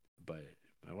I. But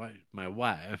my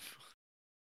wife,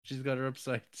 she's got her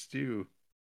upsides too.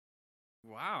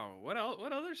 Wow, what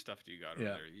other stuff do you got over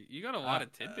there? You got a lot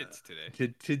of tidbits today.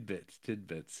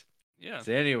 Tidbits. Yeah.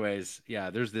 So, anyways,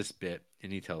 yeah, there's this bit,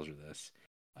 and he tells her this.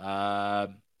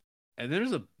 And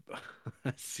there's a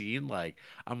scene like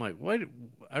I'm like, what?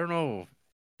 I don't know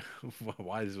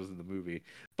why this was in the movie,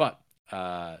 but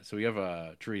so we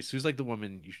have Therese, who's like the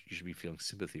woman you should be feeling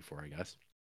sympathy for, I guess.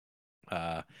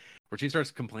 Where she starts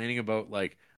complaining about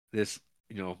like this,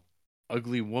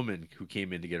 ugly woman who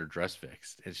came in to get her dress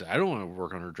fixed. And she's like, I don't want to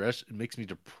work on her dress. It makes me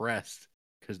depressed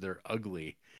because they're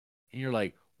ugly. And you're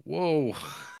like, whoa.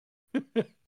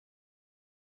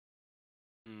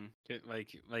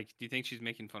 Like, do you think she's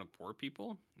making fun of poor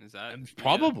people? Is that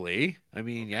Probably? I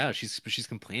mean, Okay. yeah, she's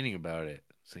complaining about it.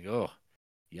 It's like, oh,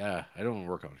 yeah, I don't want to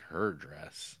work on her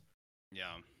dress.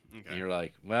 Yeah. And Okay. you're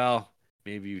like, well,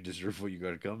 maybe you deserve what you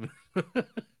got to come.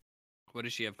 What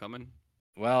does she have coming?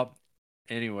 Well,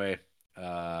 anyway,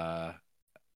 uh,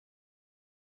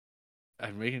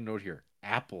 I'm making a note here.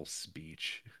 Apple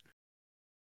speech.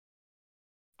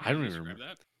 I Can don't you even describe remember.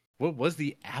 that? What was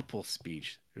the Apple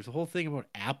speech? There's a whole thing about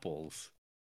apples.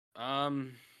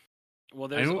 Well,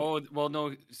 I there's know.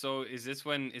 no. So is this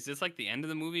like the end of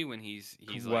the movie when he's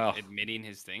like Well, admitting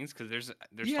his things? Because there's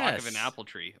talk of an yes, apple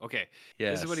tree. Okay,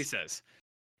 this is what he yes. says.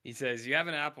 He says you have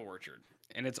an apple orchard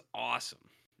and it's awesome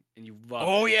and you love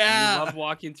Oh it and you yeah. love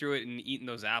walking through it and eating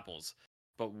those apples.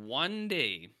 But one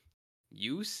day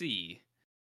you see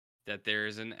that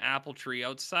there's an apple tree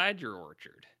outside your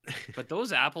orchard, but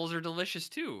those apples are delicious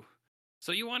too.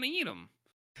 So you want to eat them.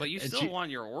 But you And still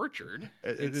want your orchard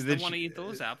and and still then want to eat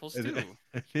those apples and too.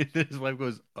 then his wife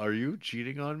goes, "Are you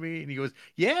cheating on me?" And he goes,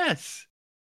 "Yes."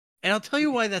 And I'll tell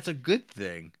you why that's a good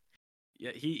thing.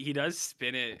 Yeah, he does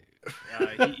spin it.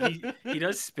 He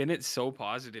does spin it so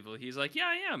positively. He's like, yeah,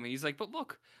 I am. And he's like, but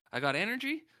look, I got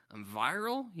energy. I'm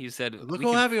viral. He said Look we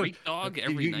how can happy. freak dog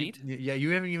every night. Yeah,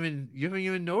 you haven't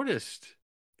even noticed.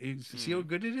 See how Mm,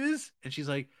 good it is? And she's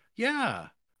like, "Yeah,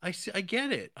 I see, I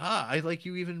get it. I like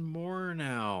you even more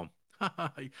now.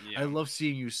 I yeah. love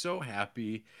seeing you so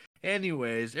happy.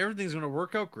 Anyways, everything's gonna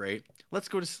work out great. Let's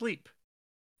go to sleep."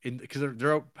 Because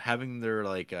they're out having their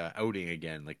like outing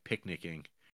again, like picnicking,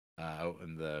 out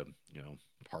in the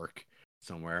park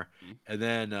somewhere. Mm, And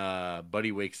then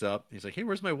Buddy wakes up. And he's like, "Hey,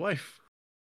 where's my wife?"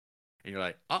 And you're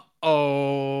like,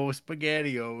 "Uh-oh,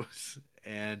 SpaghettiOs!"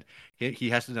 And he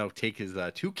has to now take his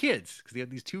two kids because they have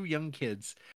these two young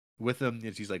kids with him.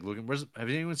 And he's like, "Looking, have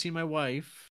anyone seen my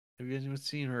wife? Have anyone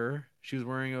seen her? She was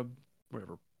wearing a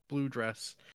whatever blue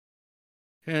dress."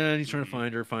 And he's trying to mm.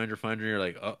 find her. And you're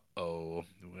like, "Uh-oh,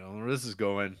 well, where this is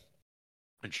going."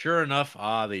 And sure enough,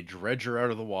 they dredge her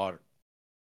out of the water.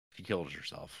 She killed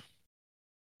herself,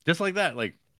 just like that,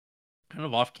 like kind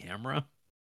of off camera.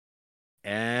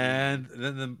 Mm. And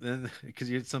then because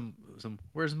you had some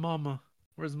where's mama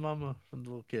from the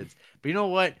little kids. But you know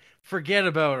what? Forget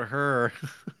about her.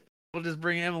 We'll just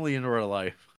bring Emily into our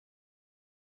life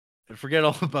and forget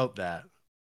all about that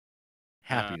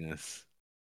Uh, happiness.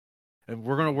 And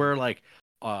we're gonna wear like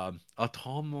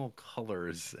autumnal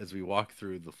colors as we walk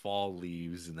through the fall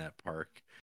leaves in that park.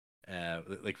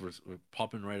 Like we're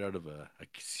popping right out of a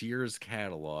Sears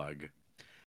catalog.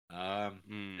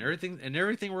 mm.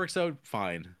 Everything works out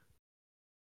fine.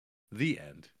 The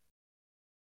end.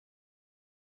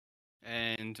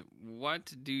 And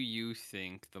what do you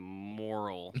think the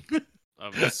moral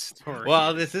of the story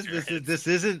Well, is, Jared? this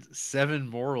isn't seven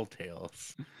moral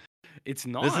tales. It's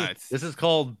not. This is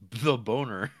called the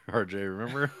Bonheur, RJ.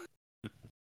 Remember?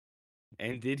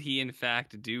 And did he in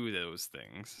fact do those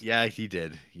things? Yeah, he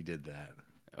did. He did that.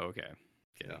 Okay. Okay.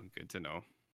 Yeah. Good to know.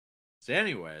 So,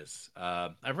 anyways,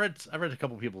 I've read a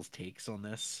couple people's takes on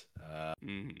this.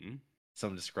 Hmm.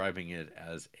 Some describing it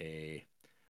as a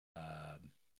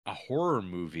horror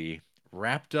movie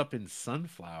wrapped up in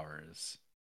sunflowers.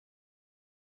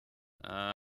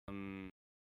 Um.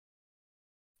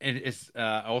 And it's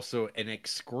also an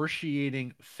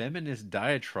excruciating feminist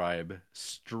diatribe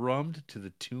strummed to the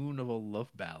tune of a love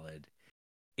ballad.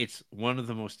 It's one of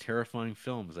the most terrifying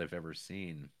films I've ever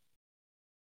seen.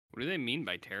 What do they mean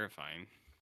by terrifying?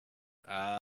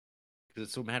 Because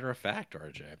it's so matter of fact,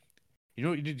 RJ.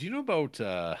 Did you know about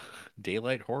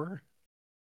daylight horror?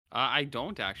 I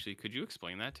don't actually. Could you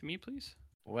explain that to me, please?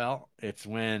 Well, it's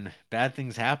when bad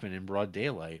things happen in broad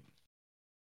daylight.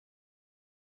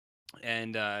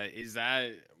 And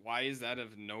why is that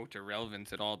of note or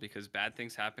relevance at all? Because bad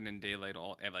things happen in daylight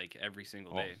like every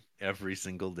single day. Every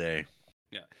single day.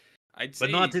 Yeah, I'd But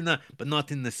say.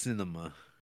 not in the cinema.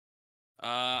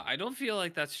 I don't feel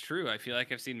like that's true. I feel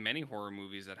like I've seen many horror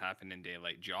movies that happen in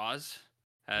daylight. Jaws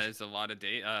has a lot of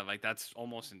day. Like that's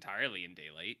almost entirely in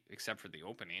daylight, except for the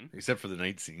opening, Except for the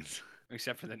night scenes.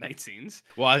 except for the night scenes.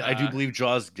 Well, I do Uh, believe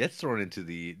Jaws gets thrown into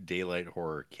the daylight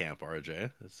horror camp,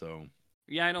 RJ. So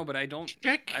yeah, I know, but I don't.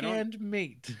 check I don't. and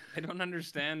mate. I don't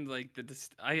understand like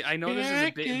I know this is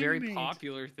a very Checkmate.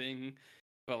 popular thing,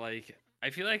 but like I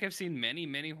feel like I've seen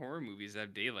many horror movies that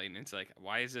have daylight, and it's like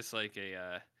why is this like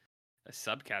a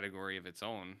subcategory of its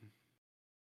own?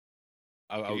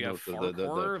 I Do would you have note fart the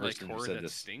horror, like person who horror said that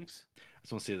this. stinks? I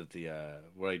just want to say that the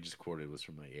what I just quoted was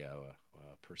from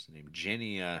a person named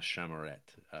Jenny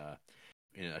Chamarette.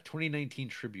 In a 2019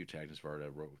 tribute to Agnes Varda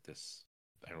wrote this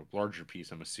larger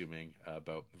piece, I'm assuming,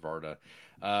 about Varda,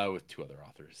 with 2 other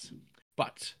authors.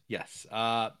 But yes,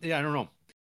 yeah, I don't know.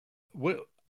 What,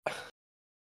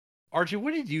 Archie,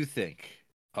 what did you think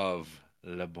of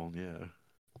Le Bonheur?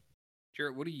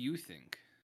 Jared, what do you think?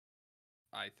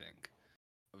 I think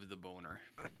of the boner.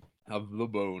 Of the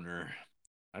boner.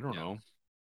 I don't know.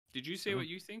 Did you say what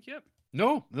you think yet?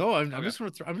 No, I'm Okay. just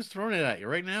I'm just throwing it at you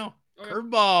right now. Okay.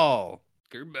 Curveball.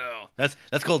 Curveball.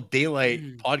 That's called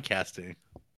daylight podcasting.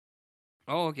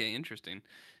 Oh, okay. Interesting.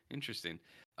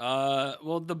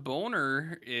 Well, the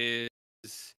boner is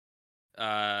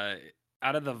out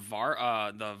of the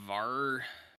var.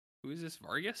 Who is this?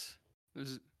 Vargas? This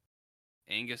is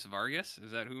Angus Vargas.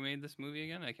 Is that who made this movie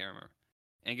again? I can't remember.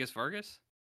 Angus Vargas.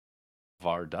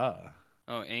 Varda.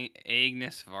 Oh,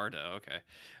 Agnes Varda.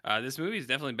 Okay. This movie is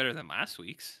definitely better than last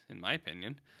week's, in my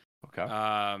opinion. Okay.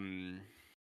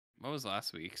 What was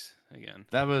last week's again?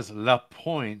 That was La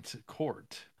Pointe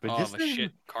Court. But this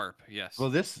shit carp. Yes. Well,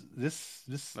 this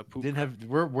didn't have.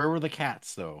 Where were the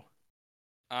cats though?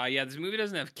 Yeah, this movie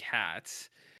doesn't have cats.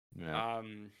 Yeah.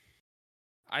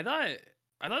 I thought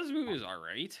this movie was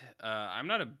alright. I'm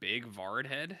not a big Vard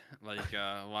head like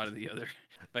a lot of the other,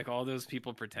 like all those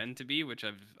people pretend to be, which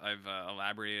I've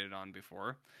elaborated on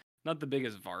before. Not the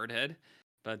biggest Vard head,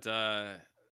 but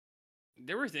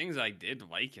there were things I did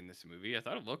like in this movie. I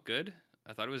thought it looked good.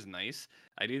 I thought it was nice.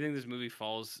 I do think this movie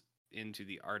falls into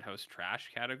the art house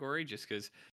trash category, just because,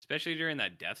 especially during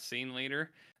that death scene later,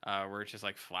 where it's just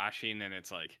like flashing and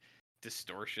it's like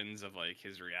distortions of like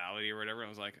his reality or whatever. I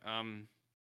was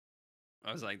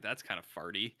like, that's kind of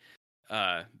farty.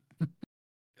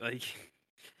 Like,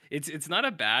 it's not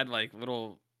a bad like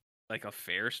little like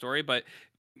affair story, but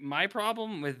my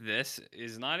problem with this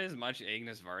is not as much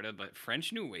Agnes Varda, but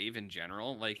French New Wave in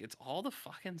general. Like, it's all the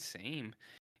fucking same.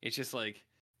 It's just like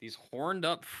these horned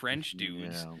up French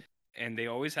dudes, and they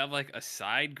always have like a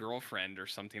side girlfriend or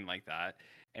something like that.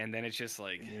 And then it's just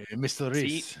like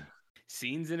Mr.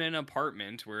 Scenes in an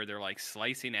apartment where they're like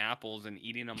slicing apples and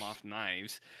eating them off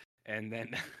knives, and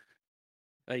then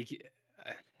like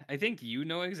I think you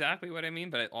know exactly what I mean,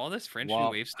 but all this French New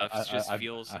Wave stuff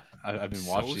feels I've been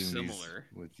so watching similar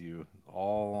these with you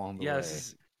all along the way.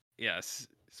 Yes.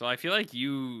 So I feel like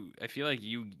you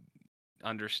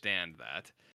understand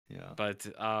that. Yeah. But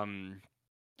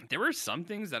there were some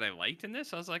things that I liked in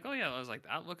this. I was like, oh yeah,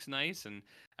 that looks nice, and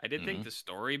I did think the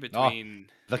story between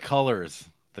the colors,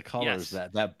 yes.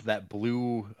 that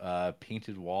blue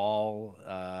painted wall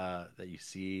that you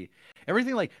see,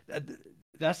 everything like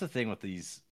that's the thing with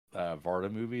these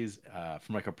Varda movies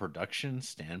from like a production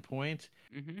standpoint,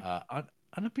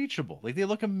 unimpeachable. Like they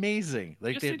look amazing.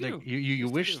 Like yes, you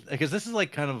wish, because this is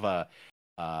like kind of a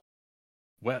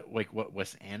what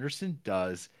Wes Anderson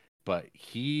does, but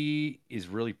he is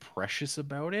really precious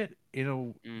about it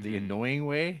in the annoying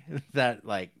way that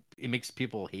like it makes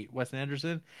people hate Wes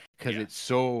Anderson because it's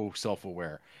so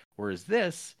self-aware. Whereas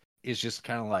this is just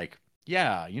kind of like,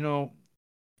 yeah,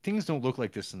 things don't look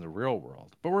like this in the real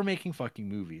world, but we're making fucking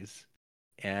movies.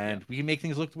 And we can make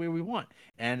things look the way we want.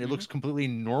 And it looks completely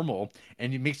normal.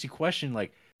 And it makes you question,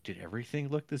 like, did everything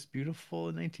look this beautiful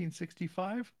in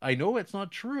 1965? I know it's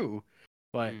not true.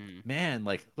 But man,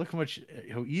 like, look how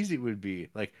easy it would be.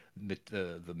 Like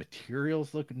the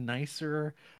materials look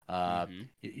nicer.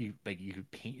 You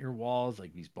could paint your walls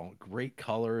like these great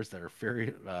colors that are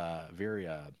very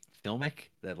filmic,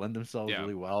 that lend themselves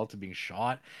really well to being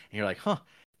shot. And you're like, huh,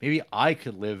 maybe I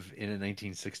could live in a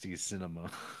 1960s cinema,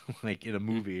 like in a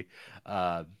movie.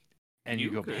 And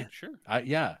you go, could, man, sure,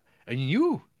 and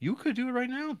you could do it right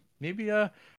now. Maybe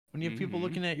when you have people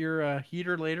looking at your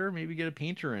heater later, maybe get a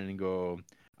painter in and go,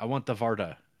 I want the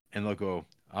Varda. And they'll go,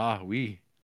 oui.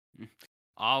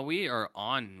 Oui or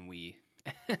on we?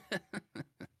 A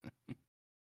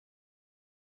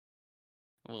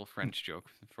little French joke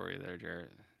for you there, Jared.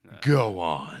 Go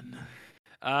on.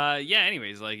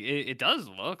 Anyways, like it does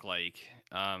look like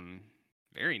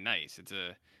very nice. It's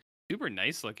a super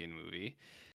nice looking movie.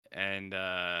 And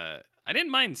I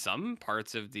didn't mind some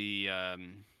parts of the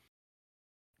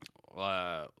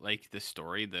like the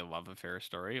story, the love affair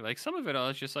story. Like some of it I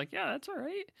was just like, yeah, that's all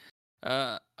right.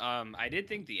 I did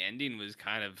think the ending was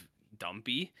kind of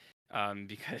dumpy,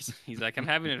 because he's like, I'm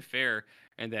having an affair,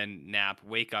 and then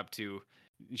wake up to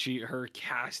her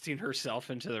casting herself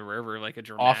into the river like a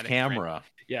dramatic off camera.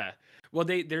 Yeah. Well,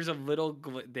 there's a little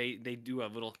they do a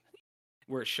little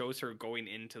where it shows her going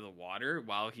into the water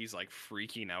while he's like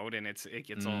freaking out, and it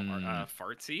gets all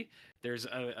fartsy. There's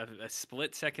a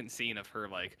split second scene of her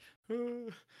like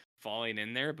falling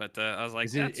in there, but I was like,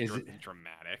 Is that's it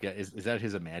dramatic. Yeah, is that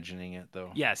his imagining it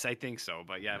though? Yes, I think so.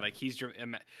 But yeah, like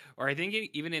or I think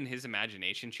even in his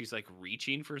imagination, she's like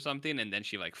reaching for something and then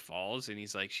she like falls and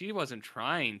he's like, she wasn't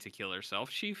trying to kill herself.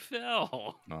 She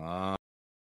fell.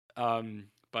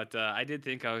 But I did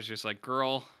think I was just like,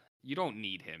 girl, you don't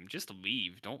need him. Just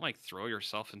leave. Don't like throw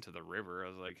yourself into the river. I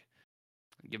was like,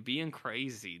 you're being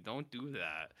crazy. Don't do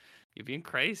that. You're being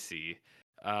crazy.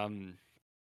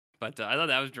 But I thought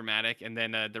that was dramatic. And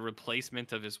then the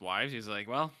replacement of his wives, he's like,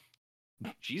 well,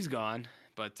 she's gone,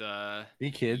 but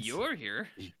hey kids, you're here.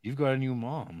 You've got a new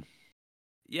mom.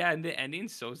 Yeah, and the ending,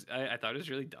 so I thought it was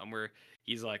really dumb. Where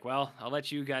he's like, well, I'll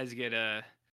let you guys get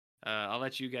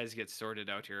sorted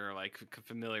out here, or like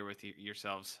familiar with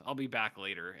yourselves. I'll be back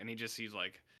later. And he's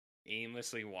like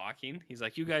aimlessly walking. He's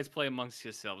like, you guys play amongst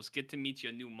yourselves. Get to meet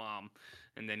your new mom.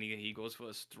 And then he goes for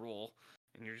a stroll.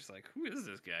 And you're just like, who is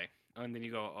this guy? And then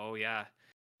you go, oh yeah,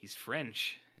 he's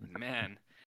French. Man,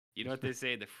 you know what they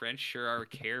say? The French sure are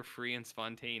carefree and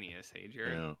spontaneous. Hey,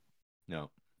 Jared? No.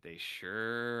 They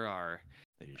sure are.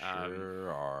 They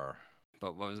sure are.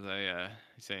 But what was I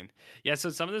saying? Yeah, so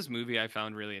some of this movie I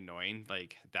found really annoying,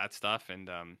 like that stuff. And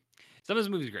some of this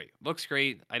movie's great. Looks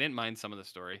great. I didn't mind some of the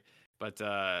story. But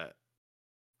I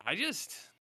don't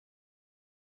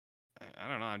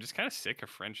know. I'm just kind of sick of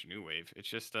French New Wave. It's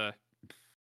just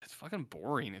it's fucking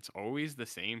boring. It's always the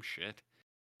same shit.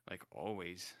 Like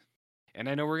always. And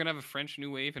I know we're gonna have a French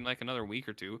New Wave in like another week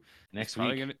or two. Next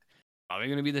week. Probably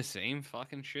gonna be the same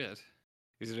fucking shit.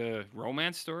 Is it a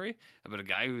romance story about a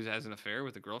guy who has an affair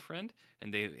with a girlfriend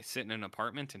and they sit in an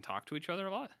apartment and talk to each other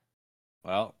a lot?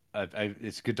 Well,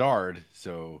 it's Godard,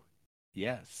 so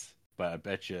yes. But I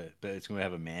bet it's going to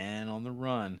have a man on the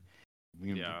run.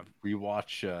 We can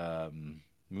rewatch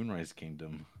Moonrise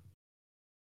Kingdom.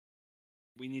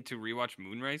 We need to rewatch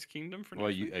Moonrise Kingdom for. Well,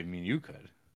 you could.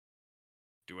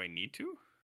 Do I need to?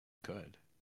 Could.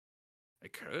 I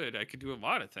could. I could do a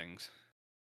lot of things.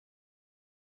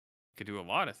 I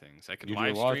could You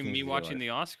live stream me watching the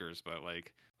Oscars, but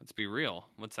like, let's be real.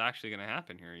 What's actually going to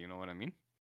happen here? You know what I mean?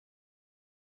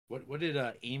 What did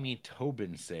Amy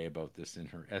Tobin say about this in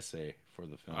her essay for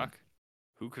the film? Fuck.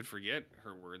 Who could forget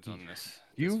her words on this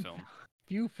film?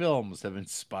 Few films have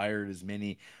inspired as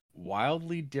many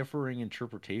wildly differing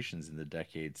interpretations in the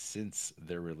decades since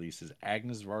their releases.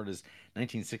 Agnes Varda's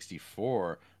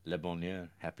 1964 Le Bonheur,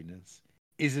 Happiness.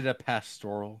 Is it a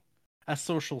pastoral, a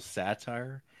social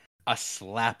satire, a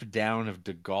slapdown of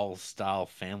de Gaulle-style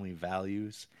family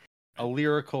values, a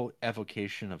lyrical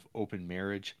evocation of open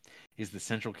marriage? Is the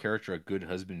central character a good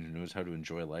husband who knows how to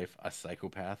enjoy life, a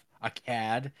psychopath, a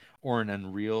cad, or an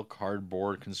unreal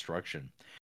cardboard construction?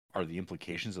 Are the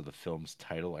implications of the film's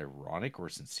title ironic or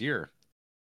sincere?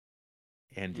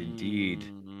 And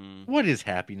indeed, what is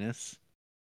happiness?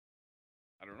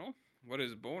 I don't know. What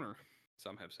is boner?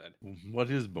 Some have said. What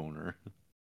is boner?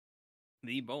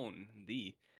 The bone.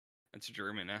 That's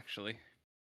German, actually.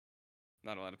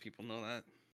 Not a lot of people know that.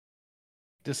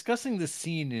 Discussing the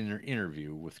scene in her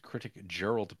interview with critic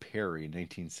Gerald Perry in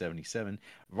 1977,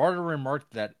 Varda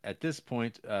remarked that at this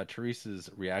point, Teresa's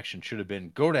reaction should have been,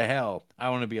 "Go to hell,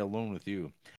 I want to be alone with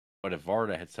you." But if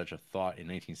Varda had such a thought in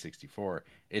 1964,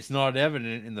 it's not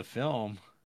evident in the film.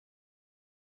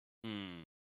 Where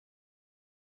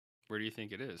do you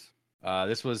think it is?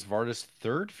 This was Varda's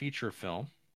third feature film.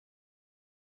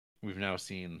 We've now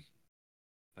seen,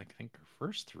 I think, her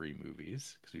first three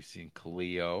movies, because we've seen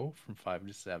Cleo from 5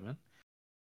 to 7.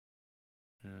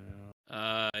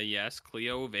 Yes,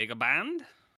 Cleo Vagabond.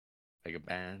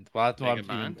 Vagabond. Well,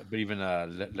 even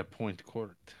Le Point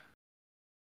Court.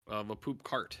 Le Poop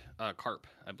Cart. Carp,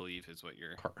 I believe, is what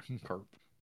you're. Carp.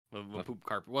 Le Poop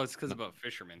Carp. Well, it's because about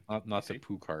fishermen. Not the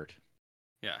Poo Cart.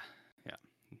 Yeah.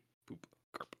 Poop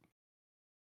Carp.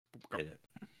 Poop Carp. Hit it.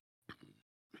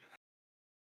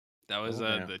 That was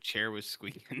the chair was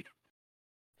squeaking.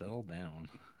 Settle down.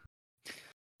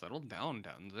 Settle down,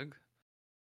 Danzig.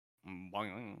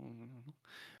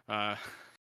 Yeah.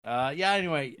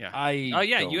 Anyway, yeah.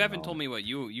 You haven't told me what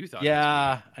you thought.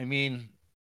 Yeah, I mean,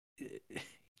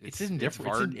 it's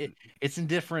indifference. It's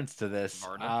indifference to this.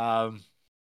 Varda?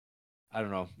 I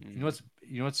don't know. You know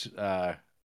what's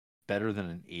better than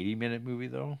an 80-minute movie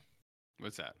though?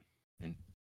 What's that? A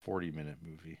 40-minute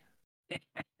movie.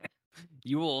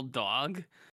 You old dog.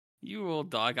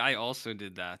 I also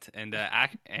did that. And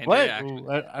what? I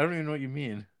don't even know what you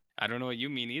mean. I don't know what you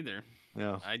mean either.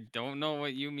 No. I don't know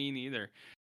what you mean either.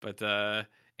 But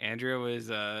Andrea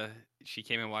was she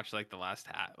came and watched like the last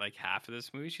half of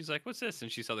this movie. She's like, "What's this?"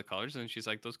 And she saw the colors and she's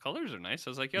like, "Those colors are nice." I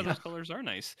was like, "Yeah, those colors are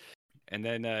nice." And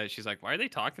then she's like, "Why are they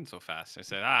talking so fast?" I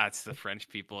said, it's the French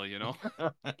people, you know."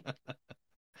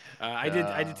 I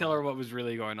did tell her what was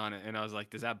really going on, and I was like,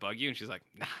 "Does that bug you?" And she's like,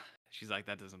 "Nah." She's like,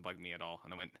 "That doesn't bug me at all."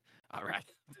 And I went, "All right."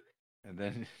 And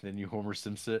then you Homer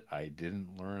Simpson it. I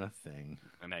didn't learn a thing.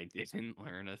 And I didn't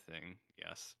learn a thing.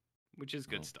 Yes, which is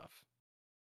good Oh. stuff.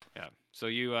 Yeah. So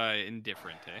you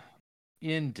indifferent, eh?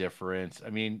 Indifference. I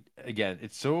mean, again,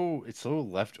 it's so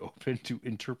left open to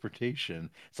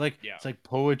interpretation. It's like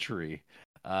poetry.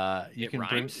 You It can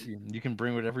bring rhymes. you can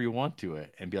bring whatever you want to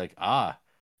it and be like, I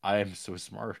am so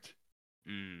smart.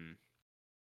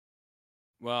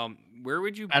 Well, where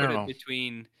would you I put don't it know.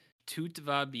 between Tout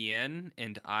va bien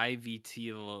and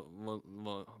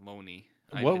Ivitelloni?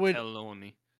 What would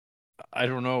Ivitelloni. I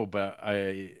don't know, but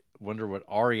I wonder what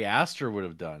Ari Aster would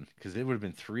have done because it would have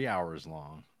been 3 hours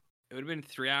long. It would have been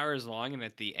 3 hours long, and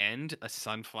at the end, a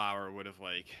sunflower would have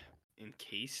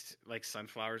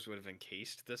sunflowers would have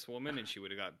encased this woman, and she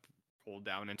would have got pulled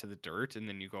down into the dirt, and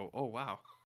then you go, "Oh wow,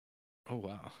 Oh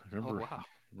wow! oh wow."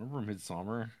 Remember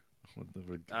Midsummer with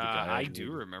the I guy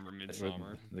do remember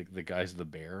Midsummer. the guy's the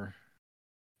bear.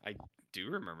 I do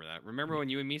remember that. Remember when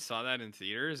you and me saw that in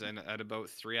theaters, and at about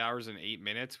 3 hours and 8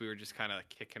 minutes, we were just kind of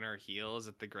kicking our heels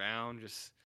at the ground,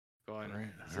 just going,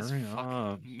 "Is this Hurry fucking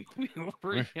up. movie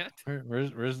over yet?"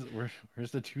 Where's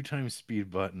the 2x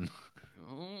speed button?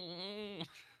 Oh.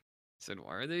 Said,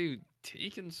 "Why are they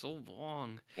taking so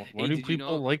long?" Why do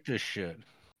people like this shit?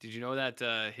 Did you know that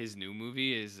his new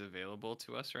movie is available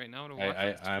to us right now to watch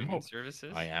I on streaming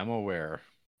services? I am aware.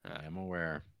 I am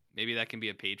aware. Maybe that can be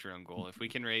a Patreon goal. If we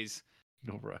can raise,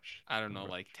 No rush. I don't know,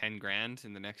 like 10 grand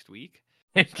in the next week.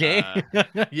 Okay.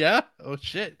 Yeah. Oh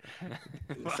shit.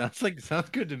 Sounds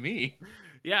good to me.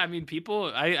 Yeah, I mean,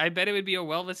 people. I bet it would be a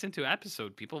well listened to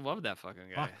episode. People love that fucking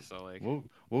guy. Fuck. So like, what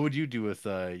would you do with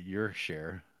your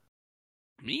share?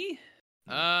 me?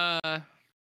 I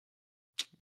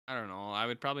don't know. I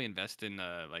would probably invest in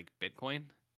like Bitcoin.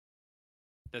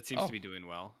 That seems to be doing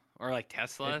well. Or like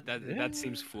Tesla. That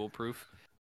seems foolproof.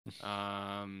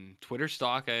 Twitter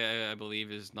stock I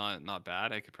believe is not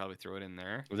bad. I could probably throw it in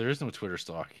there. Well, there is no Twitter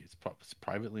stock. It's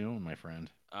privately owned, my friend.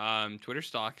 Twitter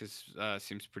stock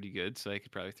seems pretty good, so I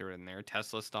could probably throw it in there.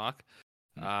 Tesla stock.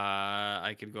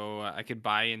 I could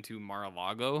buy into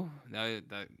Mar-a-Lago.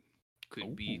 That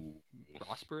could be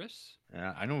prosperous.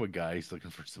 Yeah, I know a guy who's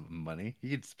looking for some money. He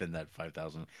could spend that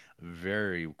 5,000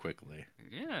 very quickly.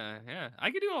 Yeah.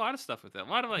 I could do a lot of stuff with it. A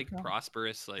lot of like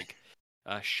prosperous, like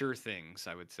sure things,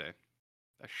 I would say.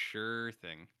 A sure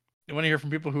thing. You want to hear from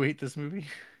people who hate this movie?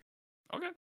 Okay.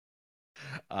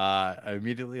 I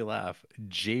immediately laugh.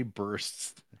 Jay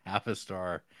bursts, half a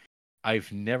star.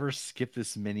 I've never skipped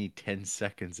this many 10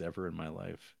 seconds ever in my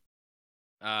life.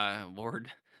 Lord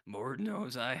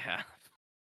knows I have.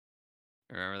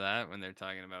 Remember that when they're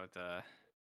talking about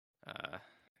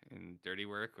in Dirty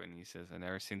Work when he says, "I've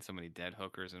never seen so many dead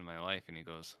hookers in my life," and he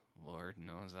goes, "Lord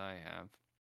knows I have."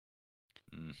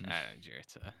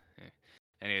 Jarrett's.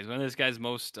 Anyways, one of this guy's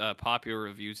most popular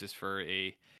reviews is for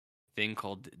a thing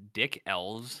called Dick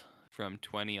Elves from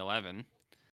 2011.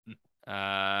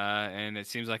 And it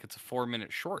seems like it's a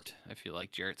 4-minute short. I feel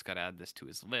like Jarrett's got to add this to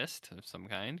his list of some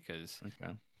kind because I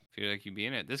feel like you'd be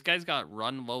in it. This guy's got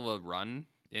Run Lola Run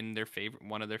in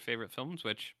one of their favorite films,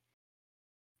 which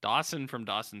Dawson from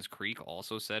Dawson's Creek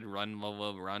also said Run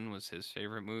Lola Run was his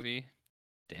favorite movie.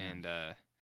 Damn. And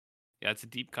yeah, it's a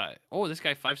deep cut. Oh, this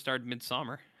guy 5-starred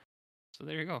Midsommar. So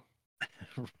there you go.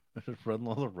 Run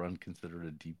Lola Run considered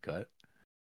a deep cut?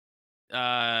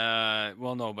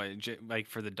 Well, no, but like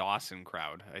for the Dawson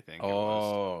crowd, I think.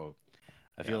 Oh,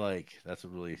 I feel like that's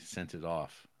what really sent it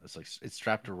off. It's like it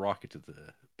strapped a rocket to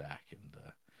the back, and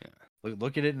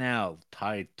look at it now,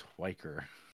 Ty Twiker.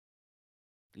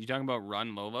 You talking about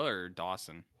Run Lola or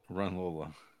Dawson? Run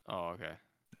Lola. Oh, okay.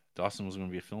 Dawson was going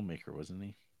to be a filmmaker, wasn't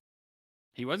he?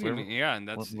 He was going to be, yeah, and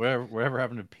that's whatever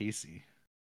happened to Pacey.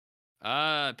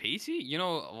 Pacey, you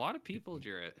know, a lot of people,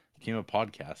 Jarrett, became a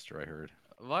podcaster. I heard.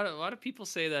 A lot of people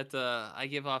say that I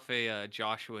give off a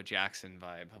Joshua Jackson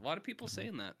vibe. A lot of people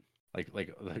saying that.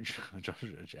 Like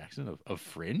Joshua Jackson of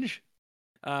Fringe?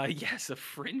 Yes, of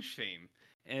Fringe fame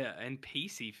and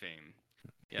Pacey fame.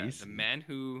 Yeah, Pacey. The man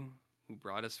who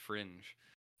brought us Fringe.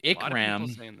 Ikram. A lot of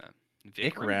people saying that.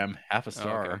 Ikram, half a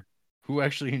star. Oh, okay. Who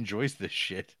actually enjoys this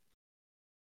shit?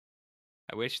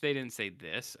 I wish they didn't say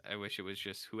this. I wish it was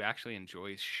just who actually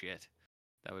enjoys shit.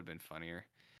 That would have been funnier.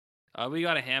 We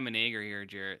got a ham and egger here,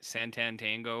 Jarrett. Santan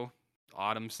Tango,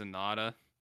 Autumn Sonata,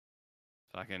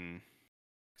 fucking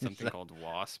something called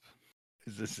Wasp.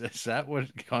 Is that what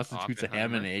constitutes a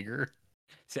ham and egger?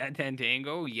 Santan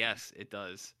Tango? Yes, it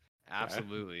does.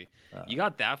 Absolutely. You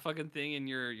got that fucking thing in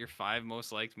your 5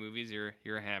 most liked movies.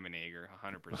 You're a ham and egger,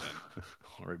 100%.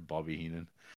 All right, Bobby Heenan.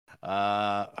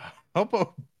 How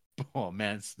about? Oh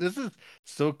man, this is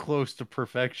so close to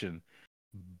perfection.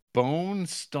 Bone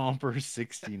Stomper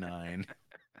 69.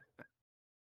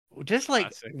 Just like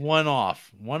Classic. one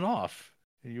off.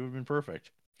 You would have been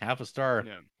perfect. Half a star.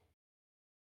 Yeah.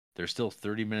 There's still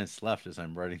 30 minutes left as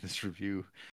I'm writing this review,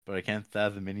 but I can't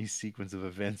fathom any sequence of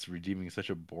events redeeming such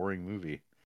a boring movie.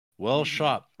 Well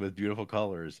shot with beautiful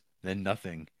colors, then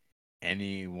nothing.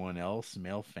 Anyone else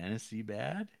male fantasy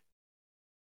bad?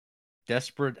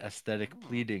 Desperate aesthetic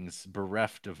pleadings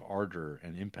bereft of ardor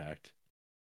and impact.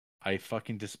 I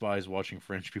fucking despise watching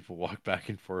French people walk back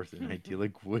and forth in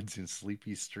idyllic woods and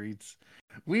sleepy streets.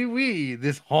 Oui,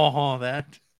 this ha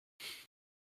that.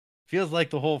 Feels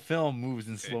like the whole film moves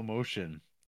in slow motion.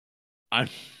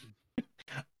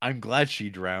 I'm glad she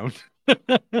drowned.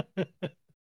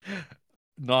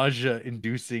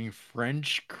 Nausea-inducing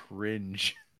French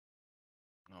cringe.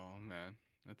 Oh man,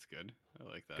 that's good. I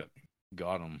like that.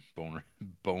 Got him, Bone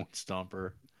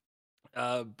Stomper.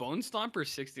 Bone Stomper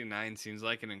 69 seems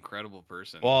like an incredible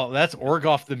person. Well, that's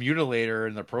Orgoff the Mutilator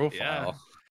in the profile.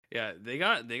 Yeah, they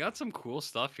got some cool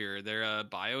stuff here. Their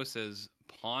bio says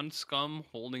pond scum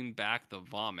holding back the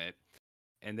vomit.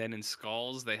 And then in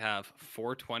Skulls, they have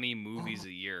 420 movies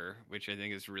a year, which I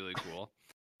think is really cool.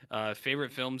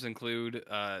 Favorite films include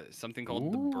something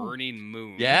called The Burning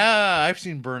Moon. Yeah, I've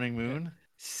seen Burning Moon.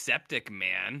 Septic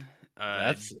Man.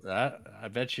 That's that. I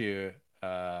bet you.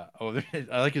 I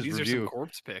like his these review. Are some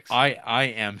corpse pics.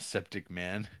 I am Septic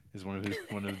Man is one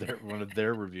of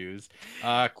their reviews.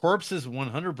 Corpse has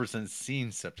 100%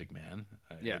 seen Septic Man.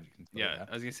 Yeah.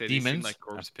 I was gonna say Demons. They seem like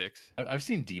corpse pics. I've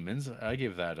seen Demons. I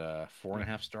give that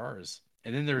 4.5 stars.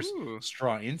 And then there's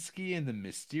Straczynski and the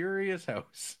Mysterious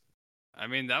House. I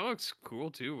mean, that looks cool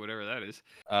too. Whatever that is.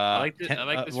 I like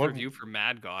this review for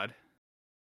Mad God.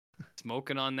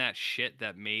 Smoking on that shit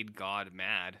that made God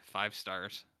mad. 5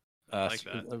 stars. I like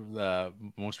that. The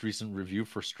most recent review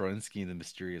for Straczynski and the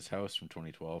Mysterious House from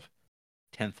 2012.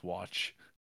 10th watch.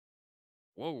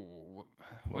 Whoa.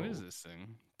 What is this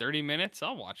thing? 30 minutes?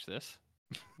 I'll watch this.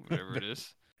 Whatever it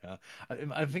is. Yeah.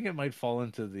 I think it might fall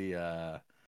into the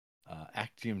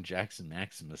Actium Jackson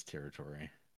Maximus territory.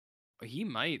 He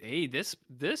might. Hey,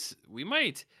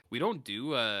 we don't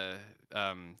do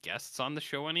guests on the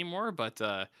show anymore,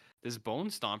 but this Bone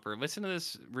Stomper, listen to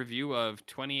this review of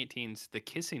 2018's The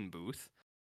Kissing Booth.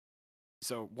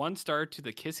 So 1 star to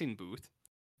The Kissing Booth,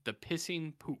 The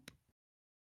Pissing Poop.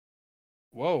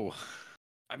 Whoa.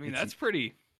 I mean, that's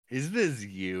pretty. Is this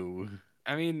you?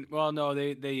 I mean, well, no,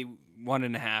 they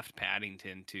 1.5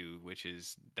 Paddington too,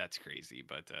 that's crazy,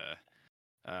 but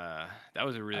that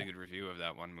was a really good review of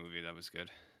that one movie. That was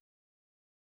good.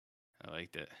 I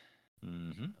liked it.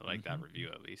 I like that review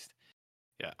at least.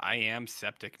 Yeah, I am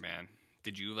Septic Man.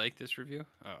 Did you like this review?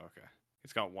 Oh, okay.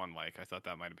 It's got 1 like. I thought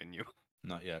that might have been you.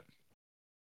 Not yet.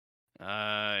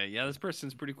 Yeah, this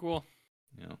person's pretty cool.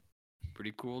 Yeah.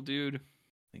 Pretty cool dude.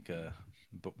 I think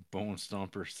Bone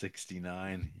Stomper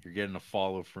 69. You're getting a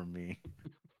follow from me.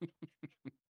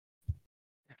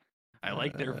 I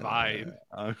like their vibe.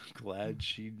 I'm glad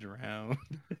she drowned.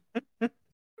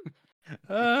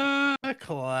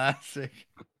 Classic.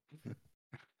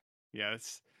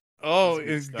 Yes.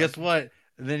 Guess what?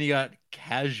 And then you got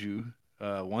Cashew,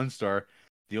 1 star.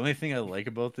 The only thing I like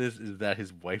about this is that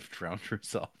his wife drowned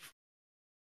herself.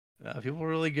 People are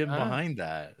really getting behind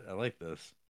that. I like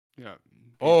this. Yeah.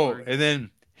 And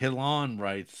then Hilan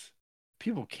writes,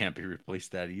 people can't be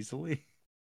replaced that easily.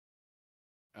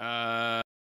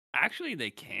 Actually, they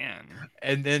can.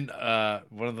 And then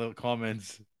one of the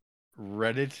comments,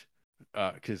 Reddit,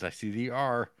 because I see the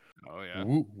R. Oh yeah.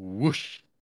 Whoosh.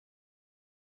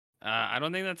 I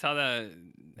don't think that's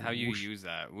how you use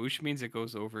that. Whoosh means it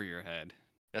goes over your head.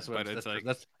 That's what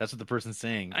the person's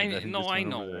saying.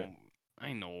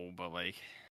 I know, but like,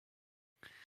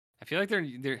 I feel like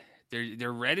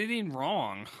they're Redditing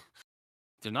wrong.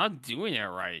 They're not doing it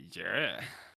right, Jarrett.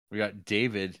 We got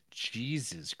David.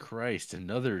 Jesus Christ,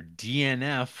 another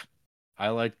DNF. I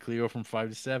liked Cleo from 5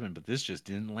 to 7, but this just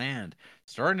didn't land.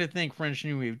 Starting to think French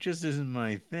New Wave just isn't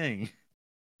my thing.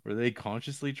 Were they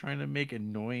consciously trying to make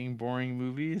annoying, boring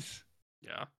movies?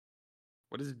 Yeah.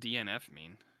 What does DNF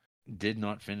mean? Did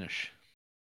not finish.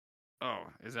 Oh,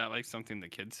 is that like something the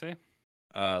kids say?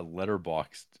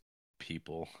 Letterboxed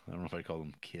people. I don't know if I call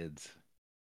them kids.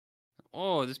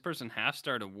 Oh, this person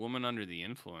half-starred A Woman Under the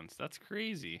Influence. That's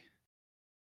crazy.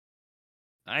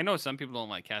 I know some people don't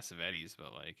like Cassavetes,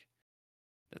 but like,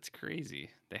 that's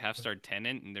crazy. They half-starred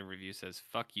Tenet, and their review says,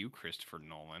 "Fuck you, Christopher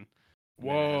Nolan."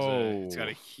 Whoa! It's got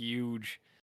a huge,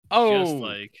 Oh, just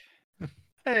like,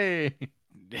 hey!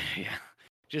 yeah,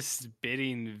 just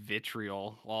spitting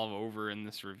vitriol all over in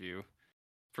this review.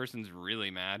 Person's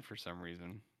really mad for some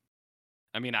reason.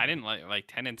 I mean, I didn't like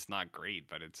Tenet's not great,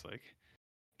 but it's like,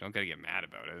 don't gotta get mad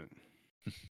about it.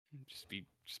 just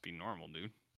be normal,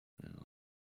 dude.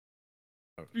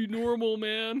 Yeah. Be normal,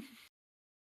 man.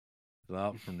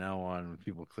 Well, from now on, when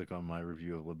people click on my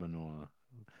review of Lebanon,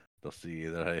 they'll see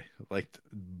that I liked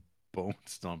Bone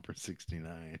Stomper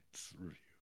 69's review.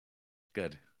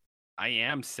 Good. I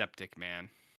am Septic Man.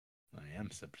 I am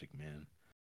Septic Man.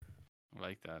 I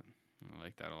like that. I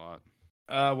like that a lot.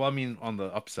 Well, I mean, on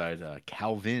the upside,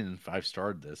 Calvin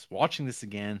 5-starred this. Watching this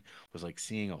again was like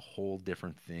seeing a whole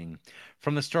different thing.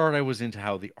 From the start, I was into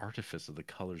how the artifice of the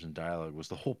colors and dialogue was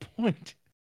the whole point.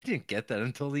 I didn't get that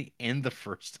until the end the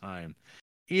first time.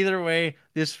 Either way,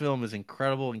 this film is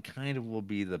incredible and kind of will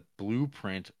be the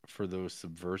blueprint for those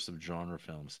subversive genre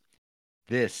films.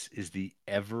 This is the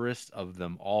Everest of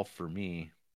them all for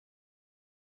me.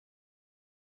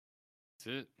 Is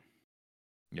it?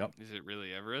 Yep. Is it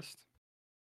really Everest?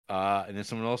 And then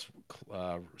someone else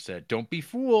said, "Don't be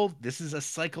fooled. This is a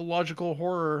psychological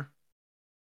horror."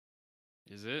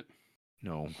 Is it?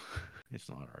 No, it's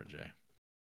not, RJ.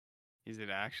 Is it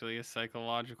actually a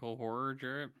psychological horror,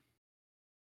 Jarrett?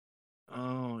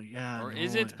 Oh, yeah. Or no,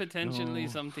 is it potentially no.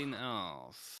 something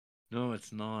else? No,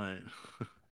 it's not.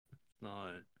 It's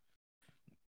not.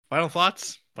 Final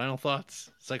thoughts? Final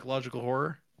thoughts? Psychological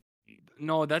horror?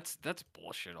 No, that's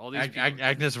bullshit. All these people...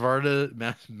 Agnes Varda,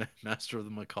 Master of the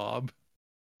Macabre.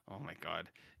 Oh my god.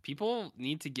 People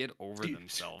need to get over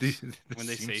themselves when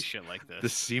they say shit like this. The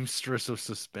seamstress of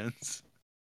suspense.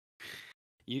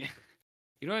 You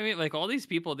know what I mean? Like, all these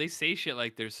people, they say shit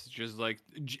like there's just like,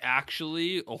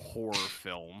 actually a horror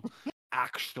film.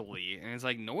 Actually. And it's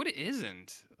like, no, it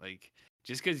isn't. Like,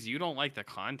 just because you don't like the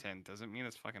content doesn't mean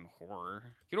it's fucking horror.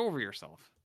 Get over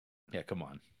yourself. Yeah, come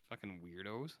on. Fucking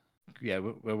weirdos. Yeah,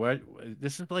 what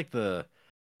this is like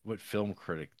what film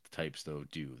critic types though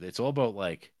do. It's all about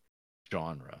like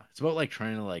genre. It's about like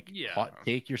trying to like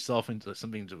take yourself into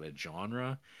something to a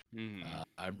genre. Mm-hmm.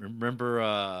 I remember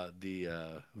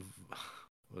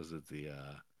was it the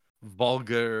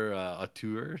vulgar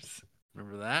auteurs?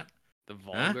 Remember that? The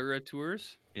vulgar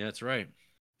auteurs? Yeah, that's right.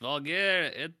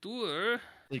 Vulgar auteur.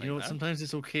 Like, you know what? Sometimes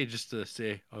it's okay just to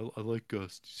say I like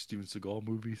Steven Seagal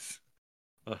movies.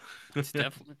 It's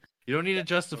definitely. You don't need to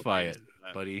justify it,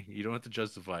 buddy. You don't have to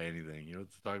justify anything. You don't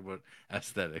have to talk about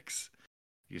aesthetics.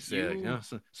 You say, like, yeah,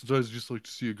 sometimes I just like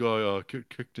to see a guy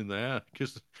kicked in the ass,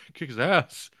 kick his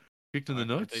ass, kicked in the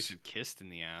nuts. They should kissed in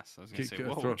the ass. I was gonna say,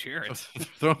 whoa, Jared.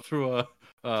 Throw through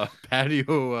a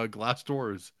patio glass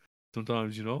doors.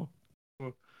 Sometimes, you know.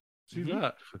 See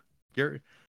that,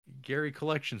 Gary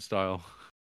Collection style.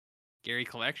 Gary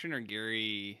Collection or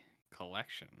Gary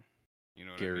Collection? You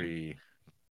know what Gary I mean?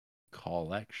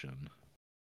 Collection.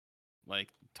 Like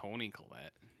Tony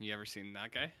Collette. You ever seen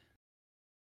that guy?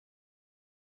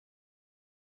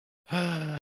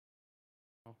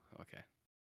 Oh, okay.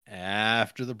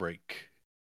 After the break,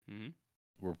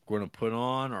 we're going to put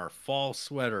on our fall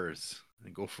sweaters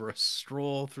and go for a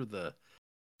stroll through the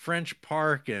French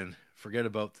Park and forget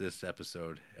about this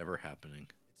episode ever happening.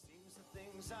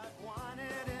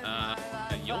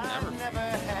 You'll never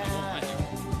have.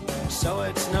 So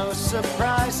it's no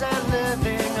surprise that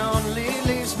living only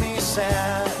leaves me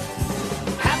sad.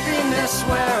 Happiness,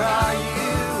 where are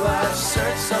you? I've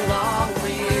searched so long for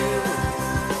you.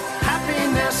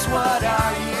 Happiness, what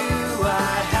are you?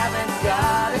 I haven't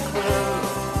got a clue.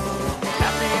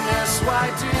 Happiness, why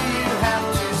do you have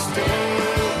to stay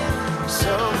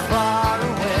so far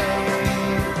away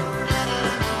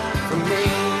from me?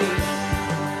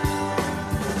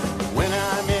 When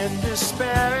I'm in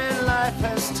despair and life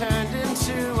has turned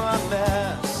into a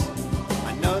mess,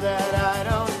 I know that I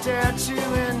don't dare to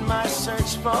in my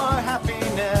search for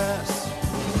happiness.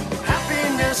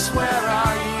 Happiness, where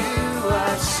are you?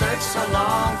 I've searched so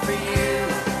long for you.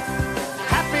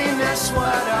 Happiness,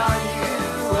 what are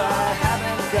you? I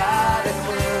haven't got a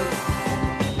clue.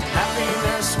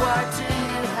 Happiness, why do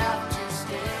you have to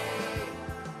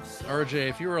stay? RJ,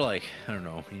 if you were like, I don't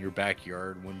know, in your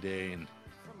backyard one day and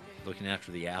looking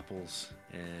after the apples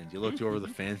and you looked over the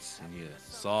fence and you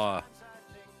saw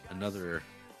another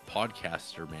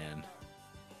podcaster man,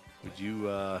 would you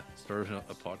start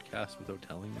a podcast without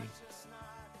telling me?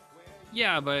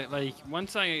 Yeah, but like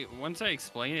once I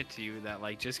explain it to you that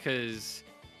like just because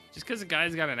a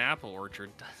guy's got an apple orchard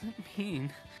doesn't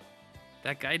mean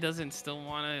that guy doesn't still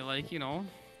want to, like, you know,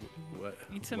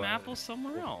 eat some apples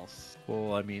somewhere else.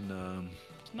 Well, I mean,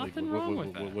 Nothing wrong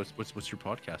with that. What's your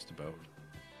podcast about?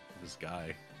 This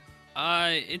guy.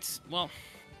 It's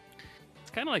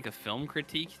kind of like a film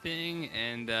critique thing,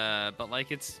 and but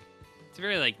like it's a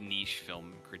very like niche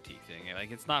film critique thing.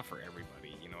 Like it's not for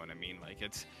everybody, you know what I mean? Like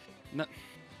it's not.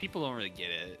 People don't really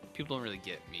get it. People don't really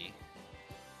get me.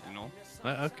 You know?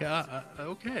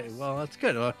 Okay. Well, that's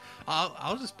good.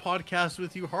 I'll just podcast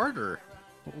with you harder.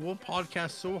 We'll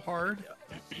podcast so hard.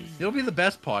 It'll be the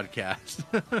best podcast.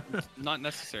 Not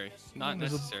necessary. Not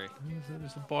necessary.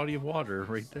 There's a body of water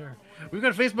right there. We've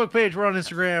got a Facebook page. We're on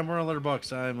Instagram. We're on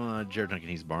Letterboxd. I'm Jared Duncan.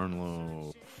 He's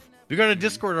Barnlow. We got a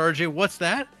Discord, RJ. What's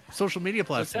that? Social media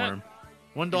platform.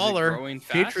 $1. Growing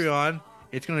fast? Patreon.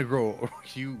 It's gonna grow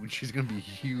huge. It's gonna be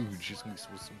huge. It's gonna be so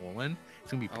swollen.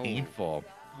 It's gonna be painful.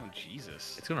 Oh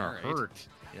Jesus! It's gonna hurt.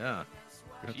 Yeah.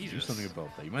 You have to do Jesus. something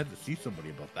about that. You might have to see somebody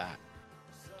about that.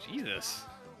 Jesus.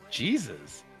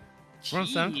 We're on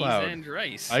Cheese SoundCloud, and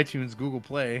rice. iTunes, Google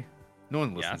Play. No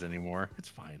one listens anymore. It's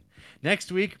fine.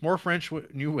 Next week, more French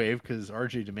New Wave because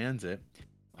RJ demands it.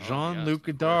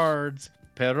 Jean-Luc Godard's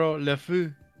Perrault Le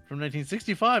Fou from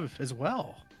 1965 as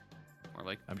well. Or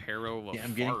like Perrault Le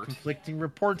I'm getting conflicting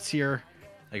reports here.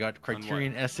 I got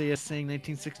Criterion essayist saying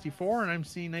 1964, and I'm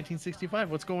seeing 1965.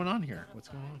 What's going on here?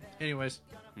 Anyways.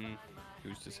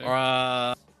 Who's to say?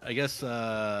 I guess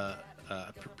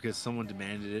because someone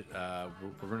demanded it,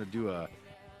 we're going to do a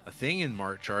thing in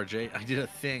March, RJ. I did a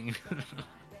thing.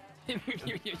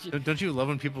 Don't you love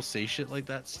when people say shit like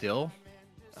that still?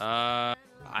 I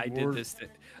did this thing.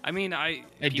 I mean, I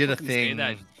did a can thing. say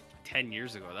that 10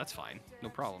 years ago. That's fine. No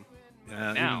problem.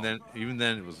 Even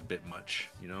then, it was a bit much,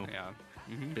 you know? Yeah.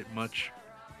 A bit much.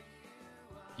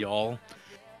 Y'all.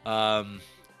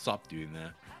 Stop doing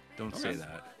that. Don't say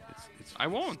that. It's I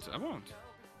won't.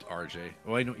 RJ.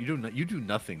 Oh, I know you do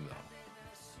nothing though.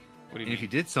 What do you and mean? if you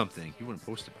did something, you wouldn't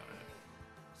post about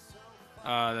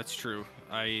it. That's true.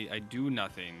 I do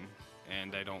nothing,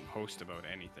 and I don't post about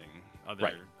anything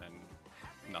other than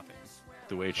nothing.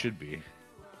 The way it should be.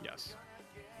 Yes.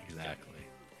 Exactly.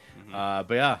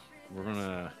 But yeah, we're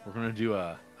gonna do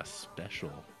a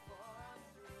special.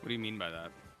 What do you mean by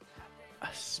that? A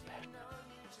special.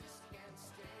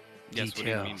 Yes, what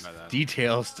do you mean by that?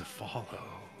 Details to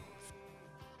follow.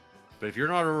 But if you're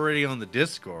not already on the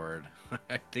Discord,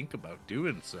 I think about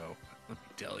doing so. Let me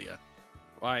tell you.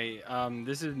 Why?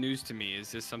 This is news to me.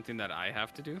 Is this something that I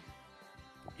have to do?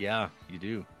 Yeah, you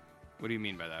do. What do you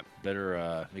mean by that?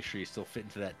 Better make sure you still fit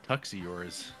into that tux of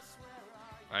yours.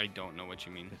 I don't know what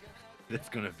you mean. That's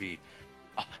gonna be.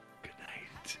 Good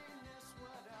night.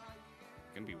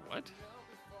 Gonna be what?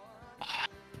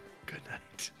 Good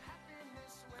night.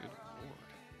 Good lord.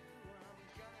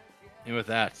 And with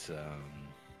that,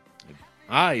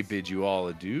 I bid you all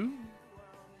adieu.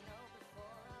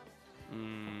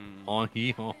 On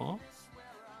he ha ha.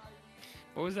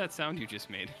 What was that sound you just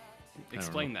made?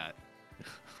 Explain that.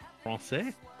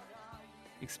 Français?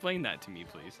 Explain that to me,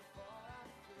 please.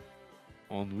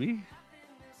 Ennui?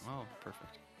 Oh,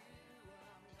 perfect.